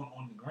real one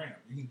on the gram.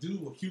 You can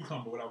do a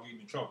cucumber without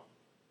getting in trouble.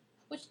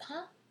 Which,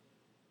 huh?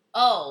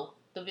 Oh,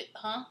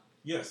 huh?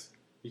 Yes.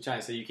 You trying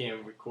to say you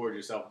can't record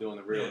yourself doing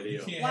the real You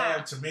deal can't Wow.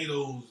 have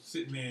tomatoes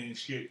sitting there and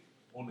shit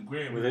on the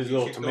ground with when his you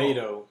get little kicked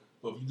tomato? off.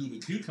 But if you do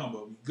the cucumber,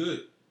 we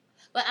good.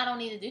 But I don't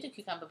need to do the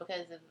cucumber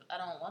because if I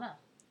don't wanna.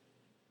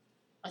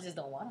 I just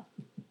don't wanna.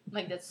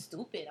 Like, that's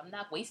stupid. I'm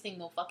not wasting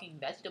no fucking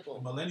vegetable.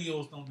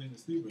 Millennials don't think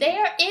it's stupid.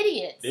 They're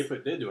idiots.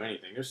 They do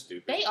anything. They're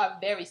stupid. They are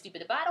very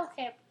stupid. If I don't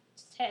care,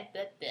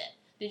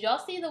 did y'all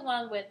see the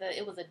one where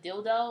it was a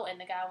dildo and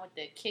the guy went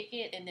to kick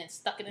it and then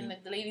stuck it in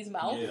the lady's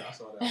mouth? Yeah, I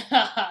saw that.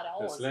 That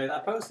That's was late. I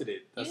funny. posted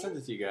it. I You sent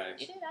it to you guys.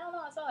 You did? I don't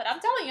know. I saw it. I'm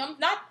telling you, I'm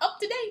not up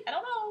to date. I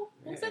don't know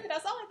who Yeah. said it. I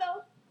saw it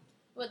though.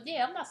 But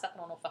yeah, I'm not sucking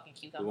on no fucking The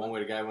cucumber. one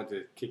where the guy went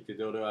to kick the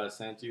dildo out of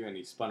sent you and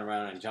he spun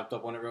around and jumped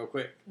up on it real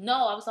quick.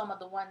 No, I was talking about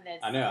the one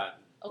that's. I know.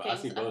 Okay, I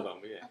see so- both of them.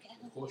 Yeah. Okay,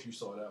 Of course, you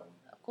saw that one.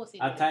 of course he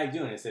I did. tagged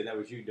you and it said that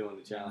was you doing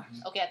the challenge.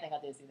 Okay, I think I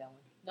did see that one.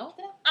 No,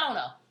 did I? I don't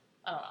know.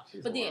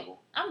 She's But yeah,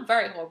 horrible. I'm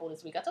very horrible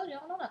this week. I told you I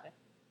don't know nothing.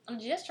 I'm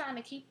just trying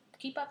to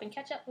keep up and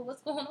catch up with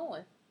what's going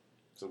on.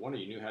 So one of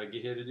you knew how to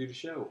get here to do the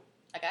show.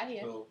 I got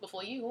here So-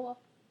 before you or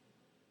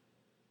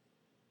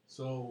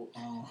So,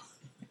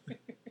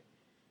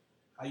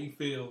 how you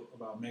feel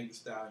about Meg Thee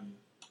Stallion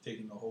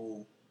taking the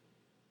whole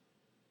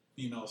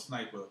female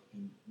sniper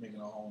and making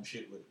her own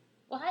shit with it?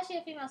 well, how's she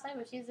a female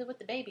sniper? She's with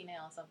the baby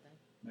now or something.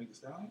 Meg Thee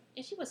Stallion?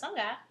 Is she with some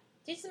guy?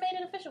 She just made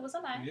it official with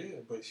somebody. Yeah,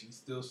 but she's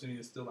still saying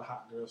it's still a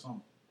hot girl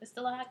summer. It's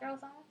still a hot girl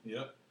summer.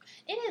 Yep.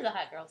 It is a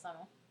hot girl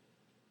summer.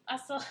 I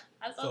saw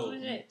So,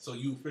 some shit. so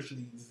you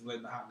officially just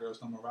letting the hot girl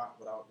summer rock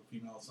without the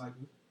female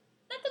snipers?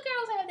 Let the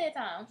girls have their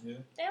time. Yeah.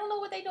 They don't know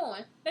what they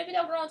doing. Maybe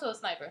they'll grow into a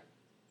sniper.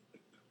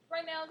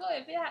 Right now, go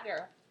ahead, be a hot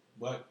girl.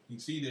 But you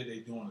see that they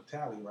doing a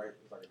tally, right?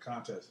 It's like a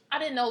contest. I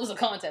didn't know it was a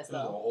contest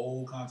There's a though.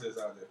 whole contest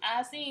out there.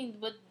 I seen,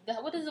 but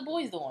what is the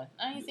boys doing?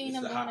 I ain't seen It's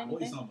them the doing hot boy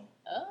anything. summer.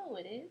 Oh,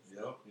 it is.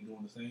 Yep, they're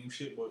doing the same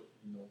shit, but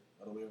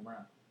other way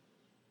around.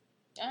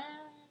 Ah.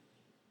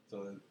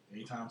 So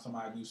anytime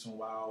somebody do some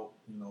wild,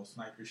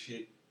 sniper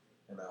shit,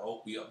 they're like,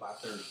 "Oh, we up by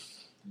 30."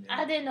 And then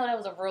I didn't know that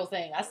was a real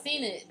thing. I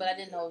seen it, but I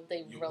didn't know if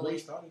they Your boy really.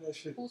 started that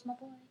shit. Who's my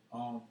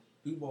boy?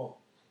 Duval.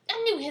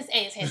 I knew his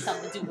ass had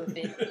something to do with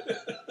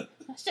it.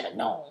 I should have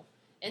known.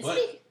 And But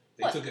speak.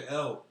 They What? took an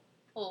L.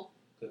 Oh,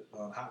 To,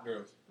 hot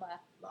girls. why?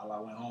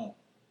 Lala went home.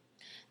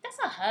 That's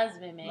her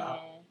husband, man. Nah.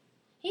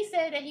 He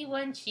said that he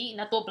wasn't cheating.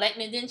 I thought black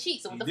men didn't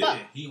cheat. So what He the didn't.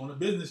 fuck? He on a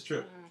business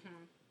trip. Mm-hmm.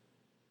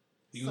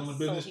 He was on a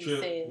business he trip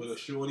says. with a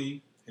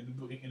shorty in the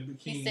bikini.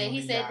 He said. on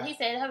He the said. yacht. He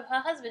said her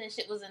husband and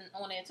shit was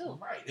on there too.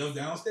 Right. It was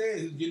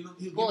downstairs. He was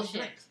getting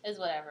Bullshit. drinks. It's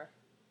whatever.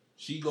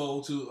 She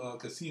go to a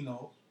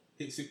casino,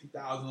 hit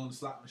 60,000 on the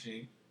slot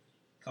machine,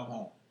 come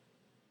home.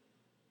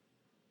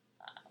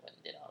 I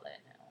wouldn't did all that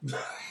now.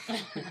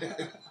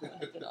 I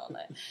wouldn't did all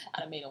that.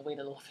 I'd have made him wait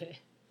a little bit.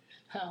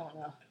 I don't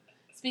know.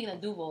 Speaking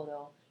of Duval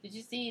though, did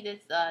you see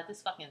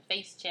this fucking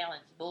face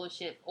challenge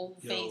bullshit?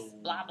 Old face,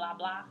 blah blah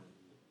blah.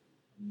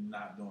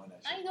 Not doing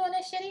that I shit. ain't doing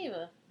that shit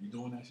either. You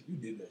doing that shit? You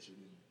did that shit,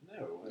 didn't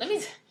you? No.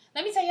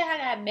 Let me tell you how I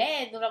got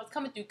mad when I was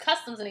coming through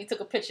customs and they took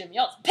a picture of me.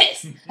 I was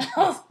pissed. I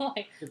was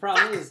like, The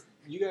problem is,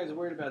 you guys are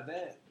worried about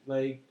that.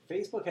 Like,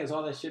 Facebook has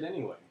all that shit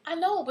anyway. I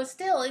know, but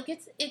still, it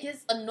gets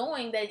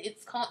annoying that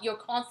you're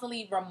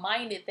constantly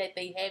reminded that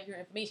they have your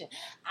information.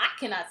 I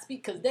cannot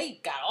speak because they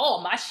got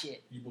all my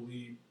shit. You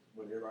believe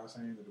what everybody's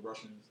saying, that the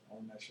Russians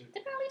own that shit? They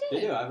probably They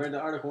did. do. I read the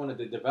article on it.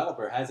 The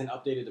developer hasn't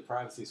updated the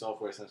privacy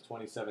software since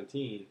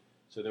 2017,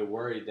 so they're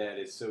worried that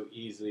it's so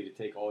easily to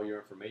take all your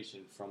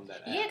information from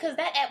that app. Yeah, because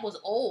that app was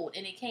old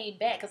and it came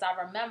back because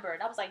I remember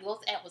and I was like, well,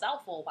 this app was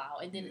out for a while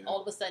and then Yeah.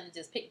 all of a sudden it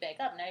just picked back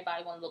up and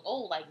everybody want to look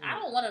old. Like, I Yeah.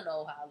 don't want to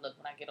know how I look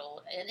when I get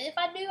old. And if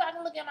I do, I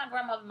can look at my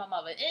grandmother and my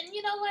mother. And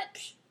you know what?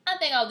 Psh, I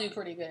think I'll do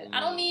pretty good. I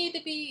don't need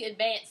to be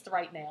advanced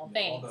right now. And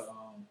Thanks.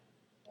 all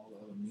the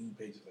other meme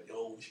pages like,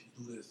 yo, we should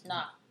do this.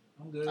 Nah,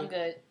 I'm good. I'm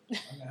good.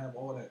 I'm gonna have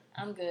all that.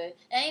 I'm good.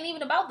 It ain't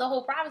even about the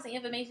whole privacy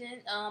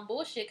information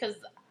bullshit because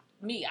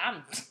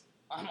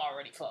I'm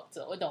already fucked,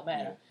 so it don't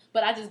matter. Yeah.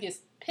 But I just get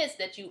pissed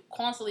that you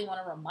constantly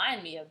want to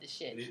remind me of this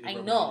shit. It I rub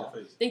it know. in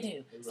your face. They do.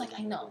 It It's rub like, it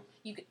I in your know.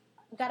 face.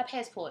 We got a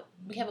passport.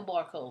 We have a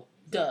barcode.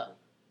 Duh.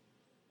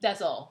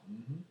 That's all.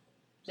 Mm-hmm.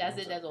 That's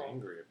Someone's it. That's all.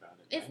 Angry about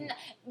it. It's not,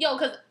 yo,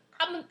 because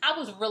I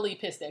was really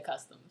pissed at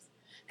customs.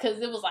 Because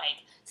it was like,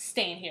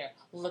 stand here,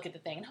 look at the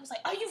thing. And I was like,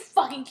 are you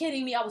fucking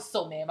kidding me? I was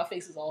so mad. My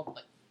face was all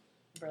like,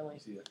 really? You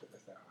see, that's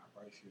that high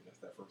price shit. That's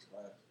that first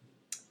class.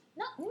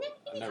 No, nigga,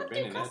 I've you never come been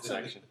through in that customs.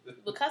 section.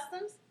 With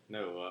customs?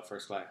 No,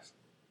 first class.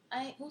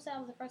 Who said I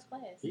was in first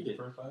class? He did.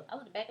 First class? I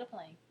was in the back of the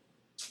plane.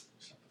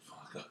 Shut the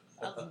fuck up.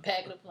 I was in the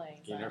back of the plane.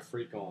 Getting son. her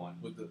freak on.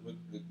 with the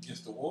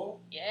against the wall.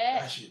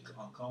 Yeah. That shit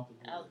uncomfortable.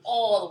 I was as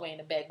all fuck. the way in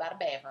the back by the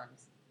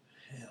bathrooms.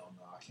 Hell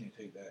no, I can't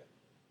take that.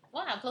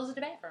 Why? I'm close to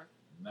the bathroom.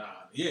 Nah,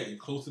 yeah, you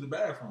close to the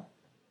bathroom.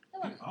 No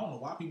one- I don't know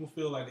why people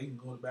feel like they can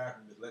go to the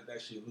bathroom and just let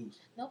that shit loose.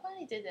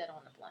 Nobody did that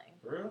on the plane.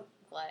 For real?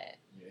 I'm glad.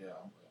 Yeah.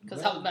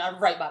 Because glad- I'm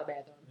right by the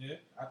bathroom. Yeah,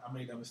 I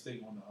made that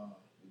mistake on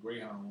the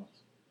Greyhound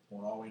once.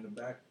 Going all the way in the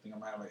back. I think I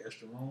might have like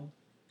extra room.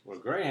 Well,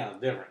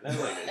 Greyhound's different. That's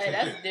like Hey,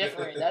 that's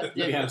different. That's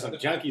you have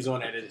different. some junkies on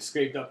there that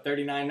scraped up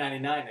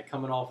 $39.99 that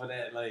coming off of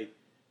that. Like,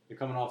 They're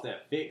coming off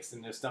that fix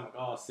and their stomach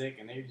all sick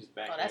and they're just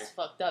back Oh, that's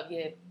fucked up.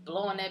 Yeah,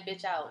 blowing that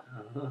bitch out.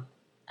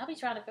 I be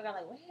trying to figure out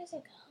like where is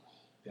it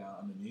going? Down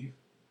underneath.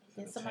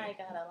 Then somebody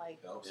gotta like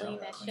Yup, clean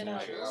yup, that clean shit that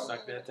up. shit out.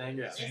 Suck that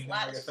thing out. Same thing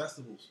lot like of at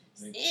festivals.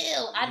 Ew,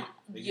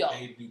 They yo. get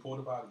paid to do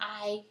porta potty.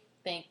 I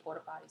think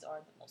porta potties are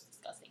the most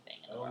disgusting thing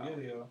in the Oh world. yeah,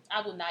 they are.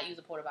 I will not use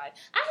a porta potty.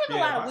 I have a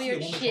lot of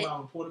weird If I see a shit. woman come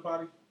out with porta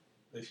potty,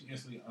 they should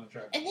instantly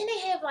unattractive. And then they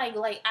have like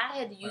I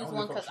had to use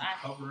one because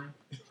hovering.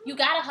 you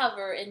gotta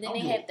hover, and then I they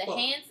don't have give the a fuck.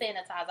 hand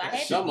sanitizer. I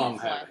had Some to of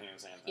use them have one. hand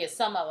sanitizer. Yeah,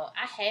 some of them.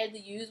 I had to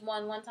use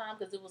one time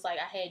because it was like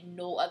I had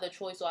no other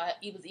choice, so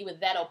it was either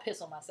that or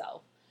piss on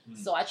myself.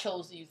 So I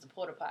chose to use the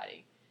porta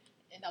potty,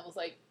 and I was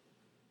like,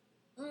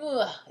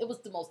 ugh, it was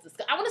the most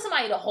disgusting. I wanted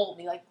somebody to hold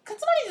me. Like, could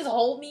somebody just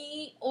hold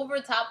me over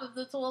top of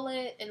the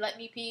toilet and let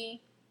me pee?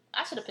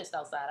 I should have pissed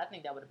outside. I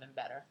think that would have been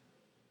better.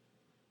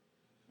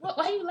 What?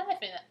 Why are you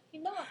laughing?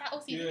 You know I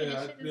got OCD.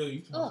 Yeah,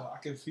 and shit I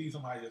can see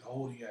somebody just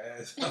holding your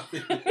ass. just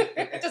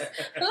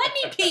let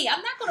me pee.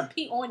 I'm not gonna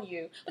pee on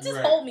you, but just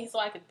Right. hold me so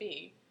I can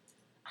pee.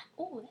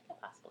 Oh, that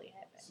could possibly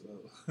happen.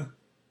 So,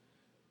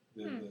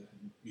 you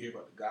hear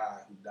about the guy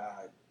who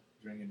died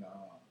drinking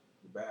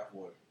the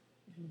bathwater.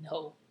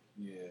 No.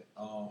 Yeah.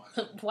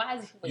 Why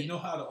is he wait? You know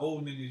how the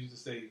old niggas used to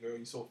say, "Girl,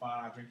 you so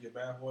fine, I drink your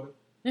bathwater."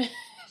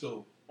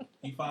 So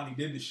he finally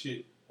did the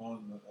shit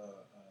on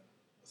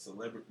a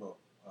celebrity,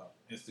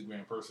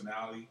 Instagram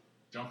personality.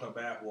 Drunk her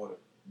bathwater,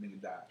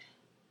 nigga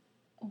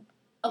died.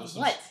 Of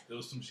what? There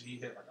was some shit. He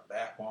had like a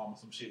bath bomb or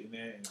some shit in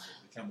there, and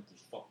the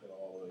chemicals fucked it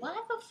all up.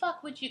 Why the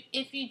fuck would you,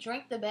 if you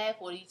drink the bath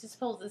water, you're just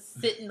supposed to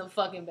sit in the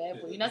fucking bath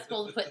water. You're not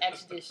supposed to put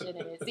extra shit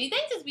in it. See, they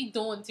just be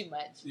doing too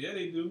much. Yeah,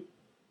 they do.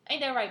 Ain't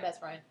that right, best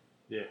friend?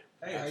 Yeah.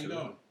 Hey, absolutely. how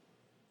you doing?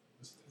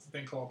 It's a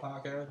thing called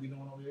podcast. You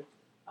doing over here?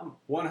 I'm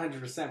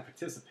 100%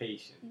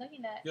 participation. No,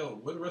 you're not. Yo,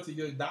 what the rest of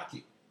your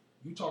docket?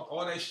 You talk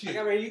all that shit.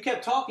 Like, I mean, you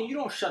kept talking. You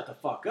don't shut the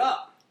fuck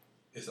up.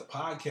 It's a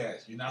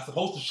podcast. You're not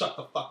supposed to shut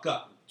the fuck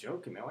up. I'm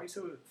joking, man. Why are you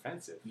so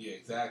offensive? Yeah,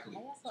 exactly.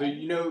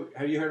 So,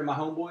 have you heard of my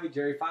homeboy,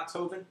 Jerry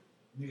Foxhoven?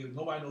 Nigga,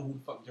 nobody know who the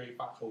fuck Jerry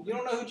Foxhoven is. You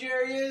don't know who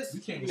Jerry is? You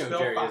can't know spell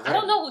Jerry Fox. is, I right?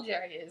 don't know who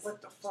Jerry is.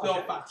 What the fuck?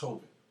 Spell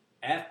Foxhoven.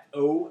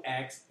 Foxhoven.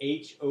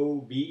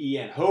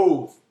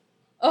 Hove.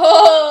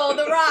 Oh,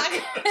 The Rock.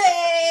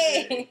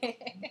 Hey.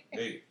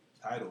 Hey,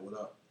 title, what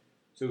up?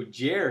 So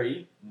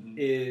Jerry Mhm.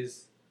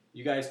 is,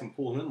 you guys can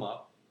pull him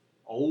up,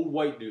 old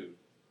white dude.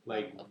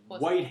 Like, Of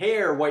course. white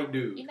hair, white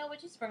dude. You know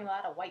what? You just bring a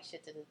lot of white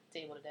shit to the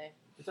table today.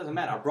 It doesn't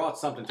matter. I brought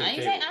something to the I ain't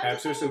table, saying- I'm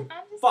just Pepster, so saying-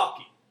 I'm just fuck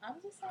it. I'm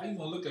just How you saying.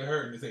 gonna look at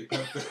her and say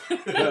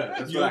Pepster?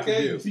 That's You what I can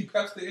okay? do. You see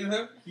Pepster in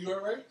her? You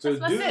alright? So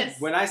That's my dude, sis.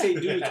 when I say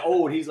dude's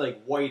old, he's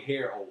like white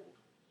hair old.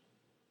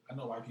 I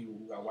know white people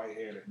who got white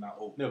hair that's not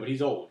old. No, but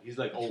he's old. He's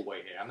like old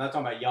white hair. I'm not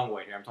talking about young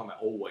white hair. I'm talking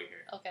about old white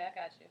hair. Okay, I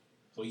got you.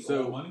 So he's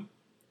So- old money?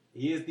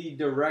 He is the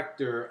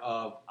director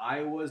of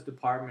Iowa's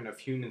Department of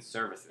Human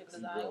Services. It was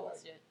Real Iowa white.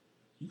 shit.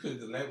 You could have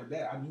delivered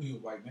that. I knew he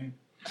was white name.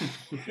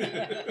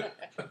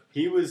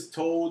 He was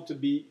told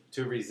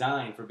to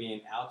resign for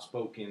being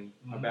outspoken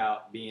Mhm.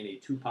 about being a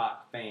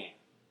Tupac fan.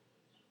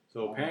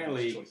 So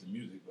apparently, choice of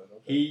music, but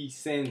okay. he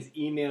sends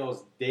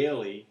emails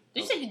daily.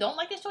 Did you say you don't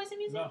like his choice of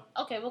music? No.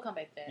 Okay, we'll come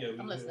back to that. Yeah,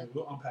 I'm listening.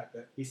 we'll unpack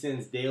that. He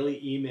sends daily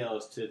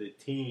emails to the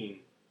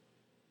team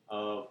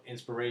of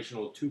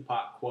inspirational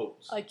Tupac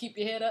quotes. Like, keep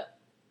your head up.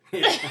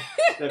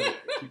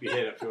 Keep your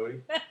head up,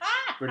 shorty.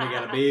 Brittany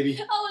got a baby.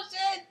 Oh,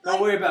 shit. Don't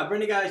worry about it.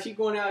 Brittany she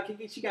going out.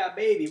 She got a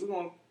baby. We're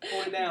going to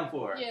hold it down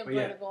for her. Yeah, But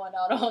Brenda going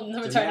out on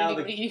the So now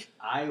maternity the- leave.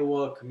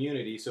 Iowa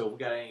community. So if we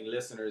got any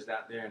listeners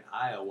out there in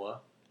Iowa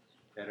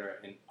that are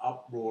in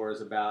uproars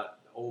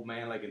about the old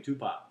man like in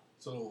Tupac.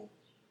 So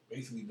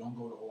basically, don't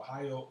go to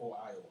Ohio or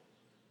Iowa.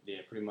 Yeah,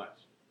 pretty much.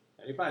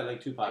 They probably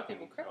like Tupac White in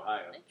people tripping.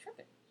 Ohio. They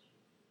tripping.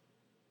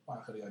 Why?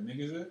 Because they got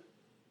niggas there?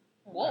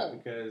 Whoa. Yeah,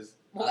 because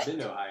What? I've been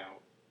to Ohio.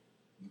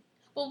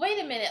 But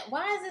wait a minute.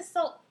 Why is it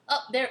so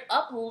up? They're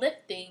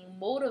uplifting,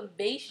 Because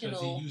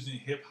motivational. he's using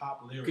hip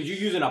hop lyrics. Because you're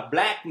using a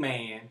black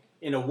man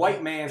in a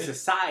white man's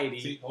society.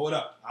 See, hold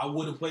up. I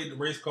would have played the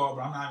race card,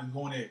 but I'm not even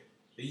going there.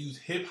 They use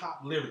hip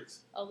hop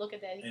lyrics, Oh, look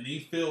at that. and they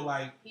feel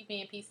like He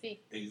being PC.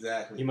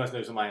 exactly. He must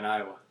know somebody in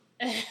Iowa.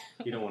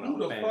 You don't want Who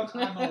to the offend. fuck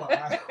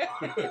I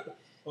know?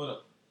 Hold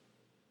up.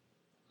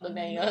 Look,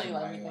 man, I you know let me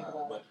somebody think in about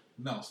Iowa, it. but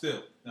no,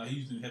 still, no.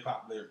 He's using hip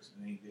hop lyrics,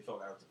 and they felt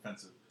that was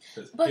offensive.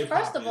 'Cause But hip-hop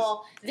first of is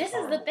all, this is the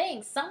horrible.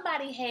 thing.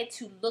 Somebody had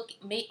to look,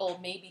 or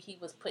maybe he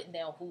was putting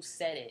down who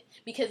said it.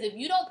 Because if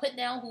you don't put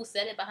down who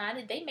said it behind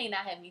it, they may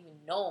not have even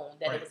known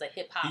that Right. it was a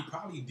hip He hop.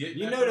 probably did.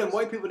 You at know them first.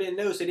 white people didn't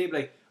know, so they'd be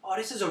like, "Oh,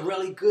 this is a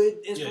really good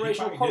Yeah, he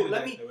inspirational probably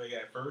quote. did it that way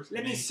at first, Let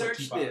and me then he put search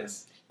Tupac in.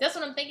 this." That's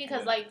what I'm thinking.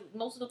 Because Yeah. like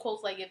most of the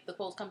quotes, like if the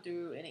quotes come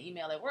through in an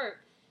email at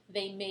work,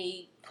 they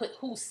may put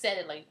who said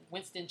it. Like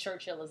Winston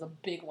Churchill is a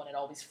big one that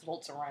always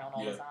floats around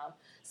all Yeah. the time.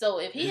 So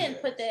if he His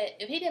didn't put ass.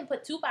 that, if he didn't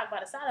put Tupac by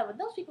the side of it,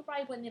 those people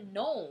probably wouldn't have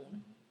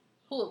known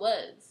who it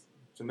was.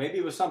 So maybe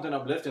it was something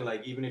uplifting,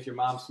 like even if your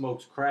mom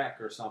smokes crack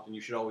or something,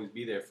 you should always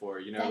be there for her.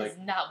 You know, That like is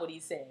not what he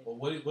said. But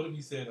what if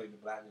he said like the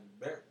black is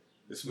better?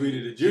 the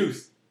sweeter the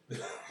juice.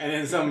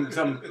 And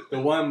then the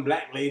one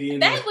black lady in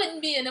That there.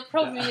 wouldn't be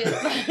inappropriate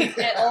like,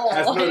 at all.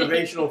 That's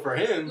motivational for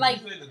him. Like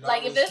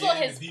if this on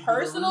his skin,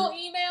 personal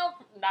email,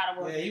 not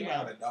a word. Yeah, he might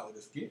have a dog with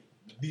the skin.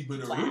 The deeper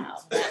the Wow.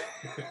 roots.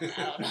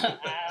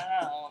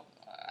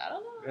 I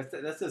don't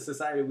know. That's the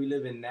society we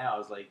live in now.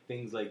 Is like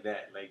things like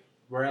that. Like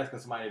we're asking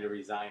somebody to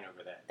resign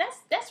over that.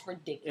 That's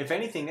ridiculous. If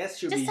anything, that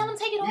should Just be. tell him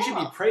take it you off. should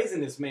be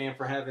praising this man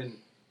for having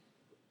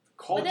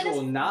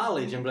cultural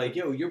knowledge and be like,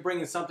 yo, you're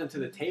bringing something to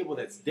the table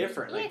that's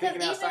different. Yeah, Like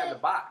thinking 'cause outside the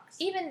box.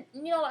 Even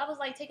I was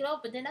like, take it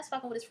off, but then that's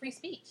fucking with his free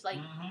speech. Like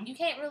you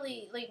can't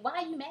really why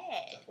are you mad?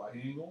 That's why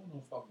he ain't going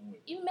no fucking with.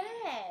 You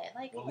mad?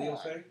 Like What come Leo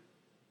on. say?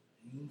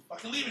 He ain't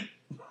fucking leaving.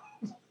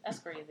 That's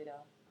crazy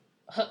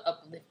though.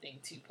 Uplifting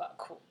Tupac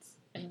quotes.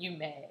 And you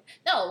mad.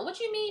 No, what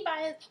you mean by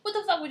his what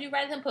the fuck would you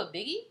rather him put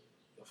Biggie?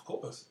 Of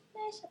course.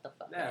 Man, shut the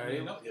fuck Yeah,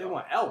 up. they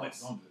want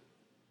Elvis.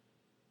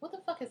 What the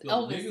fuck is Yo,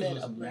 Elvis niggas said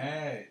was up there?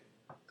 mad.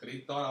 Cause they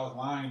thought I was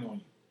lying on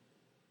you.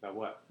 About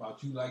what?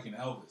 About you liking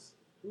Elvis.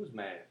 Who's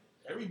mad?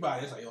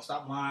 Everybody, it's like, yo,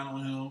 stop lying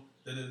on him.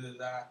 Da da da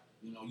da.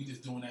 You know, you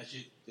just doing that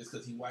shit just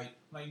because he white.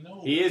 I'm like,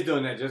 no. He is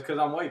doing that just because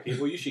I'm white.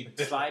 People, you should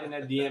slide in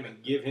that DM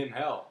and give him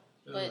hell.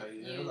 It was But like,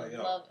 you it was like,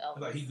 yo, love it was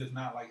Elvis. like he does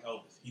not like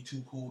Elvis. He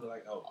too cool to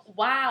like Elvis.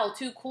 Wow,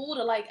 too cool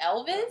to like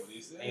Elvis? That's what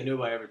he said. Ain't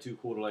nobody ever too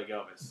cool to like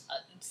Elvis.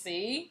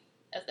 See?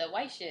 That's that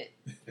white shit.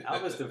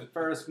 Elvis, the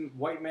first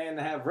white man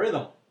to have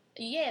rhythm.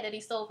 Yeah, that he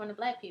stole from the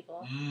black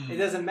people. It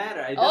doesn't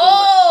matter. It doesn't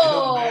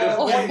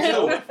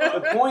Oh!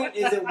 the point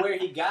isn't where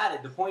he got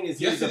it. The point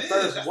is Yes, he's the it is.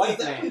 first That's white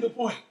exactly man. the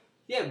point.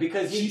 Yeah,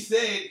 because She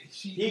said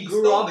he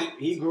grew stole up. it.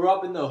 He grew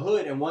up in the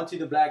hood and went to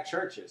the black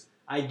churches.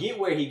 I get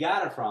where he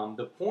got it from.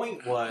 The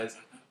point was,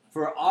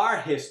 for our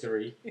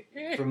history,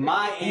 for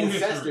my Who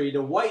history? ancestry,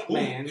 the white Ooh,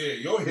 man, yeah,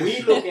 your we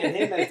history. look at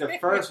him as the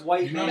first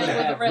white You know man to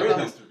that? have Rhythm. Your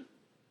rhythm. history.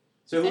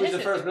 So who's Finish the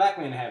it. first black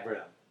man to have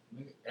rhythm?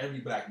 Nigga, every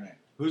black man.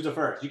 Who's the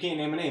first? You can't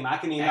name a name. I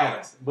can name Adam.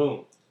 Elvis.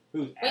 Boom.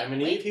 Who's Adam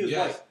and wait. Eve? He was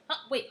Yes. white. Huh?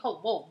 Wait,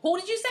 whoa. Who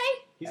did you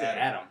say? He said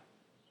Adam.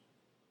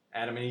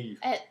 Adam and Eve.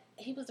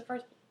 He was the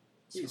first.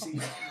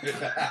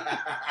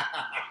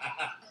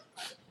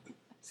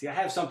 See, I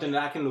have something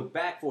that I can look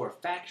back for,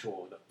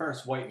 factual. The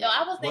first white Yo, man.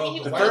 I was thinking he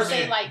was the going to first say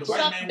man- like the white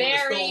Chuck man would've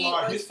Berry stole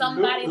our or history.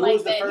 somebody Who like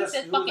was the that. first,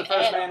 He said who was fucking the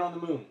first Adam. man on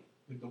the moon?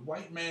 If the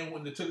white man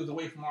wouldn't have took us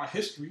away from our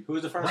history, Who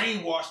was the first?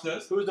 brainwashed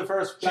us, Who was the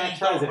first black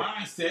changed our president?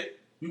 mindset,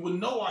 we would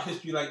know our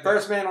history like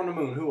First man on the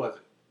moon. Who was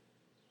it?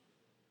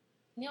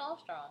 Neil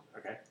Armstrong.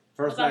 Okay.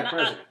 First Was I black not-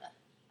 president.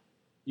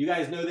 You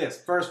guys know this.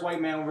 First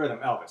white man on rhythm.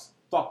 Elvis.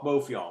 Fuck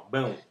both y'all.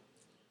 Boom.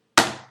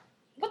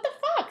 What the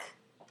fuck?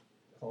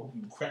 that. Oh,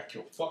 you crack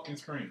your fucking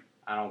screen.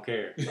 I don't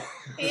care. He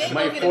ain't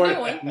gonna get a new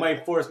one.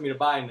 Might force me to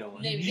buy a new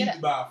one. Maybe You get need it.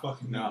 to buy a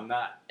fucking No, I'm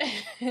not.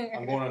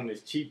 I'm going on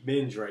this cheap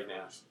binge right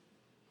now.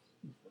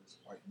 First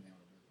white man.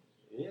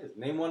 Yes.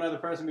 Name one other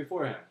person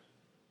before him.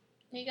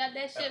 He got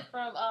that shit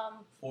from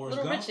Forrest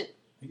Little Gump. Richard.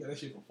 He got that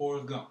shit from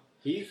Forrest Gump.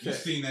 He You said,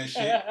 seen that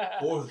shit?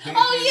 Forrest dancing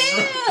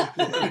Oh,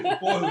 in the room.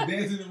 Forrest was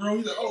dancing in the room.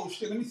 He's like, oh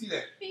shit, let me see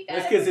that. He got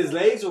that's it. because his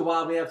legs were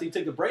wobbly after he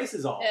took the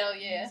braces off. Hell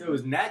yeah. So it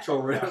was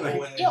natural rhythm. Oh,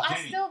 Like, and Yo, I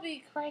Jenny. still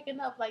be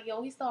cracking up. Like,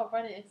 yo, he started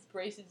running and his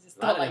braces just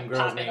a lot start of them like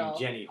girls popping named off.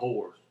 Jenny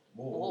whores.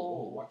 Whoa, whoa,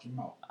 whoa, watch your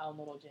mouth. I don't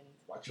know no Jenny.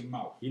 Watch your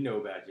mouth. You know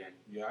about Jenny.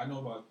 Yeah, I know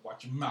about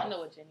watch your mouth. I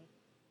know a Jenny.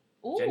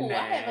 Ooh, Jenny.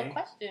 I have a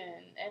question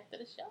after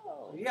the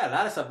show. You got a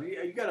lot of stuff.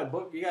 You got a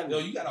book. You got Yo,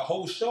 you got a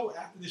whole show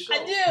after the show.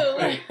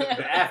 I do.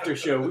 the after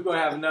show. We're gonna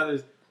have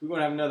another. We're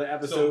gonna have another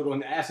episode on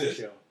the after sis,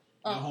 show.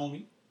 Your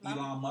homie,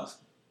 Elon Musk,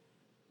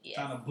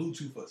 Yeah. trying to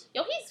Bluetooth us.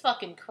 Yo, he's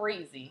fucking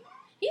crazy.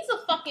 He's a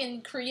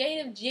fucking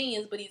creative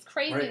genius, but he's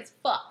crazy Right. as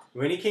fuck.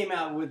 When he came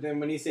out with them,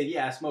 when he said,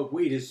 "Yeah, I smoke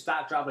weed," his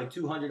stock dropped like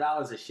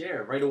 $200 a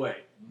share right away.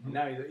 Mhm.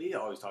 Now he's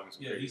always talking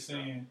some Yeah, crazy he's stuff.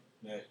 saying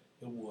that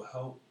it will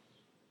help.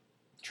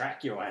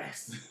 Track your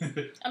ass. I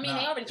mean, Nah,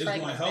 they already it's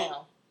tracked gonna us help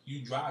now.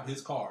 you drive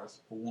his cars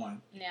for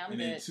one, Now I'm and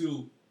then good.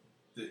 two,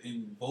 to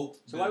invoke.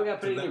 So why we gotta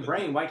put it in your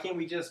brain? Why can't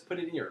we just put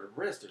it in your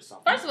wrist or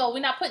something? First of all, we're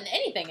not putting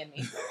anything in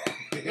me.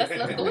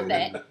 Let's go with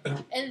that.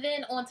 And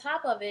then on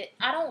top of it,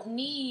 I don't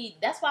need.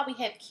 That's why we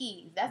have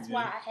keys. That's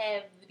why I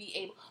have to be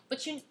able.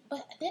 But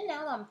then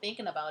now I'm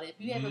thinking about it.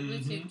 If you have a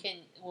Bluetooth,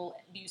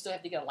 do you still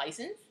have to get a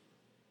license?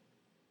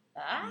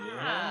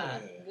 Ah,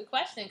 Yeah. good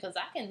question. Because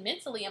I can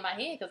mentally in my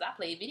head because I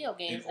play video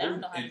games and I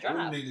don't know how to old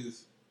drive.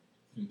 niggas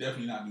can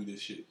definitely not do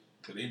this shit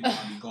because they might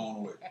be going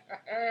away.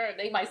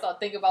 They might start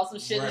thinking about some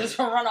shit Right. and just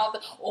run off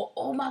the.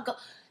 Oh my god!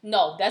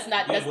 No, that's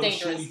not. Yeah, That's what if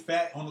Shorty dangerous.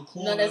 fat on the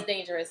corner. No, that's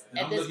dangerous And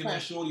at I'm this looking at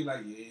point. Shorty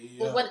like, yeah.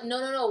 But what?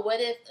 No. What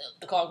if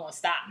the car's gonna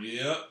stop?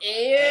 Yep. Ew.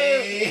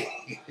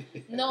 Hey.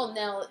 No,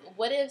 now,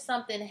 what if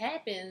something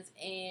happens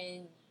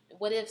and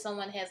what if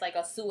someone has like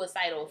a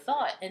suicidal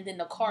thought and then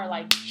the car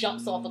like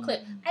jumps off a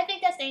cliff? I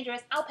think that's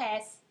dangerous. I'll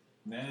pass.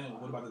 Now,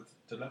 what about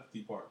the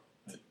telepathy part?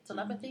 Like,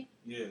 Telepathy?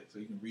 Yeah, so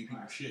you can read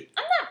people's shit.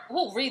 I'm not.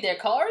 Who read their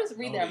cars?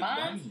 Read No, their they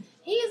minds? brains.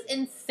 He is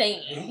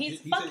insane. He He's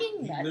said fucking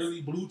he nuts.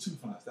 literally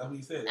Bluetooth us. That's what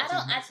he said. I That's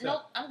don't. his next step.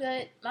 Nope. I'm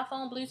good. My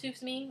phone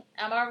Bluetooths me.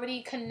 I'm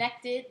already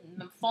connected.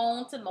 My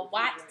phone to my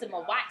watch to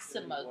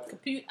my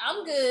computer.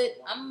 I'm good.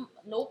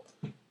 Nope.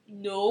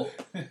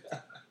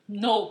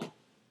 Nope.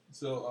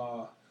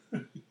 So,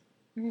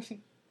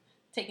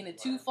 Taking it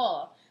too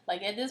far.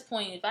 Like at this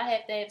point, if I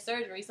have to have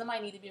surgery,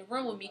 somebody need to be in the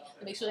room with me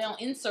to make sure they don't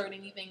insert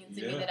anything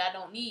into me that I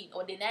don't need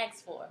or didn't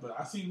ask for. But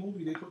I seen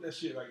movies, they put that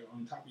shit like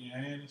on top of your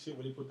hand and shit,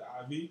 where they put the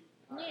IV.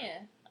 Yeah,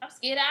 I'm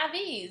scared of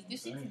IVs. You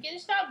see, scared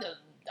of shot.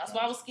 That's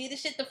why I was scared of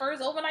shit the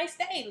first overnight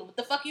stay. What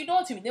the fuck you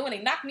doing to me? Then when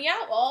they knocked me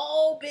out,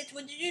 oh bitch,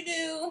 what did you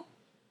do?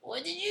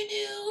 What did you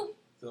do?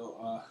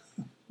 So,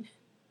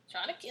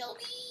 Trying to kill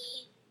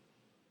me.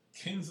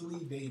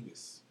 Kinsley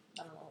Davis.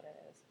 I don't know who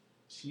that is.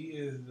 She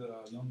is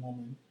a young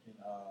woman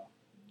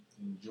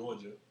in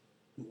Georgia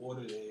who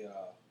ordered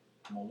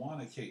a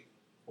Moana cake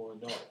for her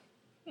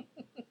daughter.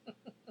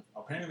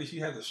 Apparently, she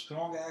has a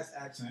strong ass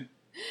accent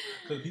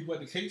because people at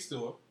the cake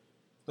store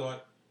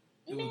thought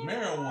it was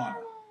marijuana.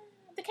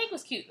 The cake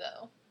was cute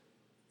though.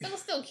 It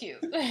was still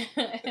cute.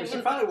 But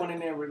she probably went in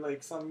there with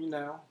like some,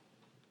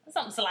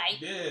 something slight.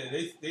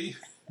 Yeah, they.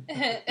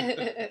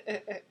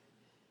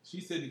 She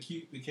said the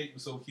cake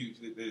was so cute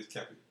they just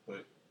kept it,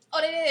 but. Oh,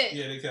 they did?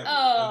 Yeah, they kept it.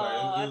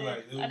 Oh,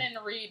 I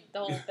didn't read the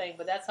whole thing,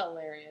 but that's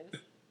hilarious.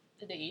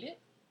 Did they eat it?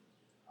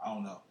 I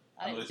don't know.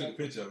 I know they took a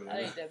picture of it.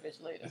 I eat that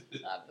bitch later.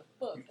 Not the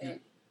fuck.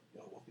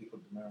 Yo, what if they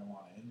put the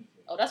marijuana in the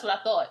cake? Oh, that's what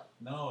I thought.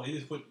 No, they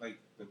just put like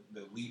the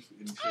leaf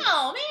in the cake.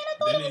 Oh man, I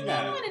thought it was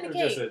marijuana in the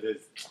cake.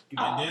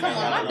 Oh, come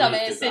on, my dumb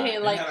ass sit here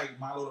They like. had like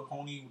My Little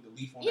Pony with the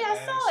leaf on Yeah, the I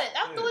ass. saw it.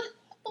 I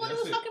thought it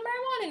was fucking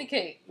marijuana in the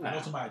cake. I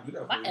know somebody do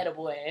that for My you.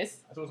 edible ass.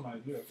 I told somebody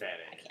to do that. Fat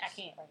I ass.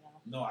 can't right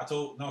now. No, I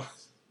told no.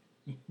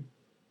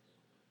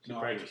 She's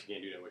pregnant. She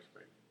can't do that when she's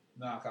pregnant.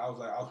 Nah, cause I was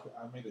like,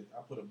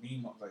 I put a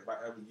meme up like if I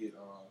ever get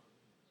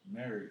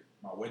married,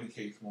 my wedding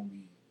cake's gonna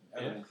be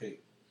an edible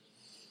cake.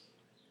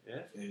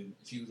 Yeah. And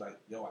she was like,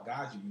 "Yo, I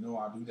got you. You know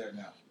I'll do that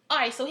now." All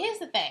right, so here's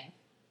the thing.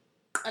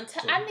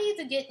 I need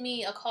to get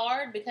me a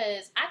card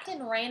because I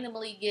can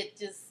randomly get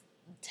just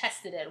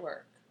tested at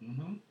work.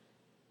 Mm-hmm.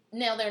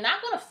 Now they're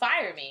not going to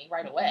fire me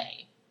right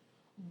away,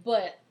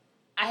 but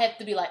I have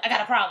to be like, I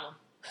got a problem.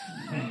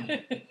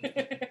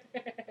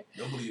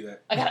 Don't believe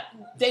that.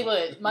 They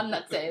would. My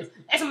nut says,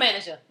 as a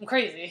manager, I'm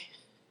crazy.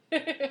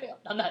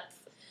 I'm nuts.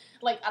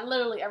 Like, I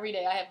literally, every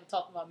day I have to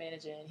talk to my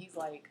manager, and he's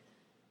like,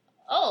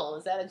 oh,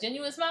 is that a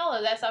genuine smile or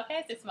is that a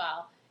sarcastic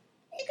smile?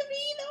 It could be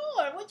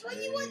either or. Which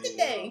one you want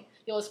today?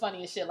 Yo, it's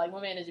funny as shit. Like,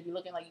 my manager be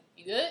looking like,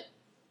 you good?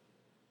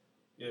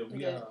 Yeah, we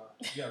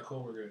got a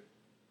coworker.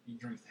 He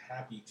drinks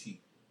happy tea.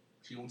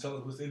 She won't tell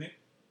us what's in it.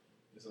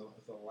 It's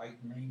a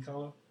light green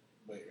color,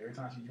 but every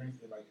time she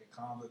drinks it, like it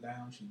calms her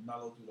down. She's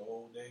mellow through the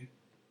whole day.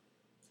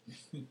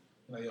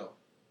 Like, yo,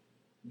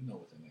 you know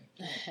what's in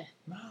there.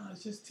 Nah,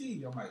 it's just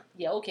tea. I'm like,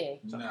 yeah, okay.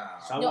 nah.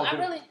 Yo,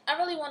 I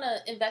really want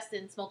to invest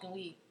in smoking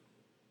weed.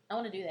 I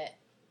want to do that.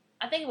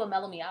 I think it would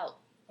mellow me out.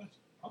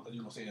 I thought you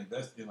were gonna say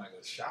invest in like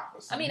a shop or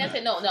I something. mean, that's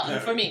it. No,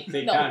 for me.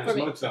 Take No, time for to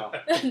me. smoke some.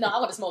 No, I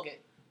want to smoke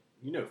it.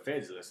 You know,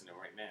 Fed's listening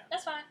right now.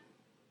 That's fine.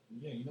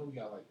 Yeah, you know we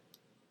got like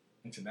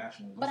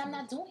international. But I'm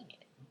not doing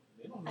it.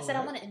 They don't know I said I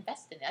that. want to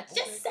invest in it. I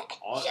just said.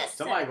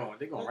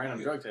 They're gonna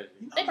random drug test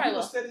you. They probably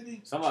will.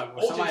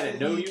 Somebody that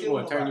know you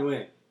will turn you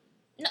in.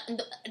 No,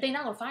 they're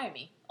not gonna fire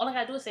me. All I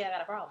gotta do is say I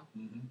got a problem.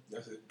 Mm-hmm.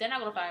 That's it. They're not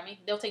gonna fire me.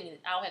 They'll take me.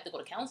 I'll have to go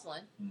to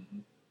counseling. Mm-hmm.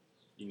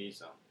 You need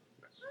some.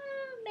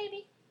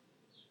 Maybe.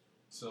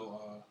 So,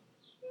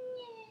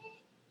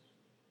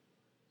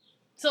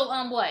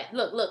 What?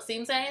 Look. See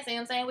what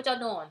I'm saying? What y'all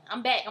doing?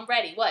 I'm back. I'm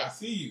ready. What? I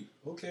see you.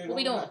 Okay. What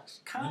we doing?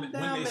 Calm When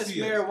down, they Miss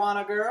see us.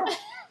 Marijuana Girl.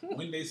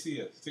 When they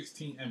see us,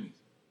 16 Emmys. You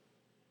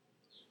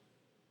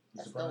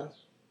That's surprised? dope.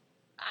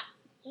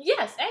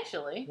 Yes,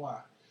 actually. Why?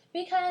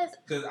 Because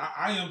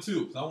I am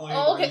too. So I want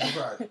Oh, everybody okay.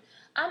 surprised.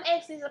 I'm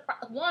actually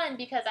surprised. One,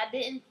 because I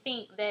didn't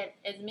think that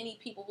as many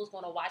people was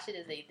going to watch it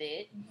as they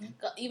did.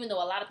 Mm-hmm. Even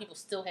though a lot of people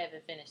still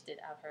haven't finished it,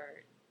 I've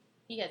heard.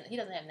 He doesn't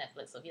have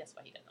Netflix, so that's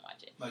why he doesn't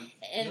watch it. Like,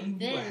 And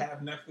then then, have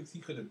Netflix, he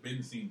could have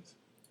been seen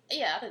it.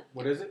 yeah,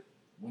 What is it?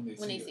 When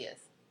they see us.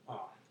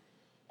 Oh.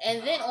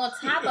 And then on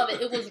top of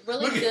it, it was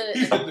really Look at- good.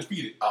 He's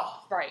undefeated.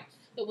 Oh. Right.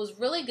 It was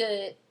really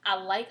good. I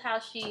like how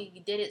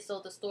she did it so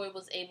the story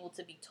was able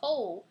to be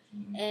told.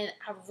 Mm-hmm. And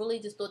I really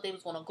just thought they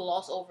was going to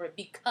gloss over it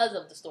because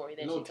of the story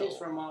that Little she told. Taste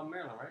from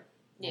Maryland, right?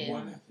 Yeah.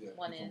 One is, yeah.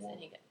 One he's is, from and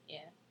he Walmart. got, yeah.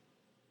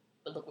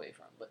 But look where he's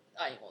from. But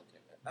I ain't going to do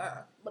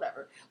that.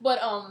 Whatever. But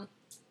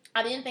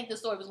I didn't think the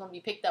story was going to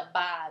be picked up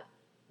by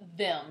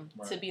them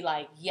to be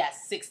like,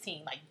 yes,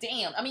 16. Like,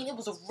 damn. I mean, it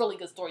was a really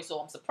good story, so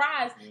I'm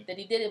surprised that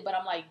he did it, but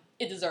I'm like,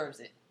 it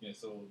deserves it. Yeah,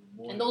 so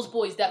And those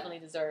boys definitely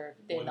deserve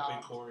their boy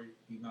nom. Corey,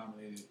 he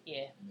nominated.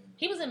 Yeah. And then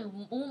He was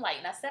in Moonlight,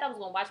 and I said I was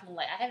going to watch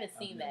Moonlight. I haven't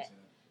seen that.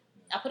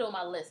 Yeah. I put it on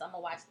my list. I'm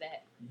going to watch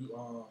that.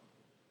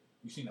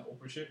 You seen the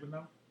Oprah shit with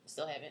them?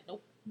 Still haven't.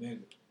 Nope. Nigga.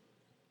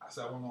 I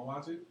said I wasn't gonna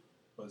watch it,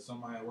 but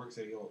somebody at work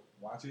said, yo,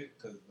 watch it,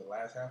 because the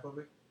last half of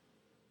it,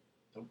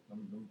 the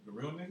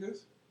real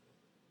niggas,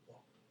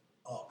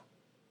 up.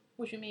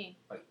 What you mean?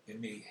 Like,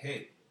 in their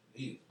head.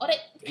 Oh,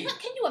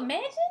 can you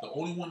imagine? The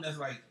only one that's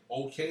like,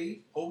 okay,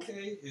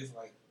 is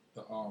like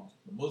the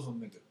Muslim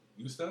nigga.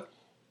 You stuff?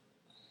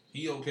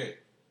 He okay.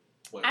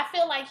 But I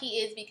feel like he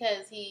is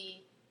because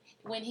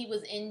when he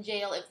was in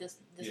jail, if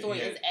the story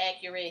is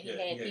accurate, he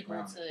had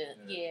people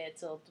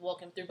to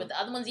walk him through. But the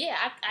other ones,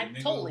 I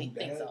totally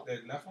think so.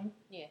 That left him,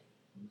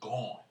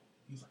 gone.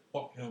 He's like,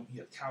 fuck him. He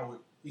a coward.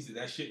 He said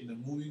that shit in the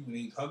movie when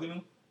he's hugging him.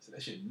 He said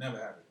that shit never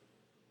happened.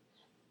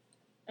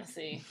 Let's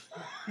see.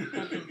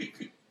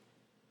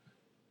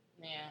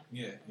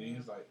 Yeah, and he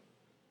was like,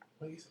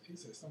 well, he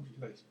said something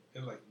like,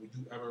 would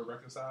you ever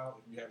reconcile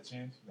if you had a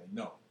chance? He's like,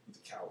 no, he's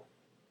a coward.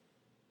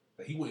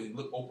 Like, he wouldn't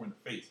look Oprah in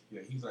the face.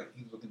 Yeah, he's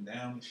looking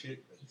down and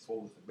shit. Like, he's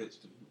swole as a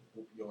bitch to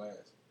whoop your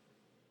ass.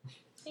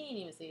 He didn't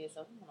even see it,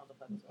 so he don't know what the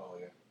fuck. Oh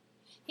yeah.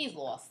 He's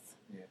lost.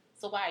 Yeah.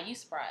 So why are you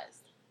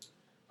surprised?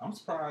 I'm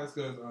surprised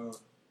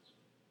because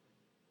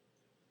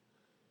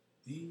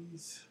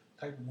these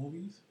type of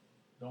movies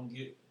don't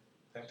get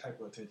that type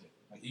of attention.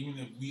 Like, even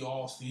if we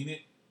all seen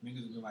it,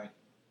 niggas be like,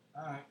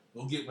 all right,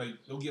 they'll get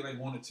like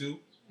 1 or 2,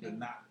 but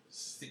not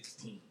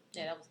 16.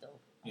 Yeah, that was dope.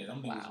 Yeah,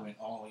 them niggas went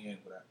all in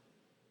for that.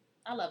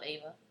 I love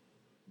Ava.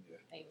 Yeah,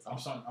 Ava's I'm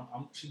sorry.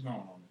 She growing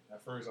on me.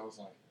 At first, I was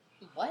like,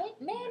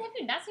 what? Man, have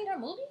you not seen her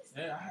movies?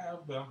 Yeah, I have,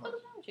 but I'm like,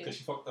 what's wrong with you? Because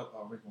she fucked up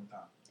Rick one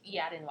time.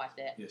 Yeah, I didn't watch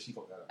that. Yeah, she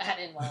fucked that up. I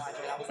didn't want to watch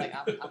it. I was like,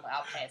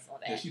 I'll pass on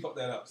that. Yeah, she fucked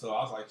that up. So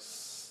I was like,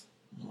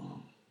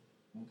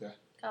 okay.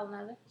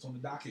 Colonizer. It's on the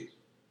docket.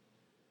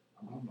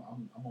 I'm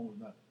almost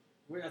done.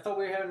 I thought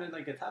we were having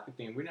like a topic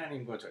thing. We're not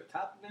even going to a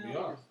topic now. We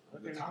are.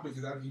 Okay. The topic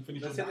is after you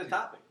finish. Let's hit the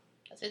topic.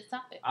 That's his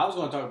topic. I was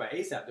going to talk about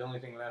ASAP. The only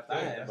thing left I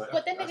had.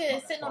 But that nigga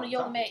is sitting on a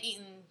yoga mat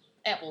eating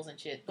apples and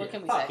shit. What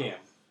can we say? Fuck him.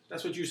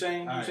 That's what you're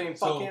saying? All You're right, saying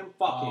fuck him?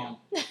 Fuck him.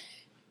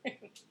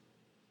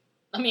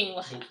 I mean,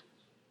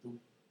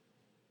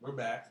 we're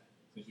back.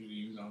 Since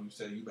you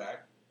said you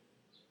back.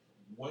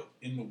 What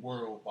in the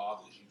world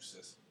bothers you,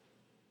 sis?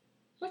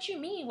 What you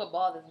mean? What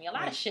bothers me? A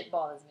lot of shit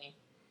bothers me.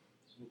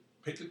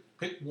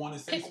 Pick one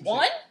and say Pick some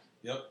one? shit.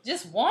 Yep.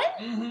 Just one?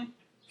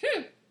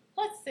 Mm-hmm.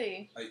 Let's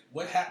see. Like,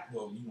 what happened?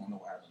 Well, you don't know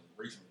what happened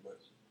recently,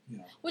 but you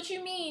know. What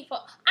you mean?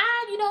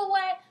 You know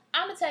what?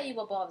 I'm gonna tell you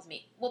what bothers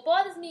me. What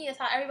bothers me is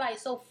how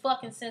everybody's so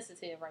fucking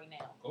sensitive right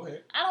now. Go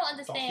ahead. I don't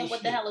understand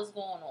what the hell is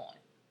going on.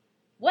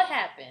 What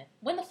happened?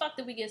 When the fuck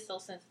did we get so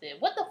sensitive?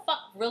 What the fuck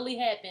really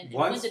happened? And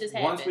when did this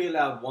happen? Once we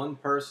allowed one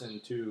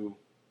person to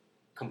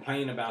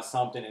complain about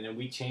something and then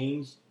we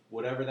changed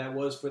whatever that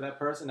was for that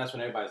person, that's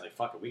when everybody's like,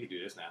 fuck it, we can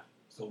do this now.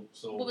 So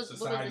what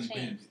society was the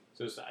change? bended.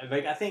 So,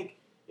 like, I think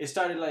it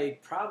started,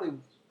 like, probably...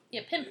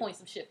 Yeah, pinpoint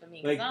some shit for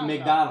me. Like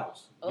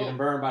McDonald's getting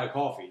burned by the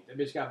coffee. That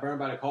bitch got burned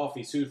by the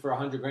coffee, sued for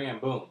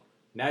 $100,000, boom.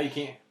 Now you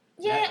can't...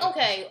 Yeah,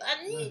 okay.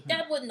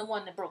 That wasn't the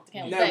one that broke the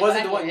camel's back. That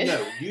wasn't the one.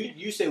 No,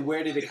 you said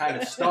where did it kind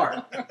of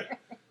start,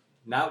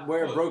 not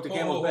where it broke the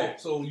camel's back.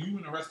 So you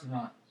in a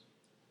restaurant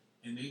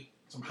and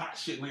some hot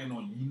shit land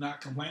on you. You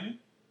not complaining?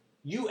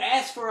 You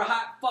asked for a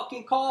hot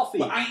fucking coffee.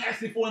 But I ain't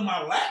asking for it in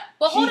my lap.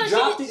 But she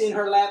dropped it in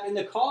her lap in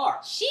the car.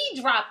 She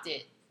dropped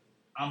it.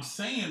 I'm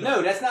saying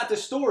no, that's not the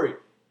story.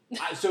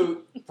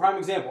 So, prime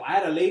example, I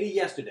had a lady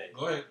yesterday.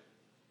 Go ahead.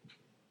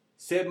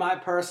 Said my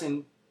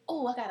person.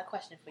 Oh, I got a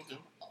question for you.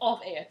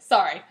 Off air.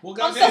 Sorry. Well,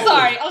 I'm so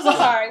sorry. I'm so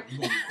sorry. You're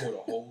going to record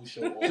a whole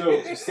show.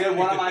 So, said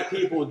one of my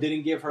people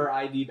didn't give her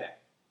ID back.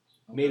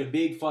 Okay. Made a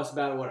big fuss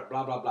about it, whatever,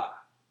 blah, blah, blah.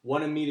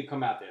 Wanted me to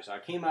come out there. So, I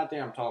came out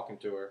there. I'm talking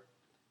to her.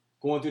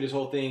 Going through this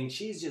whole thing.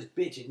 She's just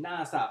bitching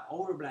nonstop.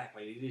 Older black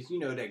lady. Just,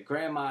 that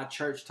grandma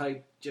church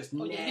type, just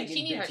nagging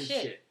she need her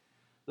shit.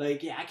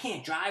 Like, yeah, I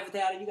can't drive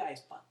without it. You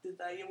guys fuck this,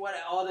 what,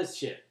 all this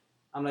shit.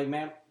 I'm like,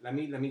 ma'am, let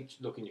me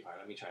look in your car.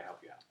 Let me try to help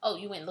you out. Oh,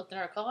 you went and looked in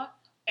her car?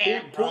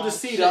 Pulled the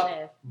seat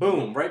up.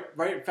 Boom.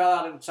 Right fell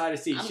out inside the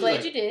seat. I'm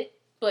glad you did,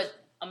 but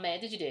I'm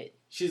mad that you did.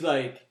 She's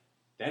like,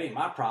 that ain't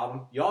my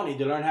problem. Y'all need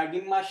to learn how to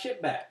give me my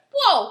shit back.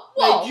 Whoa.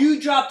 Like,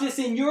 you dropped this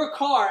in your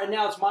car, and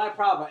now it's my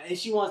problem. And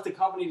she wants the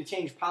company to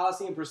change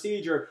policy and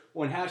procedure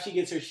on how she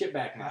gets her shit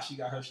back now. How she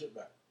got her shit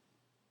back?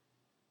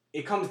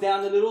 It comes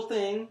down to the little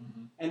thing,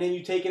 and then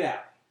you take it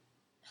out.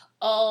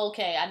 Oh,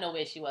 okay. I know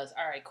where she was.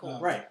 All right, cool.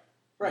 Right.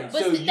 But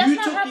so that's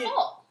not her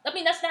fault. I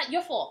mean, that's not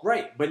your fault.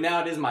 Right, but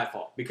now it is my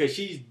fault. Because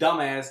she's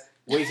dumbass,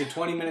 wasted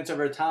 20 minutes of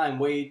her time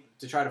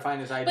to try to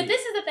find this ID. But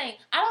this is the thing.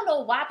 I don't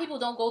know why people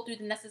don't go through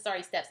the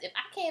necessary steps. If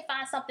I can't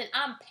find something,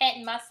 I'm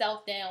patting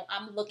myself down.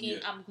 I'm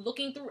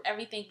looking through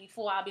everything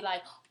before I'll be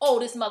like, oh,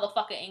 this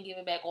motherfucker ain't give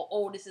it back, or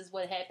oh, this is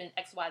what happened,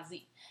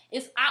 XYZ.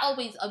 I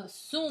always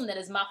assume that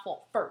it's my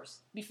fault first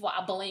before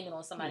I blame it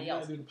on somebody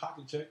else. Do the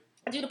pocket check.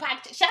 I do the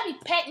pocket. Should I be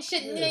patting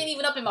shit and it ain't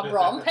even up in my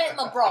bra? I'm patting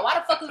my bra. Why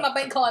the fuck is my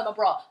bank card in my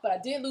bra? But I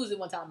did lose it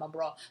one time in my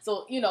bra.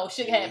 So,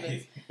 shit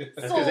happens. That's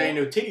because there ain't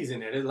no titties in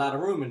there. There's a lot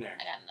of room in there.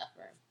 I got enough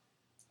room.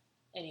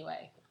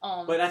 Anyway.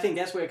 But I think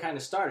that's where it kind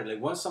of started.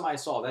 Like, once somebody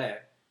saw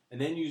that, and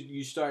then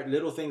you start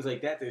little things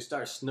like that, they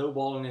start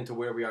snowballing into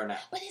where we are now.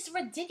 But it's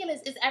ridiculous.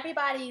 It's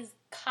everybody's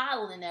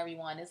coddling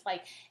everyone. It's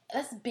like,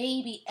 let's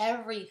baby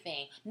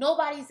everything.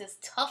 Nobody's as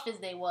tough as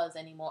they was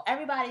anymore.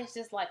 Everybody's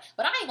just like,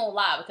 but I ain't gonna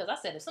lie, because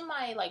I said if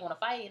somebody like want to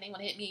fight and they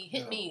want to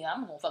hit me,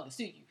 I'm gonna fucking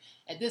sue you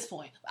at this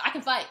point. I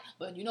can fight,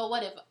 but you know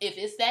what? If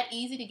it's that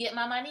easy to get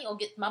my money or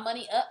get my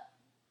money up,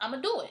 I'm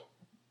gonna do it.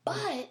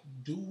 But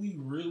do we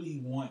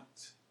really want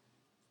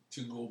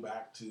to go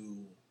back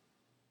to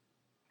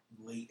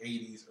late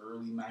 80s,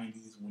 early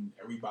 90s when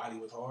everybody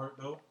was hard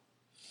though?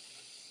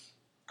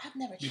 I've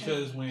never changed.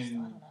 Because so I don't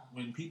know.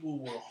 when people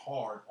were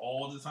hard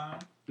all the time,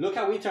 Look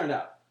how we turned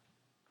out.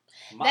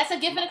 That's a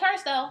gift and a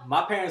curse, though.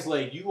 My parents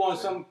like, you want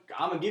some?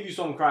 I'm gonna give you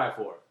something. Cry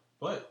for it.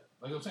 but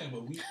like I'm saying,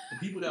 the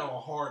people that were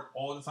hard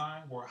all the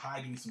time were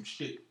hiding some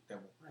shit that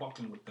were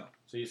fucking with them.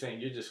 So you're saying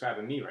you're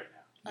describing me right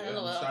now? I don't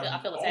know. I'm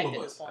I feel all attacked of at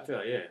us. this point. I feel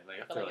like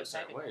a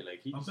certain attacking. way.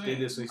 Like he I'm saying, did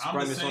this, he I'm sprung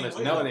the this on same us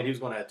way, knowing though. that he was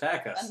going to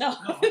attack us. I know.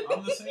 No,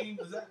 I'm the same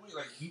exact way.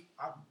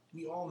 Like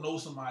we all know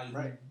somebody. Who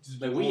Right. just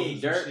Like be we going ate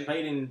through some dirt,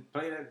 shit.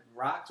 played at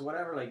rocks,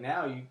 whatever. Like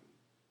now you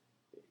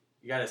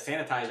got to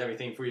sanitize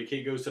everything before your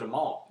kid goes to the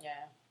mall. Yeah.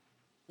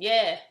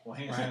 Yeah. Well,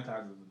 hand Right.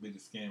 sanitizer is the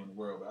biggest scam in the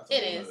world, but that's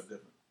It a whole is. other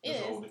different. It That's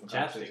a whole is. different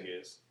Chapstick conversation.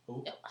 is.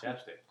 Who?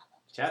 Chapstick.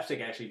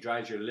 Chapstick actually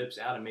dries your lips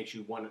out and makes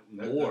you want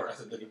That- more. That's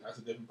a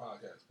different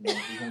podcast. We're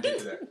gonna get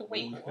to that.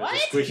 Wait, We'll get to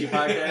what? The squishy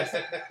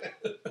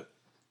podcast.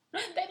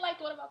 They liked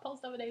one of my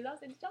posts the other day. I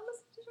said, did y'all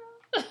listen to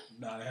the show?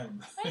 Nah, they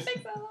haven't. I didn't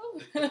think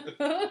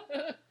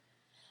so.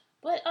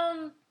 But,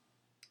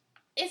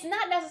 it's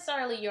not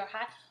necessarily your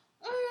hide.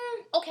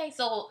 Okay,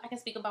 so I can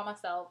speak about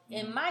myself.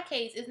 In my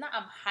case, it's not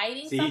I'm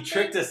hiding See, something. he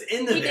tricked us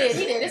into He this.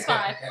 did. It's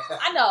fine.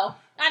 I know.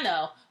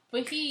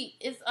 But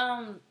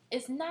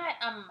it's not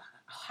I'm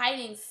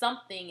hiding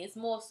something. It's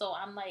more so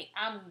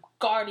I'm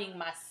guarding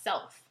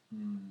myself.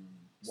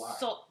 Why?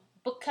 So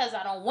because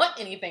I don't want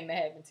anything to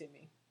happen to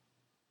me.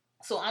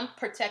 So I'm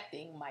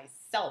protecting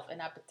myself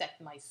and I protect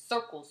my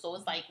circle. So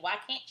it's like, why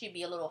can't you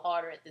be a little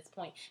harder at this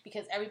point?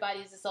 Because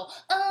everybody's just so,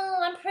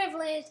 I'm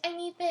privileged. I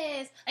need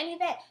this. I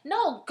need that.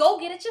 No, go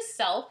get it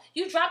yourself.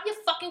 You drop your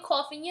fucking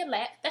coffee in your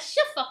lap. That's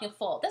your fucking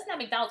fault. That's not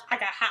McDonald's. I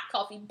got hot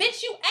coffee.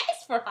 Bitch, you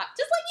asked for hot.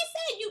 Just like you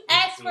said, you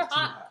asked It for was too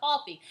hot hot.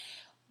 coffee.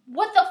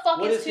 What the fuck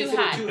What is is too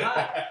considered hot? too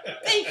hot?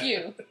 Thank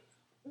you.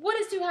 What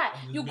is too hot?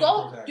 I'm just You being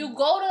go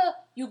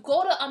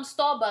protagonist.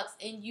 to Starbucks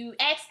and you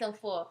ask them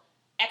for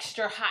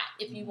extra hot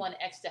if you Mhm. want it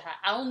extra hot.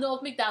 I don't know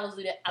if McDonald's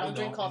do that. I They don't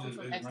drink don't. coffee They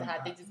from just extra run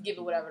hot. They hot. just give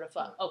it whatever the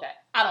fuck. Okay,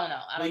 I don't know.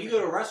 I don't Like you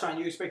drink go to a restaurant,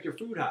 you expect your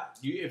food hot.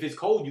 If it's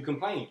cold, you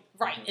complain.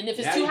 right, and if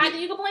it's Now too you hot, get-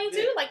 then you complain too.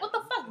 yeah. Like what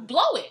the fuck?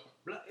 Blow it.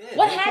 Yeah,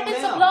 What then happened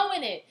cool to down.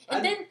 blowing it? And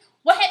I- then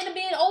what happened to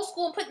being old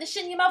school and putting the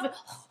shit in your mouth and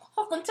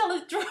until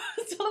it's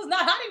until it's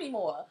not hot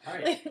anymore?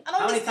 Right. Like, I don't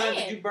How many understand.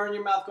 times did you burn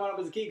your mouth growing up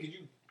as a kid because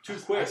you too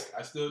quick?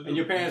 I still do. And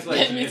your parents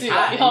like, Me it's too.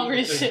 hot. I'm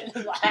hungry as shit.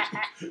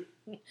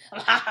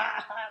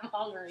 I'm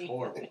hungry.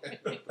 Horrible.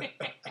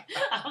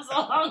 I'm so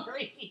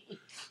hungry.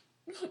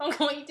 I'm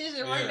going to eat this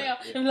shit right Yeah. now.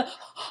 And be like,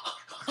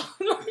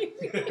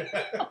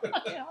 fuck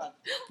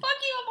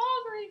you, I'm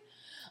hungry.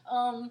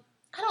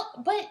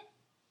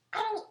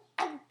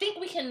 I think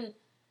we can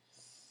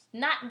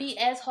not be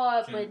as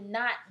hard, Can but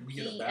not we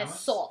get a be as balance?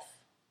 soft.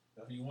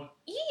 That's what you want?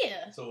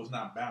 Yeah. So it's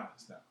not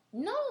balanced now.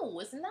 No,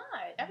 it's not.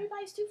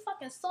 Everybody's too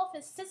fucking soft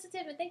and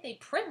sensitive and think they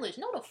privileged.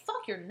 No, the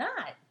fuck you're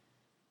not.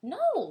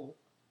 No.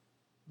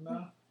 No.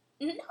 No.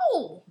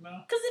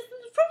 No. Because if it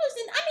was privileged,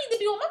 then I need to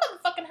be on my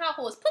motherfucking high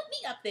horse. Put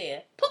me up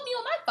there. Put me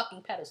on my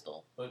fucking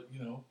pedestal. But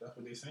that's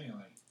what they're saying.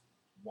 Like,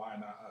 why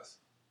not us?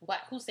 Why?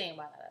 Who's saying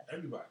why not us?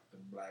 Everybody, the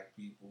black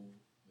people,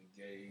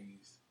 the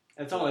gays,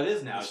 That's all it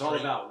is now. The It's all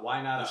straight- about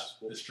why not the, us.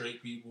 the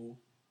straight people.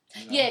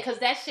 Yeah, because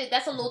that's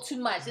a little too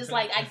much. It's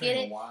like, I get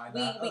it. Why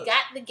We not us?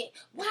 got the game.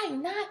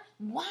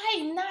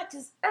 Why not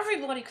just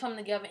everybody come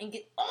together and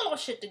get all our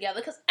shit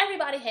together? Because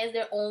everybody has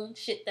their own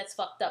shit that's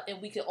fucked up,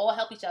 and we can all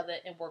help each other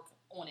and work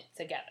on it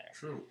together.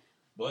 True.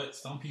 But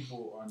some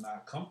people are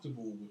not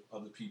comfortable with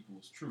other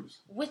people's truths.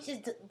 Which is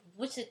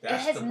it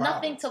That's has the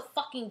nothing problem. to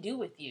fucking do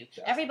with you.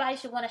 That's- Everybody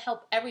should want to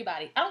help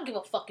everybody. I don't give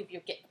a fuck if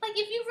you're gay. Like,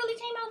 if you really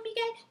came out and be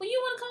gay, well, you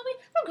want to call me?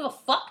 I don't give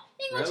a fuck.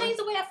 It ain't gonna Really? change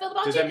the way I feel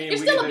about Does you. that mean You're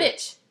we still a need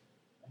bitch.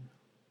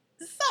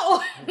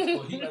 So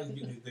Well, he likes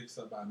getting his dick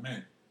sucked by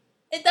men.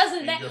 it doesn't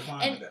And that you're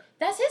fine and with that.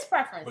 that's his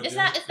preference. But It's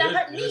not there's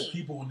hurting There's me.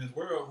 people in this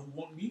world who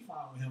won't be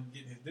fine with him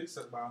getting his dick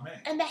sucked by a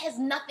man. And that has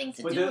nothing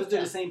to But do those with are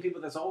them. the same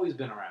people that's always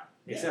been around.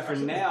 Yeah, Except for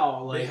absolutely. now,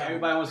 They like have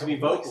everybody wants to be a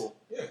voice. vocal.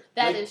 Yeah.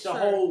 That like is the true.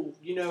 whole,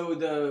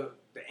 the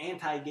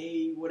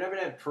anti-gay, whatever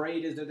that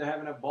parade is that they're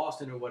having at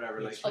Boston or whatever.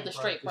 Yeah, Like Oh, the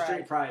straight the pride.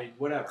 straight pride,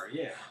 whatever.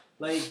 Yeah,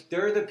 like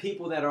they're the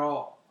people that are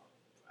all,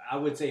 I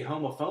would say,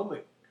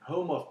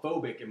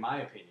 homophobic in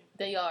my opinion.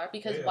 They are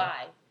because Yeah.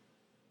 why?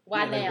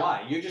 Why Yeah, now? like,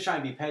 why? You're just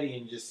trying to be petty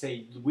and just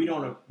say we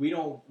don't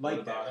What like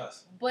about that.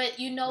 us? But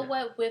you know Yeah.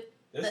 what? With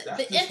That's the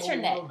this whole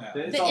internet. world now.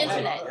 It's the all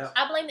internet, about us.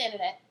 I blame the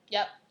internet.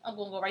 Yep, I'm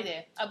gonna go right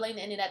there. I blame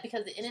the internet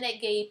because the internet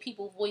gave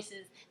people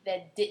voices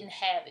that didn't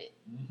have it.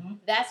 Mm-hmm.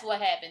 That's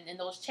what happened. In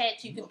those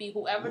chats, you could be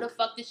whoever the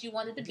fuck that you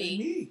wanted to be.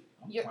 Me.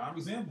 I'm a You're- prime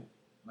example.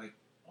 Like,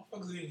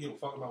 motherfuckers didn't give a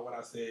fuck about what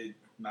I said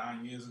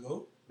 9 years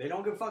ago. They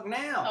don't give a fuck I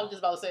now. was just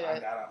about to say I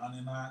that. got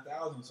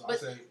 109,000, so But- I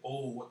say,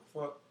 oh, what the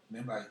fuck?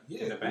 And they're like, In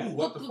yeah, the bank. ooh,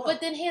 what the But, fuck?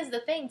 but then here's the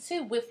thing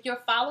too, with your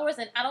followers,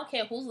 and I don't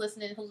care who's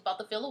listening, who's about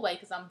to feel away,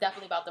 because I'm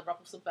definitely about to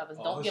ruffle some feathers.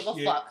 Oh, Don't give a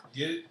shit. fuck.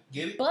 Get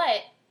it?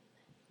 But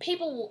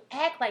people will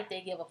act like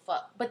they give a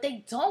fuck, but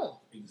they don't.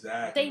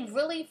 Exactly. They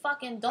really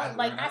fucking I don't. learned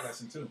Like that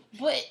lesson too.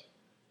 but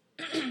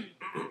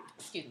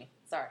excuse me,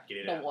 sorry, Get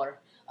it no out. water.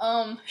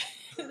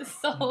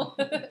 So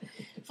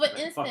For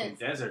It's like fucking instance,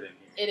 desert in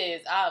here. it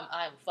is.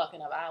 I'm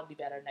fucking up. I'll be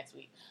better next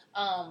week.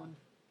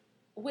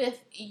 With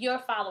your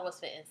followers,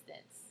 for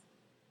instance,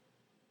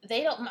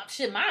 they don't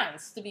shit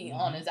mines. To be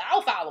honest,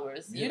 our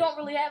followers, you don't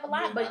really have a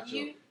lot, Yeah, but not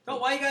you. So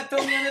why you gotta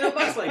throw me under the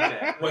bus like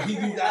that? Well,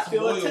 you got some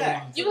feel loyal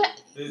attacked. ones. You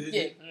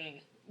Yeah.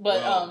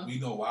 But well, we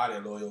know why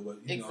they're loyal, but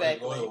you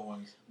exactly. know, they're loyal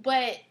ones.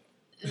 But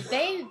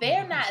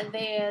they're not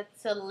there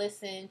to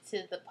listen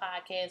to the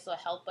podcast or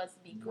help us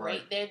be great.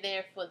 Right. They're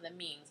there for the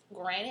memes.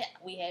 Granted,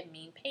 we have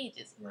meme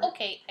pages. Right.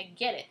 Okay, I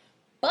get it.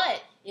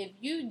 But if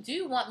you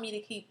do want me to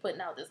keep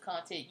putting out this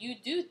content, you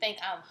do think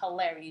I'm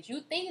hilarious.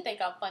 You think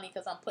I'm funny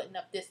because I'm putting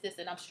up this,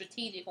 and I'm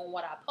strategic on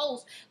what I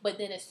post. But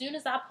then as soon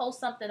as I post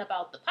something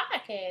about the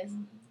podcast,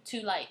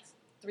 2 likes,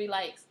 3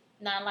 likes,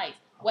 9 likes.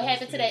 What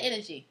happened to that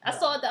energy? I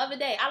saw it the other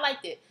day. I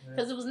liked it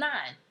because it was 9.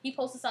 He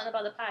posted something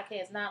about the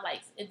podcast, 9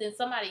 likes, and then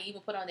somebody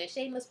even put on their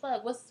shameless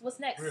plug. What's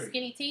next? Right.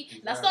 Skinny tea. Exactly.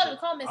 And I started the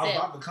comments. I was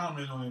about to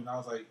comment on it, and I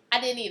was like, I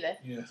didn't either.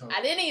 yeah, so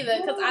I didn't either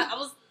because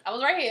I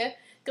was right here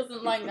because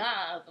I'm like,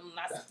 nah, I'm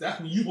not. that's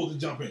when you supposed to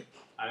jump in.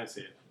 I didn't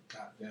see it.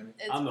 God damn it!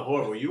 I'm the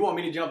horrible. You want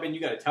me to jump in? You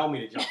gotta tell me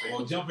to jump in.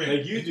 Well, jump in.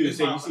 Like you do. It's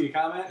Say my- you see the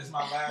comment It's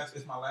my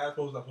last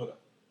post I put up.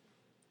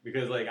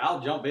 because like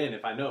I'll jump in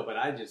if I know, but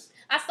I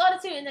started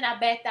to, and then I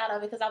backed out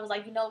of it because I was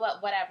like, you know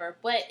what, whatever.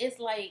 But it's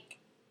like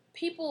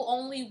people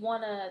only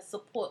want to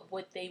support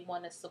what they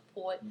want to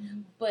support,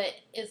 but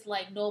it's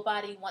like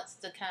nobody wants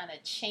to kind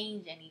of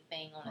change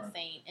anything on the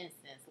same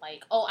instance.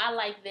 Like, oh, I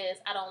like this,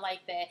 I don't like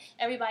that.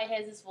 Everybody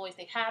has this voice.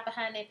 They hide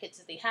behind their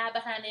pictures. They hide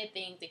behind their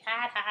things. They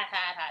hide.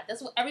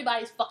 That's what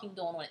everybody's fucking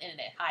doing on the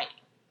internet, hiding.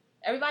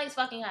 Everybody's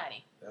fucking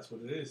hiding. That's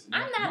what it is.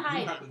 I'm not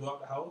hiding. You have to go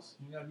out the house.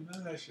 You gotta do none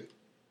of that shit.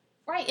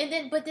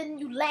 Right, but then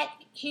you lack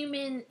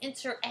human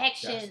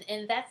interaction,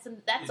 and that's a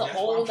That's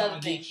whole why I'm other trying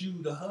to thing. get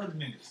you to hug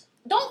niggas.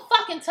 Don't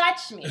fucking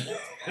touch me.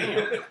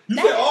 You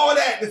said all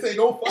that to say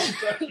don't fucking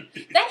touch me.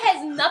 That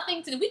has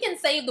nothing to do. We can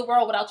save the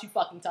world without you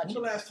fucking When touching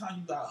the me. last time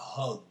you got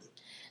hugged?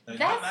 Like,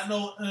 That's- I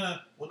know.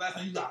 When last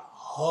time you got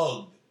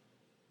hugged?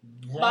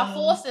 By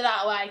force it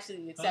out, I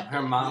actually accept her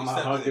it. mom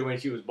accepted hugged her it. when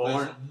she was Like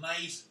born, some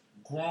nice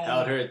grown.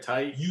 held her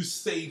tight. You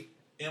safe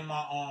in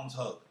my arms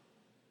hug.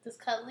 Does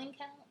cuddling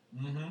count?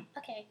 Mm-hmm.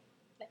 Okay,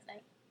 next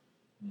night.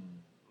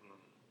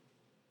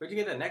 Where'd you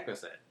get that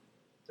necklace at?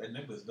 That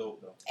necklace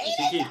dope though. Did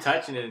she keep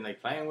touching it and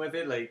like playing with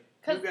it? Like,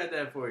 who 'Cause- got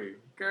that for you,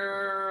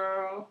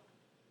 girl?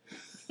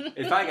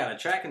 It's probably got a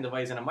tracking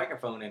device and a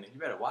microphone in it. You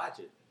better watch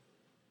it.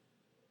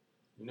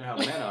 You know how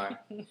men are.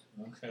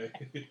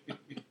 Okay.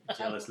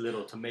 Jealous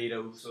little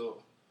tomatoes.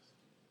 So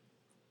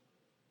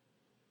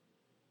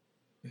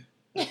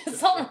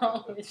Something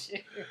wrong with you.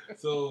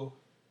 So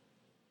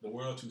the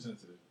world too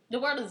sensitive. The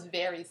world is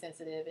very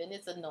sensitive, and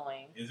it's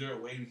annoying. Is there a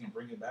way we can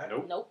bring it back?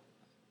 Nope. Nope.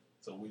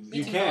 So we just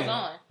You It can, goes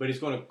on. but it's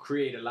going to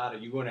create a lot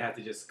of. You're going to have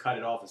to just cut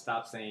it off and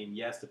stop saying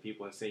yes to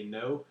people and say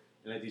no,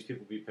 and let these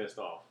people be pissed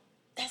off.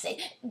 That's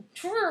it.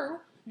 True.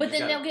 But You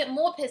then gotta- they'll get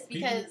more pissed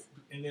because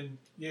and then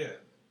yeah.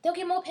 they'll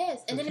get more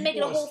pissed, and then they make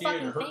it a whole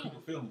fucking hurt thing.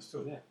 people's feelings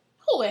too. Yeah.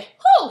 Who?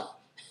 Who?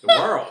 The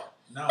world.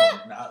 No,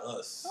 not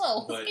us.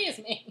 Oh, but excuse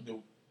me.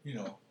 you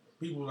know,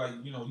 people like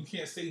you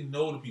can't say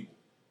no to people.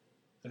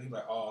 So they be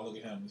like, oh, look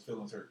at him, his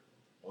feelings hurt.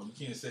 Or you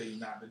can't say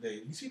not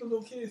today. You see the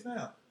little kids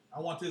now. I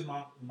want this,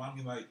 mom. Mom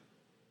be like,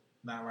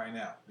 not right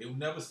now. They will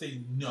never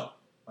say no.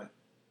 Like,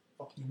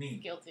 fuck you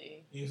mean?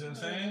 Guilty. You know what I'm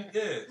saying?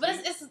 Yeah. But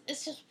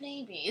it's just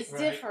baby. It's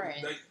Right.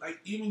 different. Like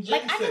even Jay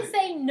Like I said can it.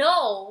 say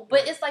no,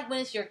 but it's like when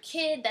it's your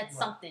kid, that's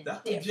Right. something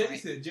That's different. what Jay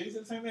said. Jay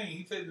said the same thing.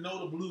 He said no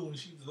to Blue, and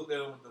she looked at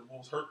him with the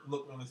most hurt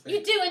look on his face.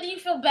 You do, and then you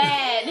feel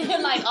bad.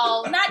 You're like,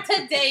 oh, not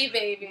today,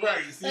 baby.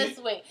 Right, see? Let's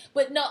wait.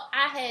 But no,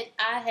 I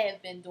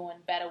have been doing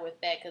better with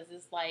that because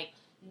it's like,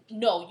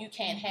 no, you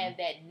can't have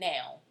that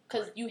now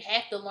because you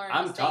have to learn.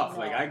 I'm to tough. Say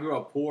no. Like I grew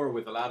up poor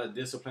with a lot of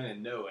discipline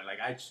and no, and like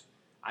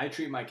I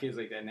treat my kids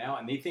like that now,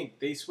 and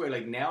they swear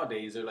like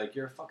nowadays they're like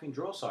you're a fucking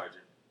drill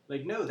sergeant.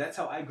 Like no, that's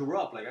how I grew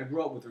up. Like I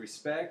grew up with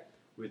respect,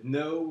 with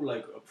no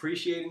like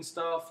appreciating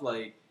stuff,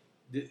 like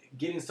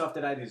getting stuff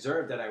that I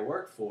deserve that I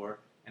worked for,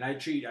 and I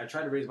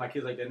try to raise my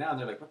kids like that now, and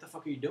they're like, what the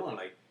fuck are you doing?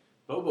 Like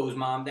Bobo's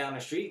mom down the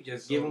street,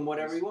 just give him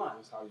whatever he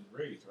wants. That's how he's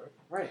raised, right?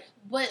 Right.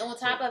 But on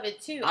top of it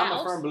too, I'm I a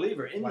also, firm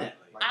believer in that.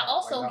 Like, I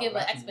also how give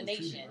black an people was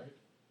treated, explanation. right?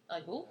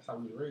 Like who? That's how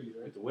we was raised,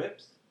 right? with the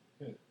whips.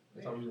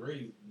 That's how we was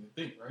raised. You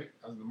think, right?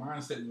 That's the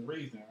mindset we was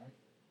raised in, right?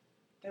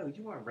 No,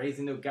 you weren't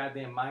raising no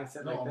goddamn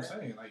mindset No, like I'm that.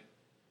 saying like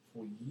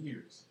for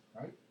years,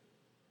 right?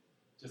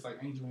 Just like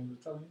Angel was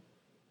telling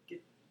you.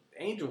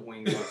 Angel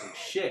Wings on some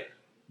shit.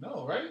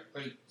 No, right?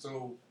 Like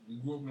so, we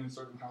grew up in a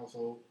certain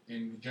household,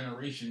 and the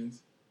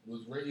generations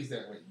was raised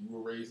that way. You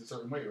were raised a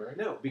certain way, right?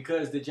 No,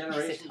 because the He said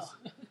generations.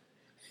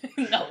 no.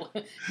 No.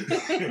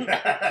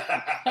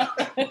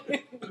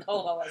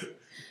 No, I wasn't.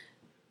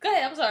 Go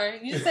ahead. I'm sorry.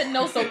 You just said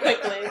no so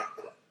quickly.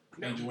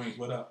 Angel Wings,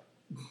 what up?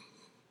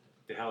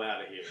 The hell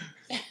out of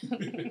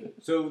here.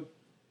 So,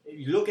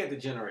 you look at the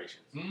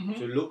generations. Mm-hmm.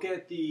 So look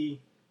at the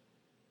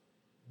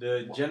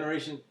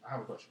generation, I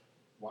have a question.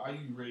 Why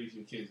you raise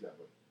your kids that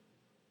way?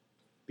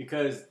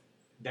 because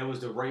that was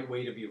the right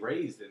way to be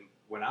raised and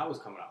when I was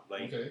coming up.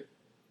 Like Okay.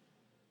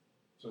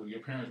 So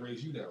your parents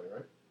raised you that way,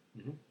 right?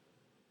 Mm-hmm.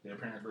 Their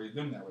parents raised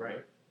them that way,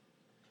 right?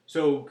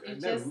 So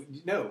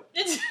no.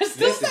 It's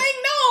still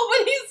saying no,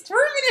 but he's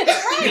proving it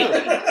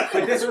right. No,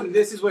 but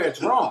this is where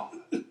it's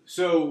wrong.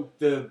 So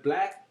the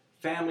black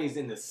families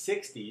in the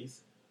 '60s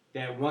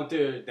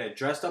that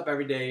dressed up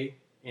every day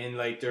in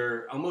like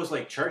their almost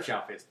like church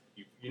outfits.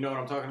 You know what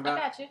I'm talking about?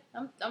 I got you.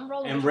 I'm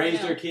rolling. And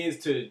raised their kids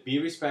to be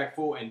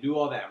respectful and do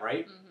all that,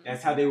 right? Mm-hmm.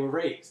 That's how they were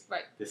raised.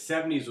 Right. The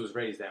 '70s was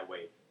raised that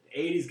way.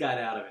 The '80s got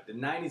out of it. The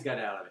 '90s got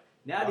out of it.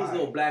 Now these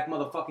little black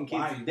motherfucking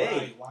kids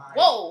today. Why?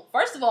 Whoa!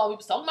 First of all, we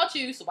was talking about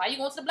you, so why you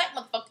going to the black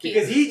motherfucking kids?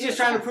 Because he's just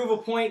trying to prove a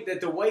point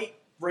that the white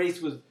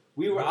race was.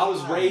 I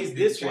was raised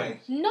this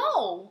way.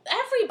 No,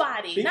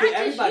 everybody. Because not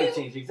everybody just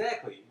you. changed,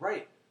 exactly,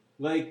 right.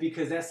 Like,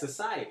 because that's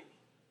society.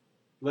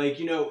 Like,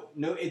 no,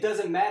 it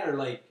doesn't matter.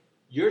 Like,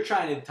 you're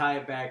trying to tie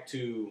it back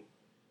to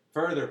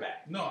further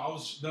back. No,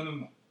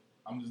 no.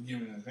 I'm just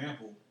giving an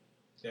example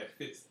that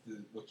fits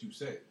what you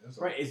said. That's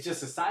all. Right, it's just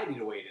society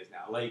the way it is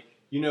now. Like,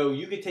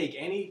 you could take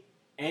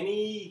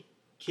any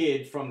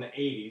kid from the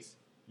 80s,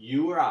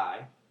 you or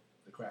I,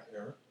 the crack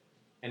era,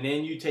 and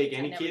then you take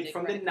any kid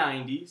from the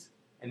 90s,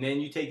 and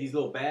then you take these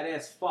little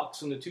badass fucks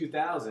from the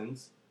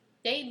 2000s.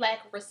 They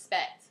lack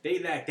respect. They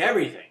lacked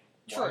everything.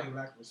 True. Why they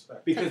lack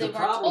respect? Because the they weren't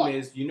problem taught.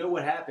 is,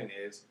 what happened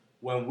is,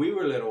 when we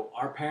were little,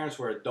 our parents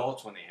were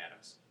adults when they had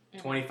us.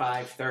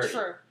 25, 30.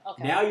 True.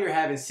 Okay. Now you're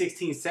having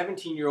 16,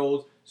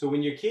 17-year-olds, so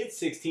when your kid's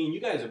 16, you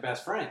guys are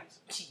best friends.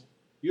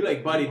 You're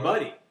like buddy.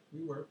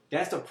 We were.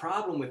 That's the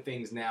problem with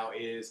things now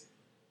is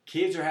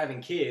kids are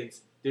having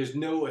kids. There's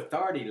no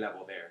authority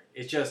level there.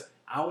 It's just,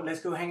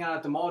 let's go hang out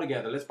at the mall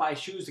together. Let's buy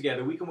shoes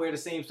together. We can wear the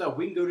same stuff.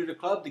 We can go to the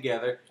club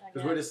together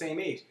because we're the same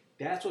age.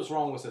 That's what's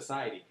wrong with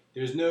society.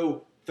 There's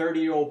no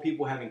 30-year-old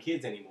people having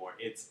kids anymore.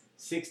 It's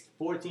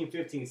 14,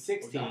 15,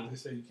 16. Well, they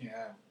say you can't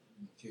have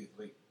kids.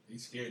 Like, they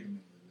scared them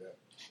into that.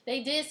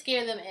 They did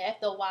scare them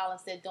after a while and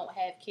said don't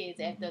have kids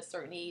after a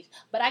certain age.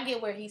 But I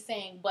get where he's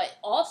saying. But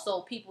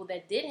also people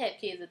that did have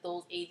kids at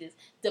those ages,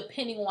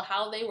 depending on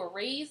how they were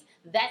raised,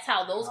 that's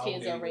how those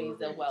kids are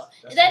raised as well.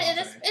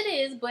 It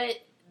is, but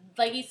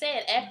like he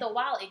said, after a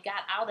while it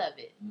got out of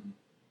it.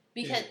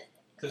 Because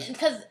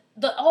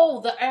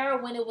the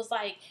era when it was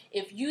like,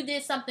 if you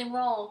did something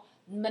wrong,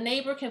 my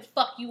neighbor can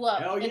fuck you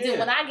up. Hell yeah. And then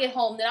when I get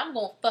home, then I'm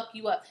going to fuck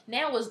you up.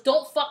 Now it's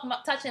don't touch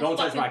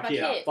my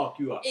kid. I'll fuck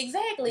you up.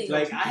 Exactly.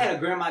 Like, I had a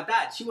grandma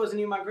that. She wasn't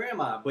even my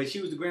grandma, but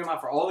she was the grandma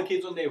for all the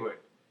kids in the neighborhood.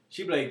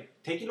 She'd be like,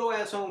 take your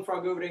little ass home before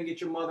I go over there and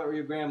get your mother or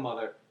your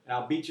grandmother, and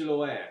I'll beat your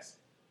little ass.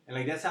 And,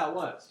 like, that's how it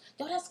was.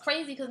 Yo, that's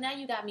crazy, because now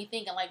you got me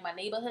thinking, like, my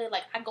neighborhood,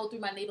 like, I go through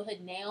my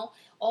neighborhood now,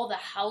 all the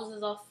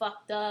houses are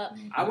fucked up.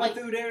 I went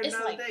through there the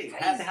other day.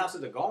 Half the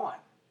houses are gone.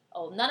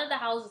 Oh, none of the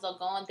houses are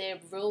gone. They're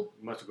real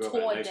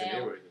torn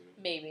down.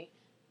 Maybe.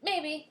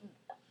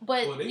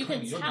 But you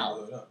can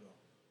tell.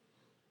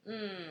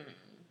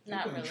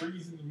 Not really.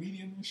 Trees in the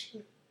median and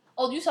shit.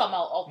 Oh, you talking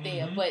about up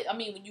there? But I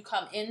mean, when you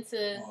come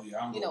into,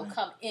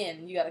 come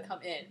in. You gotta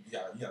come in. You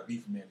gotta be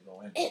from there to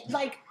go in. It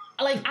like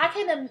I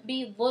can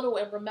be little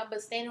and remember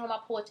standing on my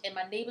porch, and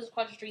my neighbors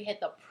across the street had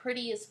the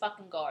prettiest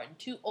fucking garden.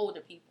 2 older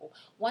people.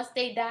 Once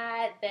they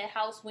died, that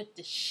house went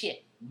to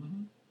shit.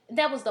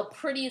 That was the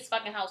prettiest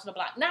fucking house in the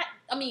block.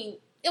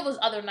 It was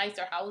other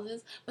nicer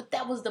houses, but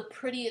that was the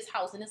prettiest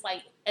house. And it's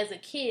like, as a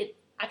kid,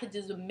 I could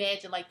just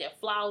imagine like their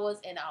flowers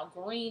and how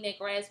green their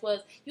grass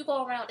was. You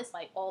go around, it's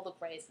like all the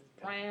grass is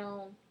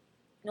brown.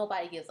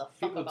 Nobody gives a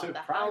fuck about the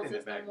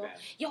houses no more.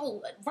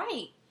 Yo,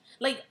 right.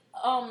 Like,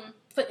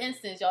 for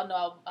instance, y'all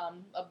know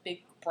I'm a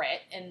big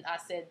brat, and I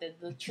said that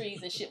the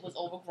trees and shit was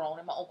overgrown,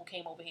 and my uncle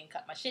came over here and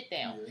cut my shit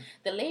down.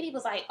 The lady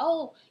was like,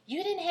 oh,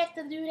 you didn't have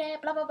to do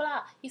that, blah, blah,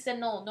 blah. He said,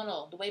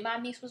 no. The way my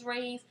niece was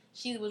raised,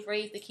 she was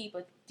raised to keep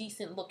a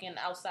decent looking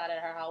outside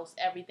of her house,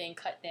 everything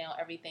cut down,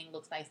 everything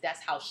looks nice.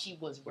 That's how she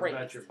was raised.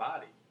 What about your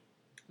body?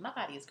 My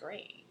body is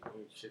great.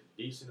 Shit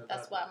decent about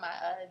That's why my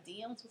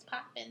DMs was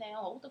popping now.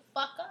 Hold the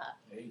fuck up.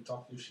 Hey, you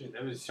talk your shit.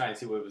 I was trying to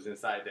see what was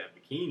inside that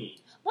bikini.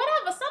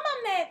 Whatever. Some of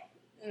them that...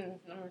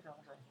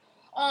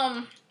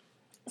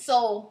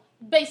 So,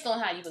 based on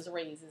how you was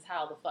raised is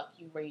how the fuck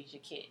you raise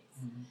your kids.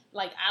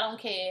 Like, I don't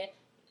care.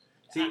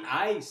 See,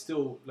 I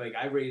still, like,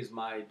 I raised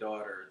my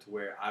daughter to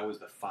where I was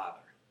the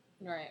father.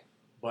 Right.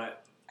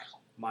 But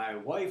my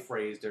wife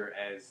raised her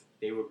as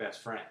they were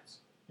best friends.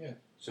 Yeah.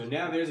 So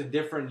now there's a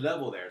different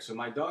level there. So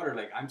my daughter,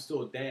 like, I'm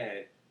still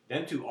dad.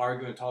 Them two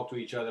argue and talk to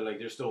each other like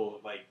they're still,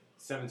 like,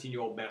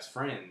 17-year-old best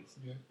friends.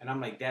 Yeah. And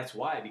I'm like, that's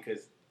why,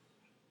 because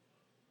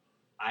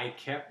I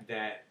kept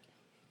that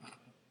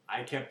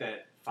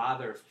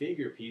father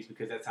figure piece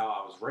because that's how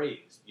I was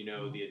raised.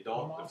 The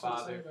adult, the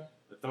father,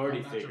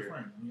 authority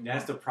figure.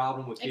 That's the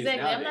problem with kids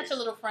nowadays. I'm not your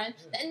little friend.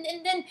 And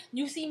then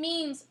you see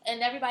memes,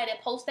 and everybody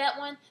that posts that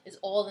one is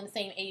all in the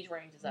same age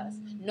range as us.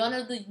 None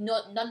of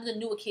the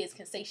newer kids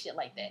can say shit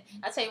like that.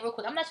 I tell you real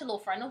quick, I'm not your little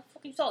friend. Who the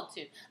fuck you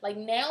talking to? Like,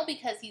 now,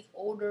 because he's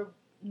older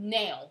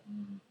now,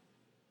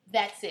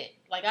 that's it.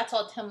 Like, I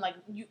told him, like,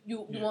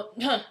 you want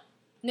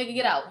nigga,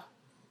 get out.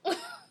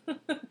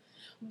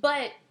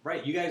 But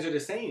right, you guys are the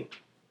same.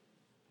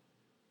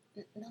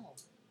 No.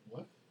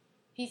 What?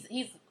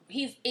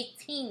 He's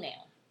 18 now.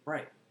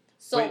 Right.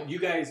 So but you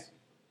guys,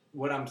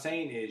 what I'm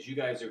saying is, you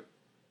guys are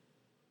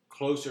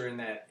closer in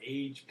that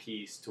age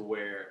piece to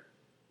where,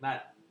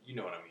 not, you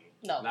know what I mean.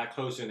 no. Not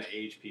closer in the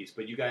age piece,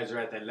 but you guys are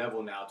at that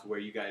level now to where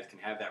you guys can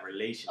have that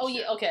relationship. Oh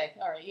yeah. Okay.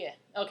 All right. Yeah.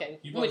 Okay.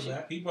 He brought it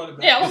back. He brought it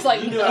back. Yeah, I was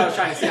like, You knew what I was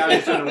trying to say. I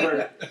was trying to word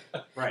it.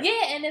 Right.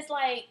 Yeah, and it's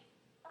like,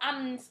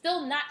 I'm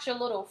still not your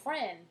little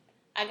friend.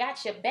 I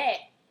got your back,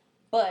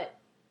 but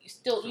you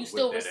still with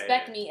that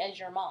respect ass. me as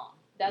your mom.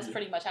 That's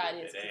pretty much how it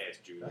is. That ass,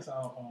 Judy. That's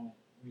how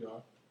we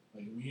are.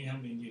 Like me and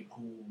him didn't get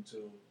cool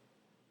until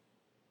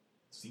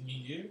senior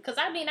year. Cause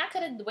I mean, I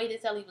could have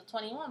waited till he was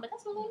 21, but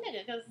that's a little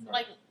nigga. Cause Right.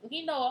 like,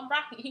 I'm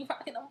rocking,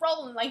 I'm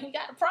rolling. Like, we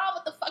got a problem.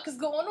 What the fuck is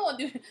going on,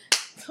 dude?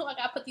 So I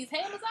gotta put these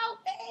hammers out.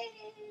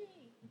 Hey.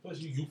 Plus,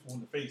 you youthful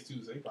in the face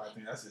too, so they probably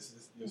think that's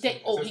his He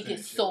assistant gets and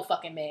shit. so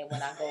fucking mad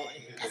when I go.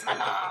 That's my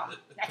mom.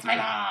 That's my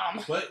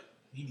mom. But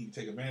he need to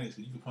take advantage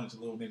because you can punch a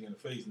little nigga in the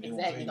face and they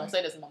Exactly. won't Don't say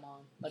say this to my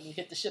mom. Let me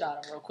hit the shit out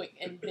of him real quick,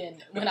 and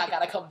then when I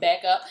gotta come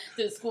back up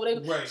to the school, they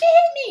Right. she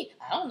hit me.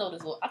 I don't know this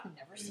little. I've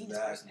never seen this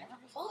person Exactly.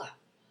 ever before.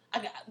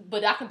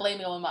 But I can blame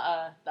it on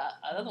my the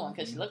other one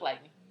because she looked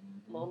like me,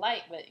 a little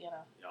light, but you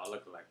know. Y'all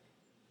look like.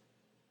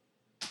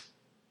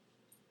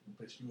 Who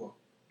pissed you off?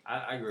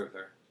 I agree with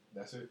her.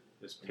 That's it.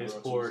 This The world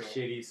piss poor, too, so-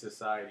 shitty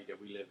society that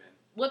we live in.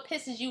 What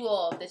pisses you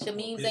off? That your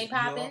memes Piss ain't me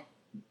off? popping?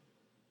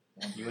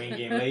 You ain't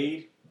getting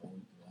laid.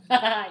 You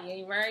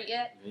ain't married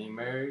yet? You ain't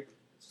married.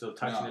 Still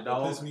touching the What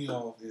dog. pissed me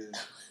off is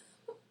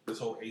this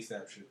whole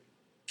ASAP shit.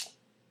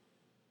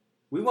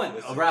 We went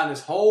Listen. around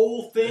this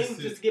whole thing Listen.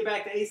 just to get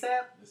back to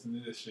ASAP. Listen to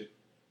this shit.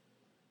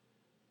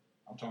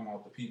 I'm talking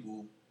about the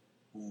people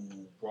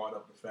who brought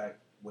up the fact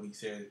what he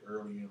said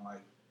earlier in life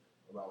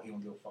about he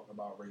don't give a fuck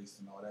about race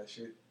and all that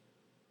shit.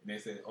 And they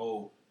said,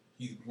 oh,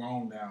 he's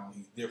grown now,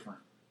 he's different.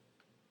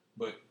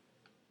 But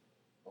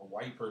a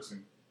white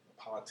person,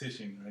 a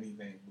politician or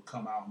anything would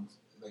come out and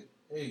like,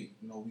 hey,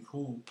 you know, we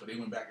cool. But they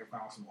went back and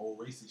found some old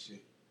racist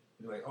shit.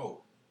 They're like,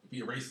 oh, if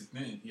he a racist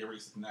then, he a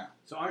racist now.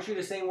 So aren't you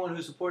the same one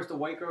who supports the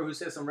white girl who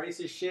said some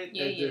racist shit?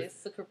 Yeah, That yeah.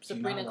 the-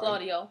 Sabrina not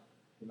Claudio.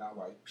 She's not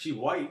white. She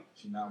white.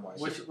 She's not white.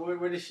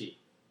 What is she?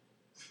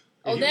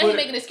 Oh, If you now put you're her-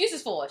 making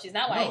excuses for her. She's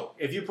not white. No,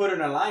 If you put her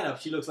in a lineup,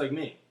 she looks like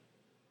me.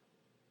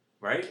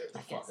 Right? get the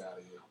fuck out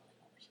of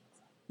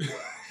here.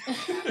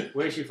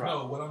 Where's she from?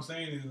 No, what I'm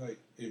saying is like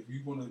if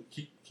you're gonna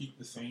keep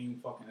the same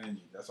fucking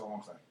energy, that's all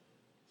I'm saying.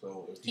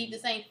 So if Keep the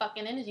same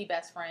fucking energy,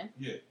 best friend.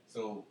 Yeah.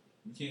 So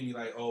you can't be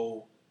like,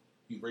 oh,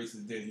 he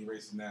racist then, he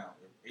racist now.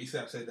 If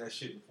ASAP said that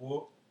shit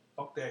before,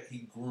 fuck that.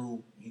 He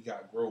grew, he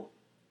got growth.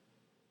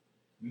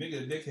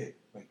 Nigga, a dickhead.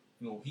 Like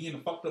you know, he in a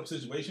fucked up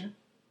situation.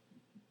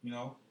 You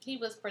know, He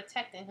was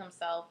protecting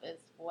himself, is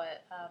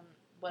what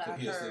I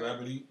he a heard.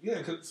 celebrity. Yeah,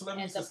 because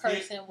celebrities And are the scared.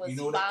 person was you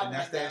know that, and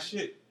that's following that them.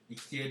 shit.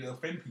 He's scared to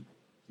offend people.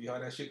 See how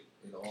that shit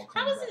it all comes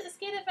How was back. it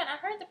scared of? I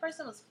heard the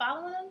person was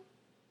following him.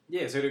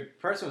 Yeah, so the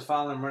person was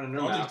following him, running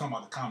No, her I'm just mouth. talking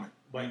about the comment.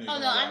 But- Oh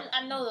no,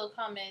 I know the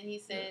comment. He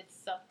said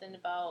something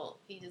about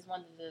he just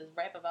wanted to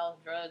rap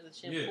about drugs and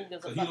shit. Yeah, Who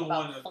gives a because fuck he don't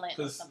about want to. Flint or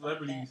Because something like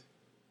celebrities,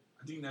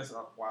 that. I think that's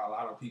why a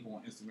lot of people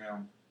on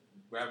Instagram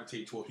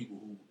gravitate toward people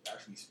who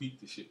actually speak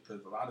to shit.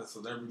 Because a lot of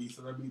celebrities,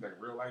 like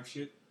real life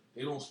shit,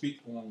 they don't speak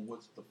on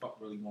what's the fuck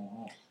really going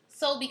on.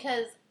 So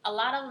because a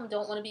lot of them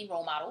don't want to be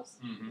role models,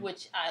 Mhm.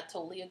 which I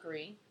totally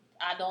agree.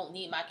 I don't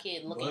need my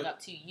kid looking But- up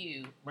to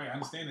you. Right, I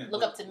understand that.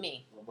 Look but- up to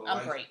me. but I'm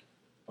like, great.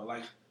 But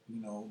like you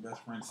know,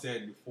 best friend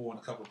said before in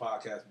a couple of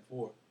podcasts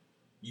before,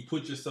 you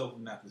put yourself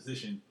in that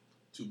position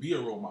to be a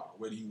role model,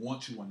 whether you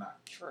want to or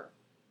not. True.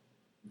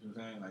 You know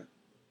what I'm saying? Like,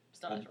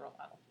 Still not your role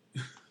model.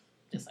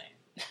 Just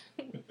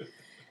saying.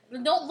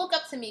 Don't look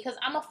up to me because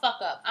I'm a fuck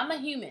up. I'm a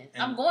human.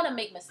 And I'm going to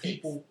make mistakes.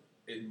 people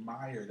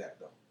admire that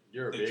though.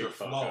 You're a That big you're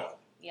fuck flawed. up.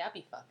 Yeah, I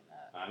be fucking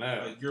up. I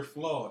know. Like you're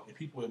flawed, and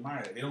people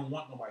admire that. They don't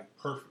want nobody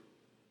perfect.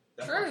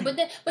 That's why True, people- but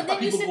that's why then you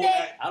people said go that.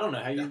 at- I don't know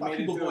how you That's why made it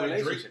people through go a at Drake.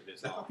 relationship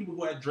this That's why long. people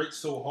go at Drake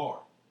so hard.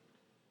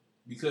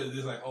 Because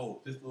it's like, oh,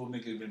 this little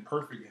nigga has been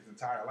perfect his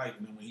entire life,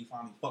 and then when he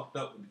finally fucked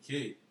up with the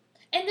kid,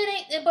 And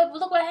then, but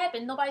look what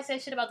happened. Nobody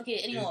said shit about the kid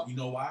is, anymore. you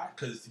know why?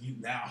 Because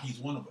now he's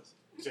one of us.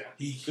 Yeah.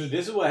 He So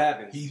this is what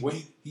happens. he's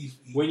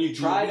When you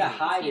try to he's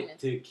hide human. it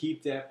to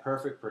keep that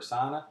perfect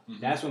persona, Mhm.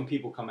 that's when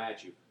people come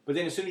at you. But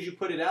then as soon as you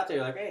put it out there,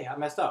 you're like, hey, I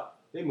messed up.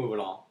 They move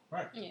along.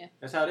 Yeah.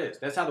 That's how it is.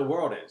 That's how the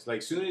world is.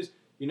 Like, soon as,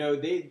 you know,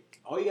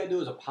 all you got to do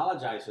is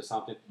apologize for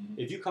something. Mhm.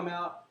 If you come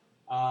out,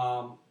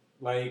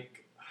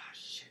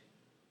 shit,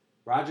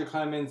 Roger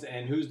Clemens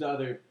and who's the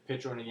other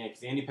pitcher on the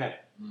Yankees? Andy Pettit.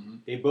 Mhm.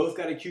 They both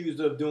got accused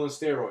of doing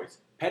steroids.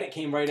 Pettit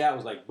came right out,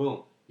 was like,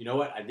 boom, you know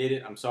what? I did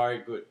it. I'm sorry.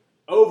 Good.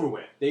 Over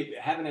with. They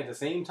haven't at the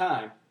same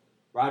time.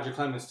 Roger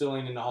Clemens still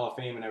ain't in the Hall of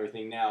Fame and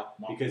everything now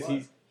Mark because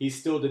what? he's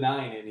still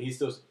denying it. And he's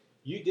still.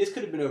 This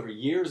could have been over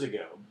years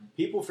ago.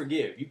 People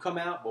forgive. You come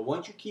out, but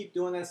once you keep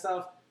doing that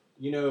stuff,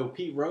 you know,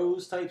 Pete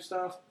Rose type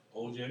stuff,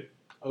 OJ.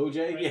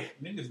 OJ, Right? yeah,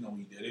 Niggas know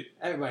he did it.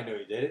 everybody knew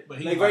he did it. But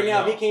he's Like right like,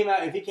 now, yo.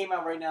 if he came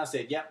out right now and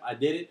said, "Yep, I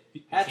did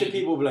it," half the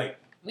people would be like,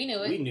 We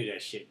knew it. "We knew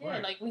that shit." Yeah,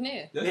 Right. like we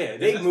knew. Yeah,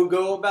 they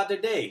go about their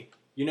day.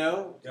 You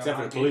know, Yeah, except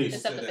for like, the police. people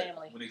Except said the that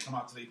family. When they come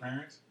out to their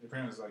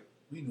parents like,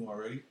 we knew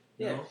already.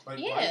 You Yeah. know? Like,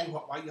 Yeah.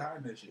 why you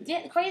hiding that shit?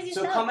 Yeah, crazy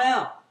So stuff. come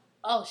out.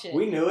 Oh shit.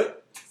 We knew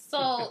it.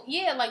 So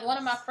yeah, like one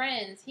of my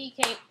friends, he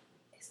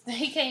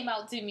came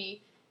out to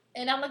me,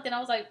 and I looked and I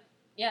was like,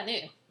 yeah, I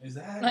knew.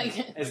 Exactly.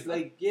 Like, It's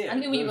like, yeah. I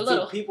knew when you were so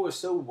little. People are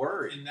so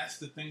worried. And that's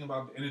the thing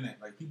about the internet.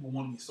 Like, people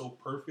want to be so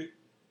perfect,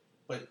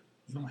 but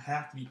you don't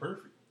have to be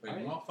perfect. Like,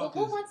 Right. well, motherfuckers.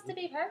 who wants to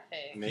be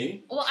perfect?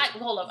 Me? Well,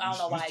 hold up. I don't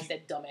know why I You-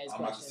 said dumbass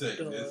I'm about to question.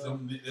 say,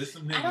 there's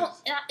some I don't.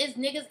 niggas. It's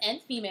niggas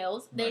and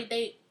females. Right.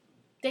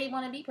 They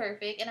want to be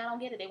perfect, and I don't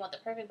get it. They want the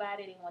perfect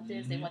body. They want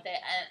this. They Mhm. want that.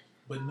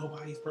 But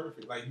nobody's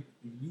perfect. Like, if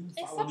you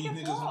follow Accept these your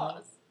niggas home,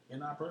 flaws. they're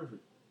not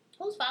perfect.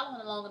 Who's following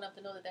them long enough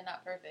to know that they're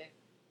not perfect?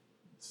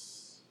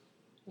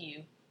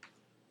 You.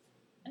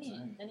 I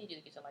need you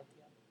to get your life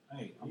together.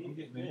 Hey, I'm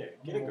getting there.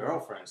 Get a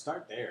girlfriend.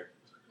 Start there.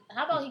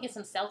 How about he gets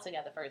himself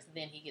together first,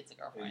 then he gets a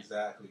girlfriend?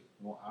 Exactly.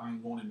 Well, I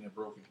ain't going in there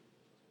broken.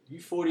 You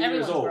 40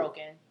 Everyone's years old.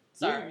 broken.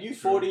 Sorry. You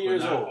 40 But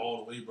years not old.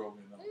 all the way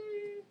broken, though.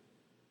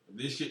 If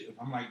this shit, if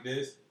I'm like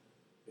this,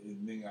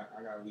 then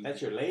I gotta leave.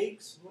 That's your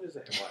legs? What is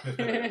that? What?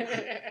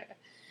 Mm.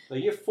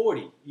 Like, you're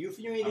 40. If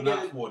you ain't I'm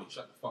together, not 40.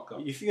 Shut the fuck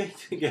up. if you ain't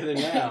together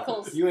now,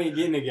 Close. you ain't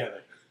getting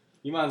together.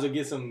 You might as well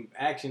get some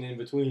action in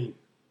between.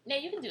 Yeah,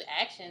 you can do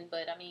action,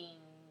 but I mean,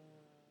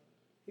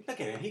 Look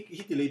at him.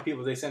 He delete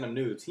people. They send him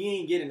nudes. He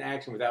ain't getting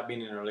action without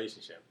being in a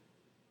relationship.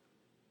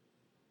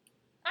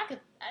 I think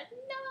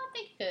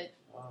you could.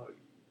 Oh, If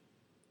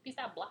you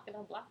stop blocking,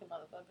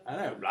 motherfucker. I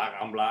know. Block,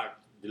 unblock,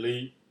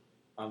 delete,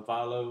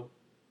 unfollow,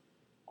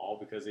 all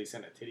because they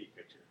sent a titty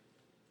picture.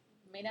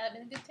 May not have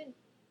been a good titty.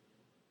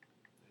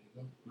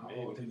 There you go.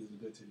 No, all titties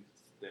are good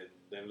titties.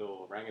 Them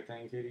little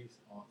orangutan titties,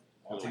 All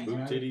little titties boob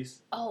matter. titties.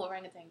 Oh,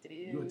 orangutan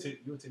titty. You a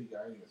titty guy,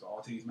 so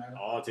all titties matter.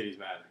 All titties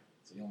matter.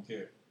 So you don't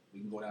care. We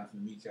can go down to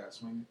the kneecap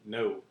swinging.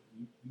 No,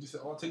 You just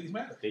said all titties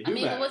matter. they do I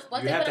mean, matter. once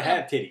You they have put to them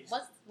have titties.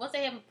 Once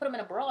they put them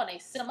in a bra and they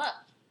sit them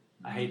up.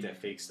 I hate that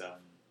fake stuff.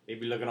 They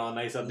be looking all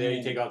nice up there.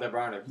 You take off that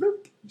bra and like,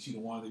 bloop. You see the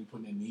ones that be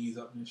putting their knees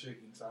up and shit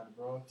inside the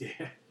bra?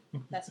 Yeah.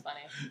 That's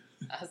funny.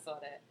 I saw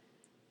that.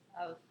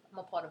 I'm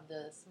a part of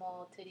the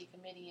small titty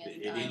committee, and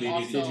Itty I'm bitty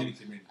also titty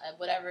committee.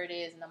 whatever it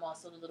is, and I'm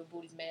also the little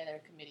booties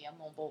matter committee.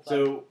 I'm on both.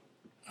 So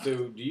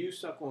do you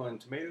suck on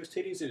tomatoes'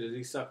 titties or does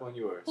he suck on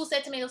yours? Who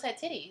said tomatoes had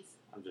titties?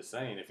 I'm just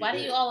saying. If Why he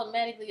do did. you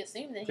automatically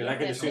assume that he Because I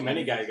can has assume titties?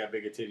 any guy's got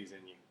bigger titties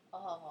than you.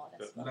 Oh,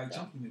 that's You like fucked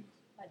up. chunky niggas.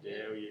 I do.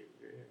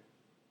 Yeah.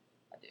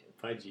 I do.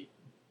 Pudgy.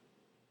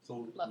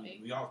 So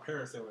Fluffy. y'all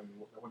parasailing,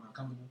 that wasn't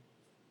uncomfortable?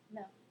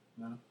 No.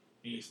 No?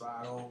 You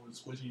slide over and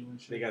squish you and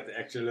shit? They got the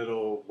extra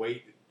little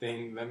weight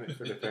thing limit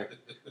for the fact.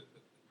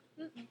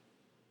 Mm-mm.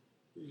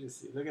 You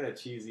just see, look at that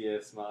cheesy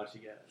ass smile she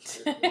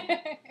got.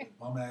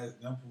 Bum ass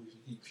dimples you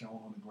keep showing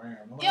on the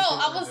ground. Nobody Yo, takes I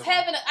that was dimple.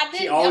 having. I did.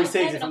 She I always was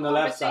takes having it from a the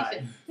left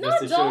conversation. side No, just I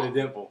to show the don't.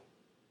 dimple.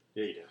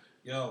 Yeah, you do.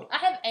 Yo, I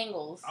have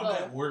angles. I'm So.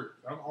 at work.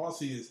 All I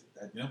see is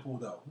that dimple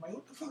though. I'm like,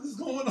 what the fuck is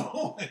going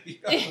on?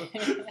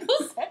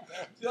 Who said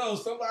that? Yo,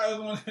 somebody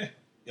was on.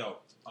 Yo,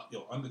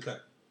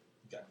 undercut.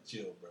 You got to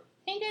chill, bro.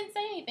 He didn't say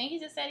anything. He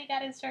just said he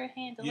got his shirt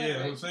hand delivered.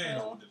 Yeah, I'm saying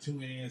so. with the two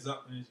hands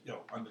up and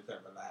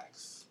undercut,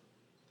 relax.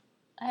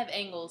 I have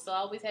angles, so I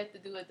always have to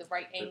do it the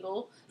right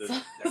angle. The,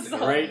 So- the so-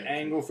 right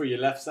angle for your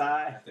left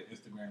side.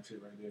 That's the Instagram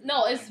shit right there.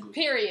 No, it's Angles.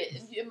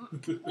 period.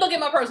 Look at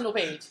my personal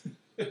page.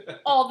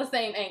 All the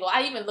same angle.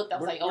 I even looked. I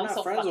was We're, like, we're oh, I'm not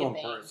so friends fucking on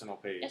vain. personal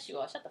page. Yes, you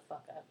are. Shut the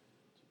fuck up.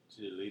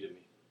 She deleted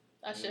me.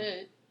 I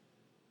should.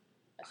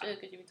 I should,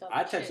 because you be talking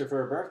I shit. texted her for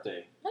her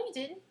birthday. No, you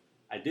didn't.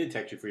 I did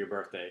text you for your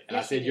birthday. And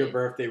Yes, I said you your did.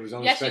 birthday was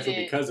only Yes, you special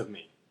did. because of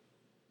me.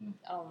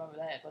 I don't remember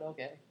that, but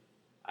okay.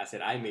 I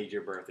said I made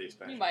your birthday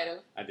special. You might have.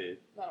 I did.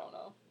 I don't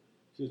know.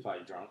 She was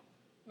probably drunk.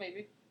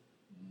 Maybe.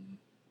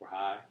 Or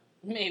high.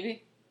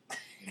 Maybe.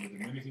 And the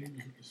Dominican,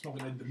 you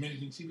smoking that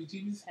Dominican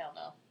CBGBs? Hell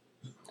no.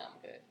 I'm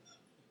good.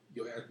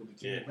 Your ass with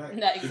the can Yeah. back.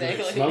 Not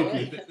exactly.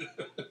 Smoky.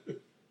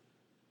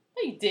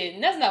 No, you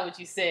didn't. That's not what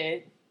you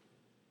said.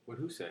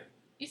 What'd who say?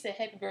 You said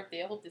happy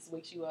birthday. I hope this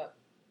wakes you up.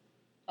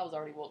 I was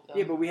already woke though.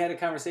 Yeah, but we had a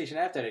conversation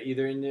after that,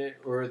 either in the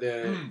or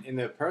the in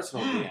the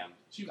personal DM.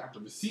 She got the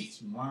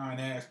receipts, you lying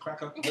ass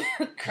cracker.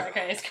 Crack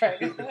ass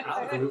crack.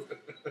 I'll prove.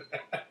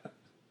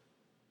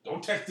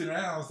 Don't text it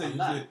around and say I'm you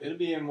not. did. It'll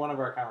be in one of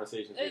our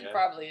conversations. we It had.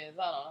 probably is.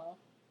 I don't know.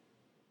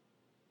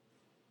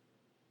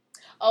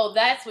 Oh,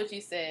 that's what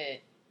you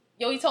said.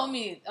 Yo, he told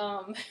me.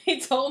 He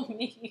told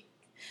me.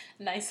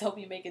 Nice, hope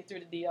you make it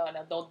through the DR.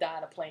 Now, don't die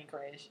in a plane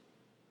crash.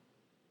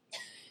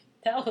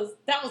 That was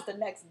the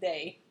next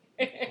day.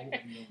 Hope you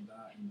don't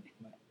die in the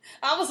plane.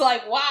 I was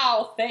like,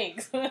 wow,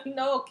 thanks.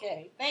 No,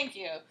 okay, thank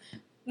you.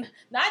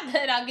 Not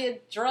that I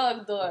get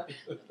drugged or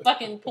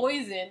fucking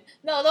poisoned.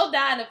 No, don't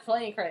die in a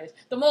plane crash.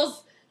 The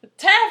most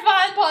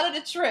terrifying part of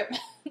the trip.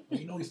 Well,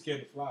 you know he's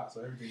scared to fly,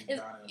 so everything's It's-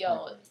 dying in a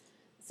yo, plane.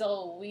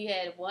 So we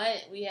had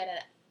an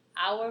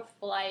hour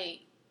flight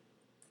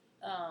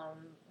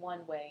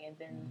one way, and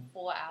then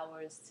 4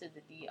 hours to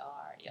the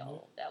DR.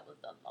 Yo, that was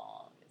the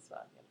longest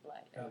fucking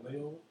flight. Got a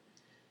layover?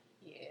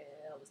 Yeah,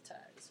 I was tired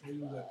as Where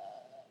you was fuck.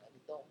 at?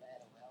 It don't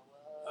matter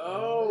where I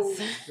Oh.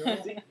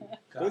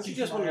 Don't you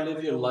just want to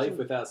live your life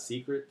without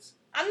secrets?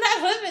 I'm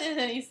not living in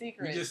any You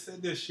secret. just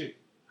said this shit.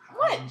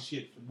 What? Hiding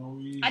shit for no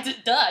reason.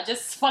 I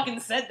just fucking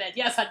said that.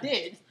 Yes, I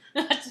did.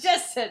 I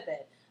just said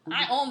that.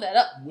 I own that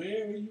up.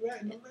 Where are you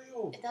at in the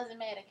layover? It doesn't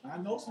matter. I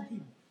know some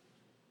people.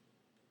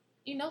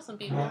 You know some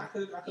people. I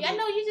could Yeah, I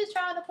know you just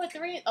trying to put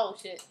 3 in. Oh,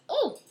 shit.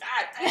 Oh,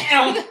 god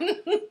damn.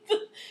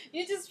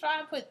 You just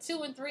trying to put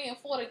 2 and 3 and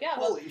 4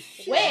 together. Holy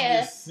shit.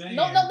 Where? saying.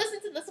 No, listen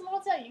what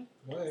I'm telling you.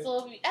 Go ahead.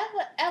 So if you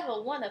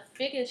ever want to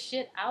figure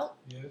shit out,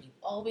 Yes. you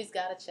always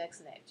got to check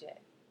Snapchat.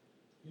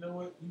 You know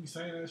what? You be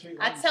saying that shit.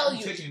 I tell I'm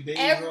you, taking days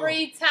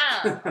every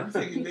time. off. I'm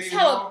taking days Tell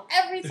them off.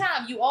 every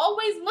time. You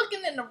always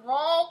looking in the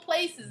wrong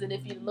places. And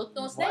if you looked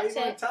on Why you want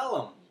Snapchat, to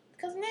tell him?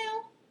 because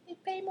now you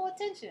pay more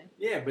attention.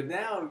 Yeah, but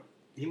now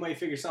he might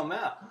figure something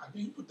out. God,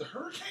 you put the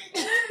hurricane.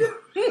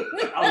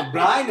 I was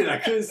blinded. I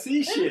couldn't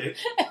see shit.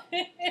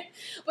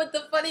 But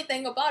the funny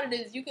thing about it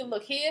is you can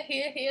look here,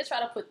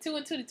 try to put 2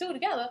 and 2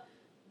 together.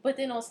 But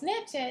then on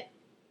Snapchat,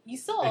 you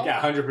saw They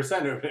got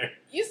 100% over there.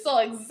 you saw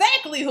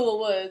exactly who it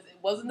was. It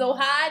wasn't no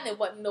hiding. It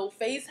wasn't no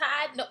face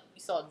hide. No, you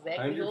saw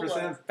exactly who it was.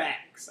 100%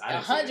 facts. I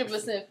didn't see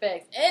it. 100%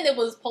 facts. And it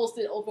was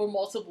posted over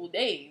multiple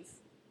days.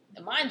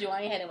 And mind you,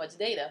 I ain't had that much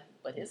data,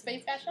 but his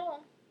face got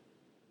shown.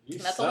 You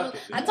And I suck told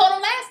it, I dude. told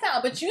him last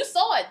time, but you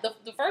saw it.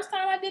 The first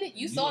time I did it,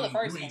 you saw the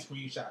first You one. ain't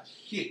screenshot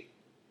shit.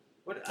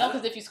 What, No,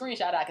 because if you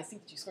screenshot it, I can see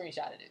that you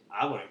screenshotted it.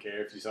 I wouldn't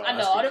care if you saw I my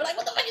know. They're screenshot. like,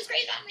 what the fuck you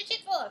screenshot my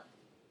shit for?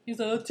 He's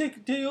like, I'll take a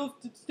day off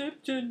to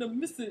Snapchat and I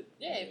miss it.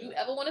 Yeah, if you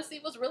ever want to see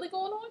what's really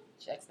going on,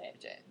 check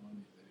Snapchat.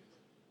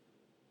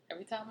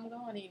 Every time I'm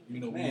going, he... You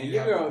know, Man, we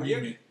your have girl-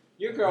 agreement.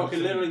 Your girl could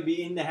literally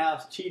be in the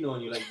house cheating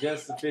on you, like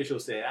Jess Official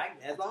said.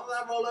 As long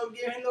as I roll up and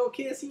give him a little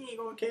kiss, he ain't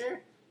gonna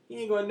care. He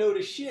ain't gonna know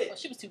the shit. Well,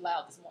 she was too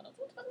loud this morning.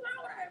 What the fuck is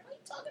wrong with her? Why you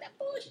talking that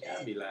bullshit?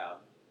 Gotta be loud.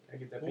 Gotta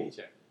get that Cool.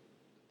 paycheck.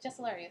 Just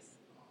hilarious.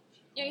 Oh,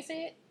 shit. You ain't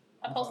see it?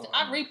 I Oh.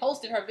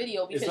 reposted her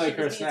video because It's like she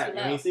her was being snap. too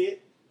You loud. ain't see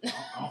it?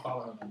 I don't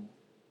follow her no more.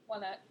 Why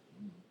not?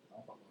 I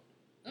don't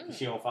follow her.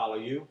 She don't follow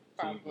you.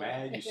 So you Probably.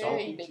 mad? You Yeah,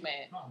 salty? he big mad.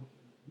 No,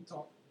 we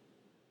talk.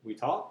 We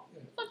talk?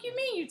 Fuck you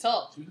mean you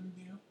talk? She was in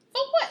the DM.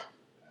 For what?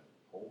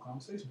 Whole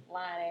conversation.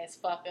 Lying ass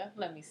fucker.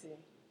 Let me see.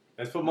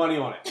 Let's put money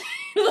on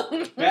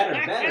it.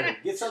 Better.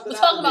 Get something out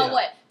Talking of about there.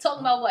 what? Talking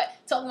about what?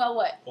 Talking about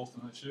what?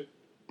 Posting her shit.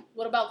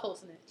 What about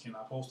posting it? Can I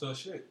post her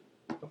shit?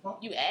 The fuck?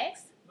 You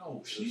asked?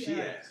 No, She she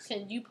asked. asked.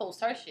 Can you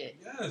post her shit?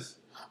 Yes.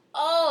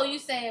 Oh, you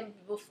saying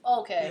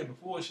okay? Yeah,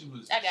 before she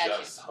was I got you.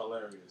 just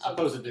hilarious. I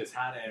posted this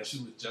hot ass She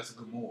was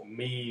Jessica Moore.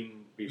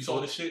 meme You saw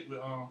before. the shit with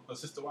her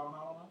sister wilding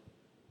out on her?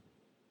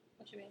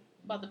 What you mean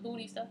about the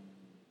booty stuff?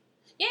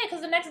 Yeah,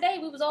 because the next day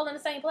we was all in the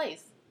same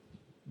place.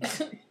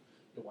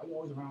 Yo, why you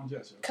always around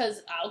Jess? Yo?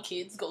 Because our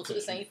kids go to the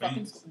Because same she's fucking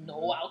famous. school.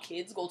 No, our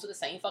kids go to the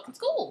same fucking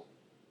school.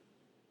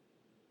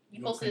 You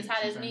Your posted as opinion,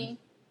 hot she as me? famous?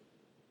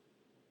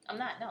 I'm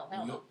not. No,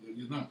 hell no.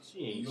 You're not. She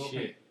ain't In your shit.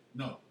 opinion.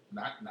 No,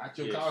 not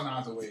your Yes.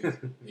 colonizer ways.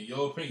 In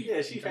your opinion.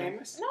 Yeah, she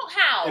famous. No,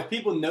 how? If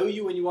people know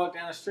you when you walk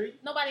down the street,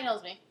 Nobody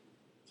knows me.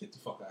 Get the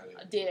fuck out of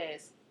here. Dead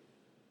ass.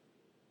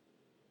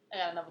 I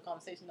got another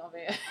conversation over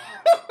here.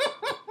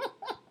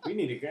 we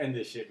need to end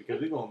this shit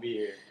because we're gonna be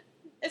here.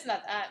 It's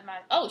not my.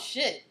 Oh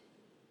shit!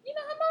 You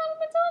know how long we've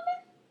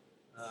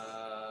been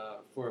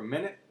talking? For a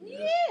minute.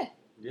 Yeah.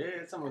 Yeah,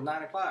 it's almost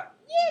 9 o'clock.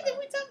 Yeah. Did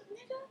we talk,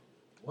 nigga?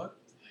 What?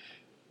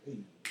 Hey.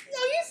 No,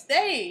 you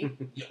stay.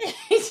 Yeah.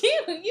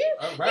 you.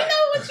 All You right.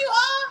 know what you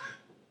are?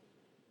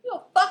 You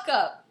a fuck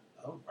up.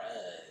 All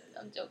right.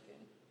 I'm joking.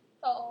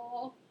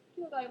 Oh,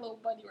 you look like a little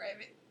bunny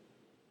rabbit.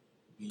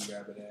 Be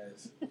rabbit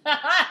ass.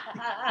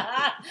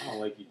 I don't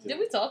like you too. Did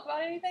we talk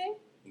about anything?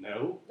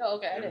 No. Oh,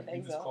 okay. I didn't Everything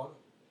think just so. caught up.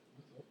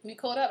 We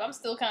caught up. I'm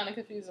still kind of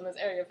confused on this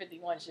Area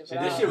 51 shit. See,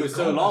 But this I shit don't- was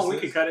so Going, long, we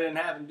sis. could cut it in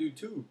half and do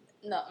 2.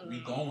 No. We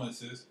going,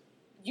 sis.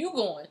 You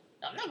going?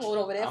 I'm not going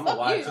over there. I'm Fuck a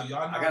watch. you. So y'all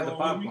I not got the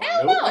going with me? popcorn.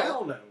 Hell Nope, no.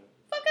 hell no.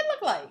 Fuck it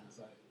look like? It's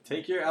like,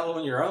 Take your L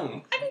on your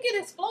own. I can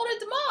get exploded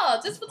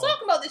tomorrow just for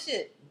talking about this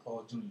shit. we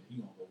call Junior. He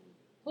gonna go with me.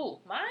 Who?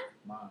 Mine?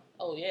 Mine.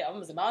 Oh yeah, I'm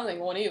gonna say mine ain't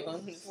going either.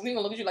 He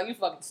gonna look at you like you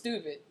fucking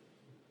stupid.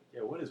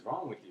 Yeah, what is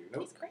wrong with you?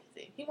 Nope. He's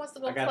crazy. He wants to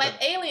go I got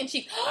clap alien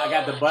cheek. I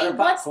got the butter He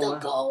wants popcorn.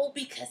 to go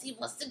because he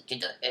wants to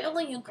get the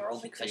alien girl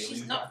because she's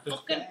Alien not got the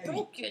fucking fatty.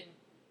 broken.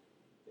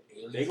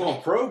 They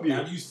gonna probe you.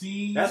 Have you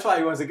seen? That's why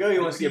he wants to go. He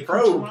have wants to you get seen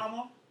probed.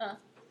 Futurama? Huh?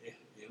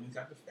 Alien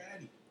got the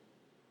fatty.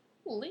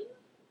 Holy.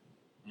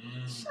 You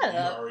Shut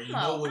up. already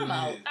I'm know out. what I'm it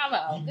out. is. I'm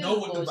out. You This know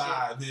is what the bullshit.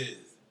 vibe is.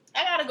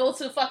 I gotta go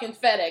to fucking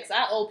FedEx.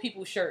 I owe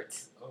people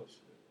shirts. Oh shit.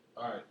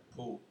 All right,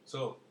 cool.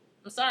 So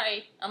I'm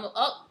sorry.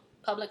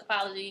 Public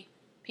apology.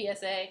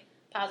 PSA.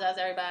 Apologize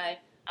everybody.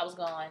 I was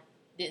gone.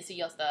 Didn't see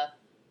your stuff.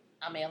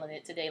 I'm mailing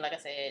it today, like I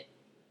said.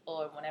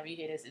 Or whenever you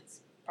hear this, it's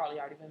probably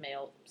already been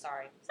mailed.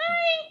 Sorry.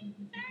 Sorry.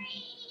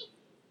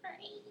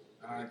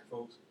 all right,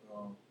 folks.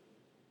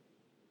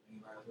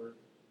 Any last word?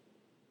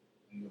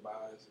 Any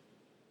goodbyes?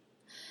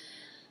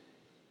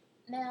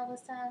 Now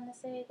it's time to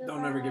say goodbye.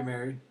 Don't ever get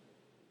married.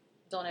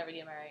 Don't ever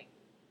get married.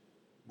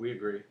 We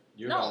agree.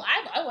 You're No, wrong.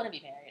 I want to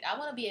be married. I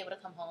want to be able to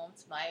come home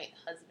to my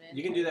husband.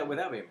 You can do that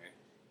without being married.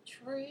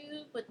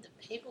 True, but the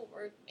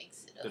paperwork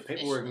makes it The official.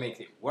 paperwork makes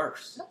it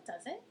worse. No, it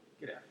doesn't.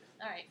 Get out.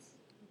 All right.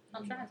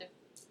 I'm trying to.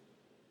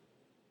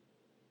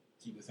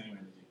 Keep the same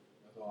energy.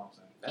 That's all I'm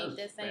saying. That was Keep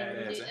that same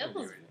badass energy. It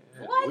was- right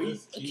there. What? We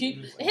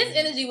His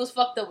energy was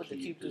fucked up with the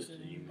keep keep the this.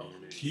 same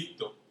energy. Keep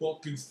the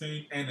fucking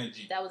same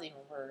energy. That was even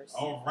worse.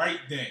 All right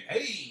then.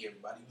 Hey,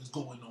 everybody, what's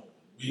going on?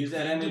 We Use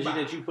that came to energy rock.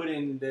 that you put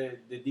in the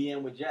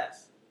DM with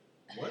Jess.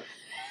 What?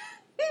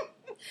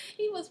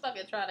 He was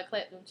fucking trying to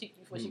clap them cheeks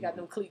before she got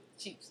them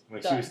cheeks.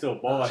 When done. she was still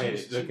bald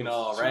headed, looking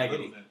all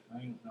raggedy.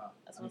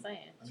 That's what I'm saying.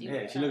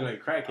 Yeah, she looked like a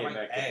crackhead I'm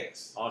back like then.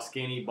 ass. All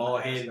skinny, I'm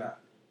bald an ass head, guy.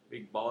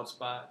 big bald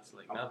spots,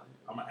 like nothing.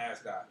 I'm an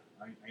ass guy.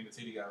 I ain't a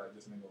titty guy like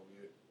this nigga over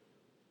here.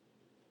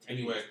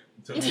 Anyway,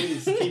 until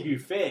Titties keep you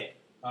fed.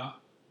 Huh?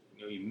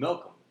 You know, you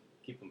milk them,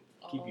 keep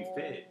you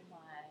fed. Oh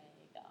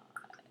my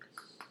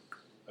gosh.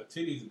 a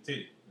titty's a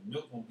titty. The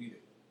milk won't be there.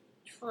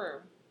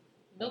 True.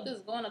 Milk is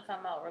going to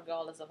come out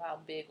regardless of how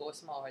big or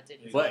small her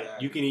titties are. But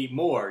Exactly. you can eat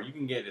more. You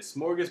can get a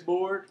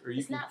smorgasbord, or you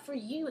It's can. not for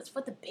you. It's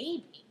for the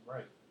baby.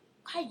 Right.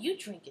 Why are you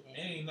drinking It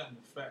it? ain't nothing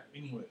but fat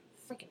anyway.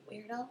 Freaking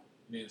weirdo.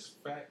 And it's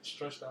fat,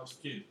 stretched out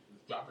skin.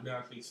 Just drop it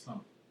down to your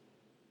stomach.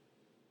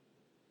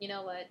 You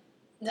know what?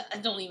 No, I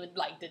don't even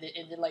like that it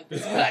ended like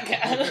this. But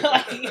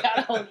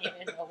I don't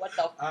even know what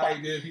the fuck.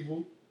 Alright then, people.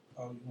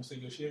 You want to say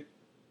your shit?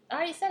 I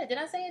already said it. Did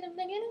I say it in the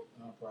beginning?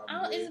 No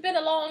problem. It's been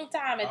a long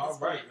time at All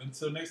this right. point.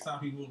 Until next time,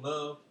 people.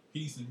 Love,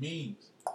 peace, and memes.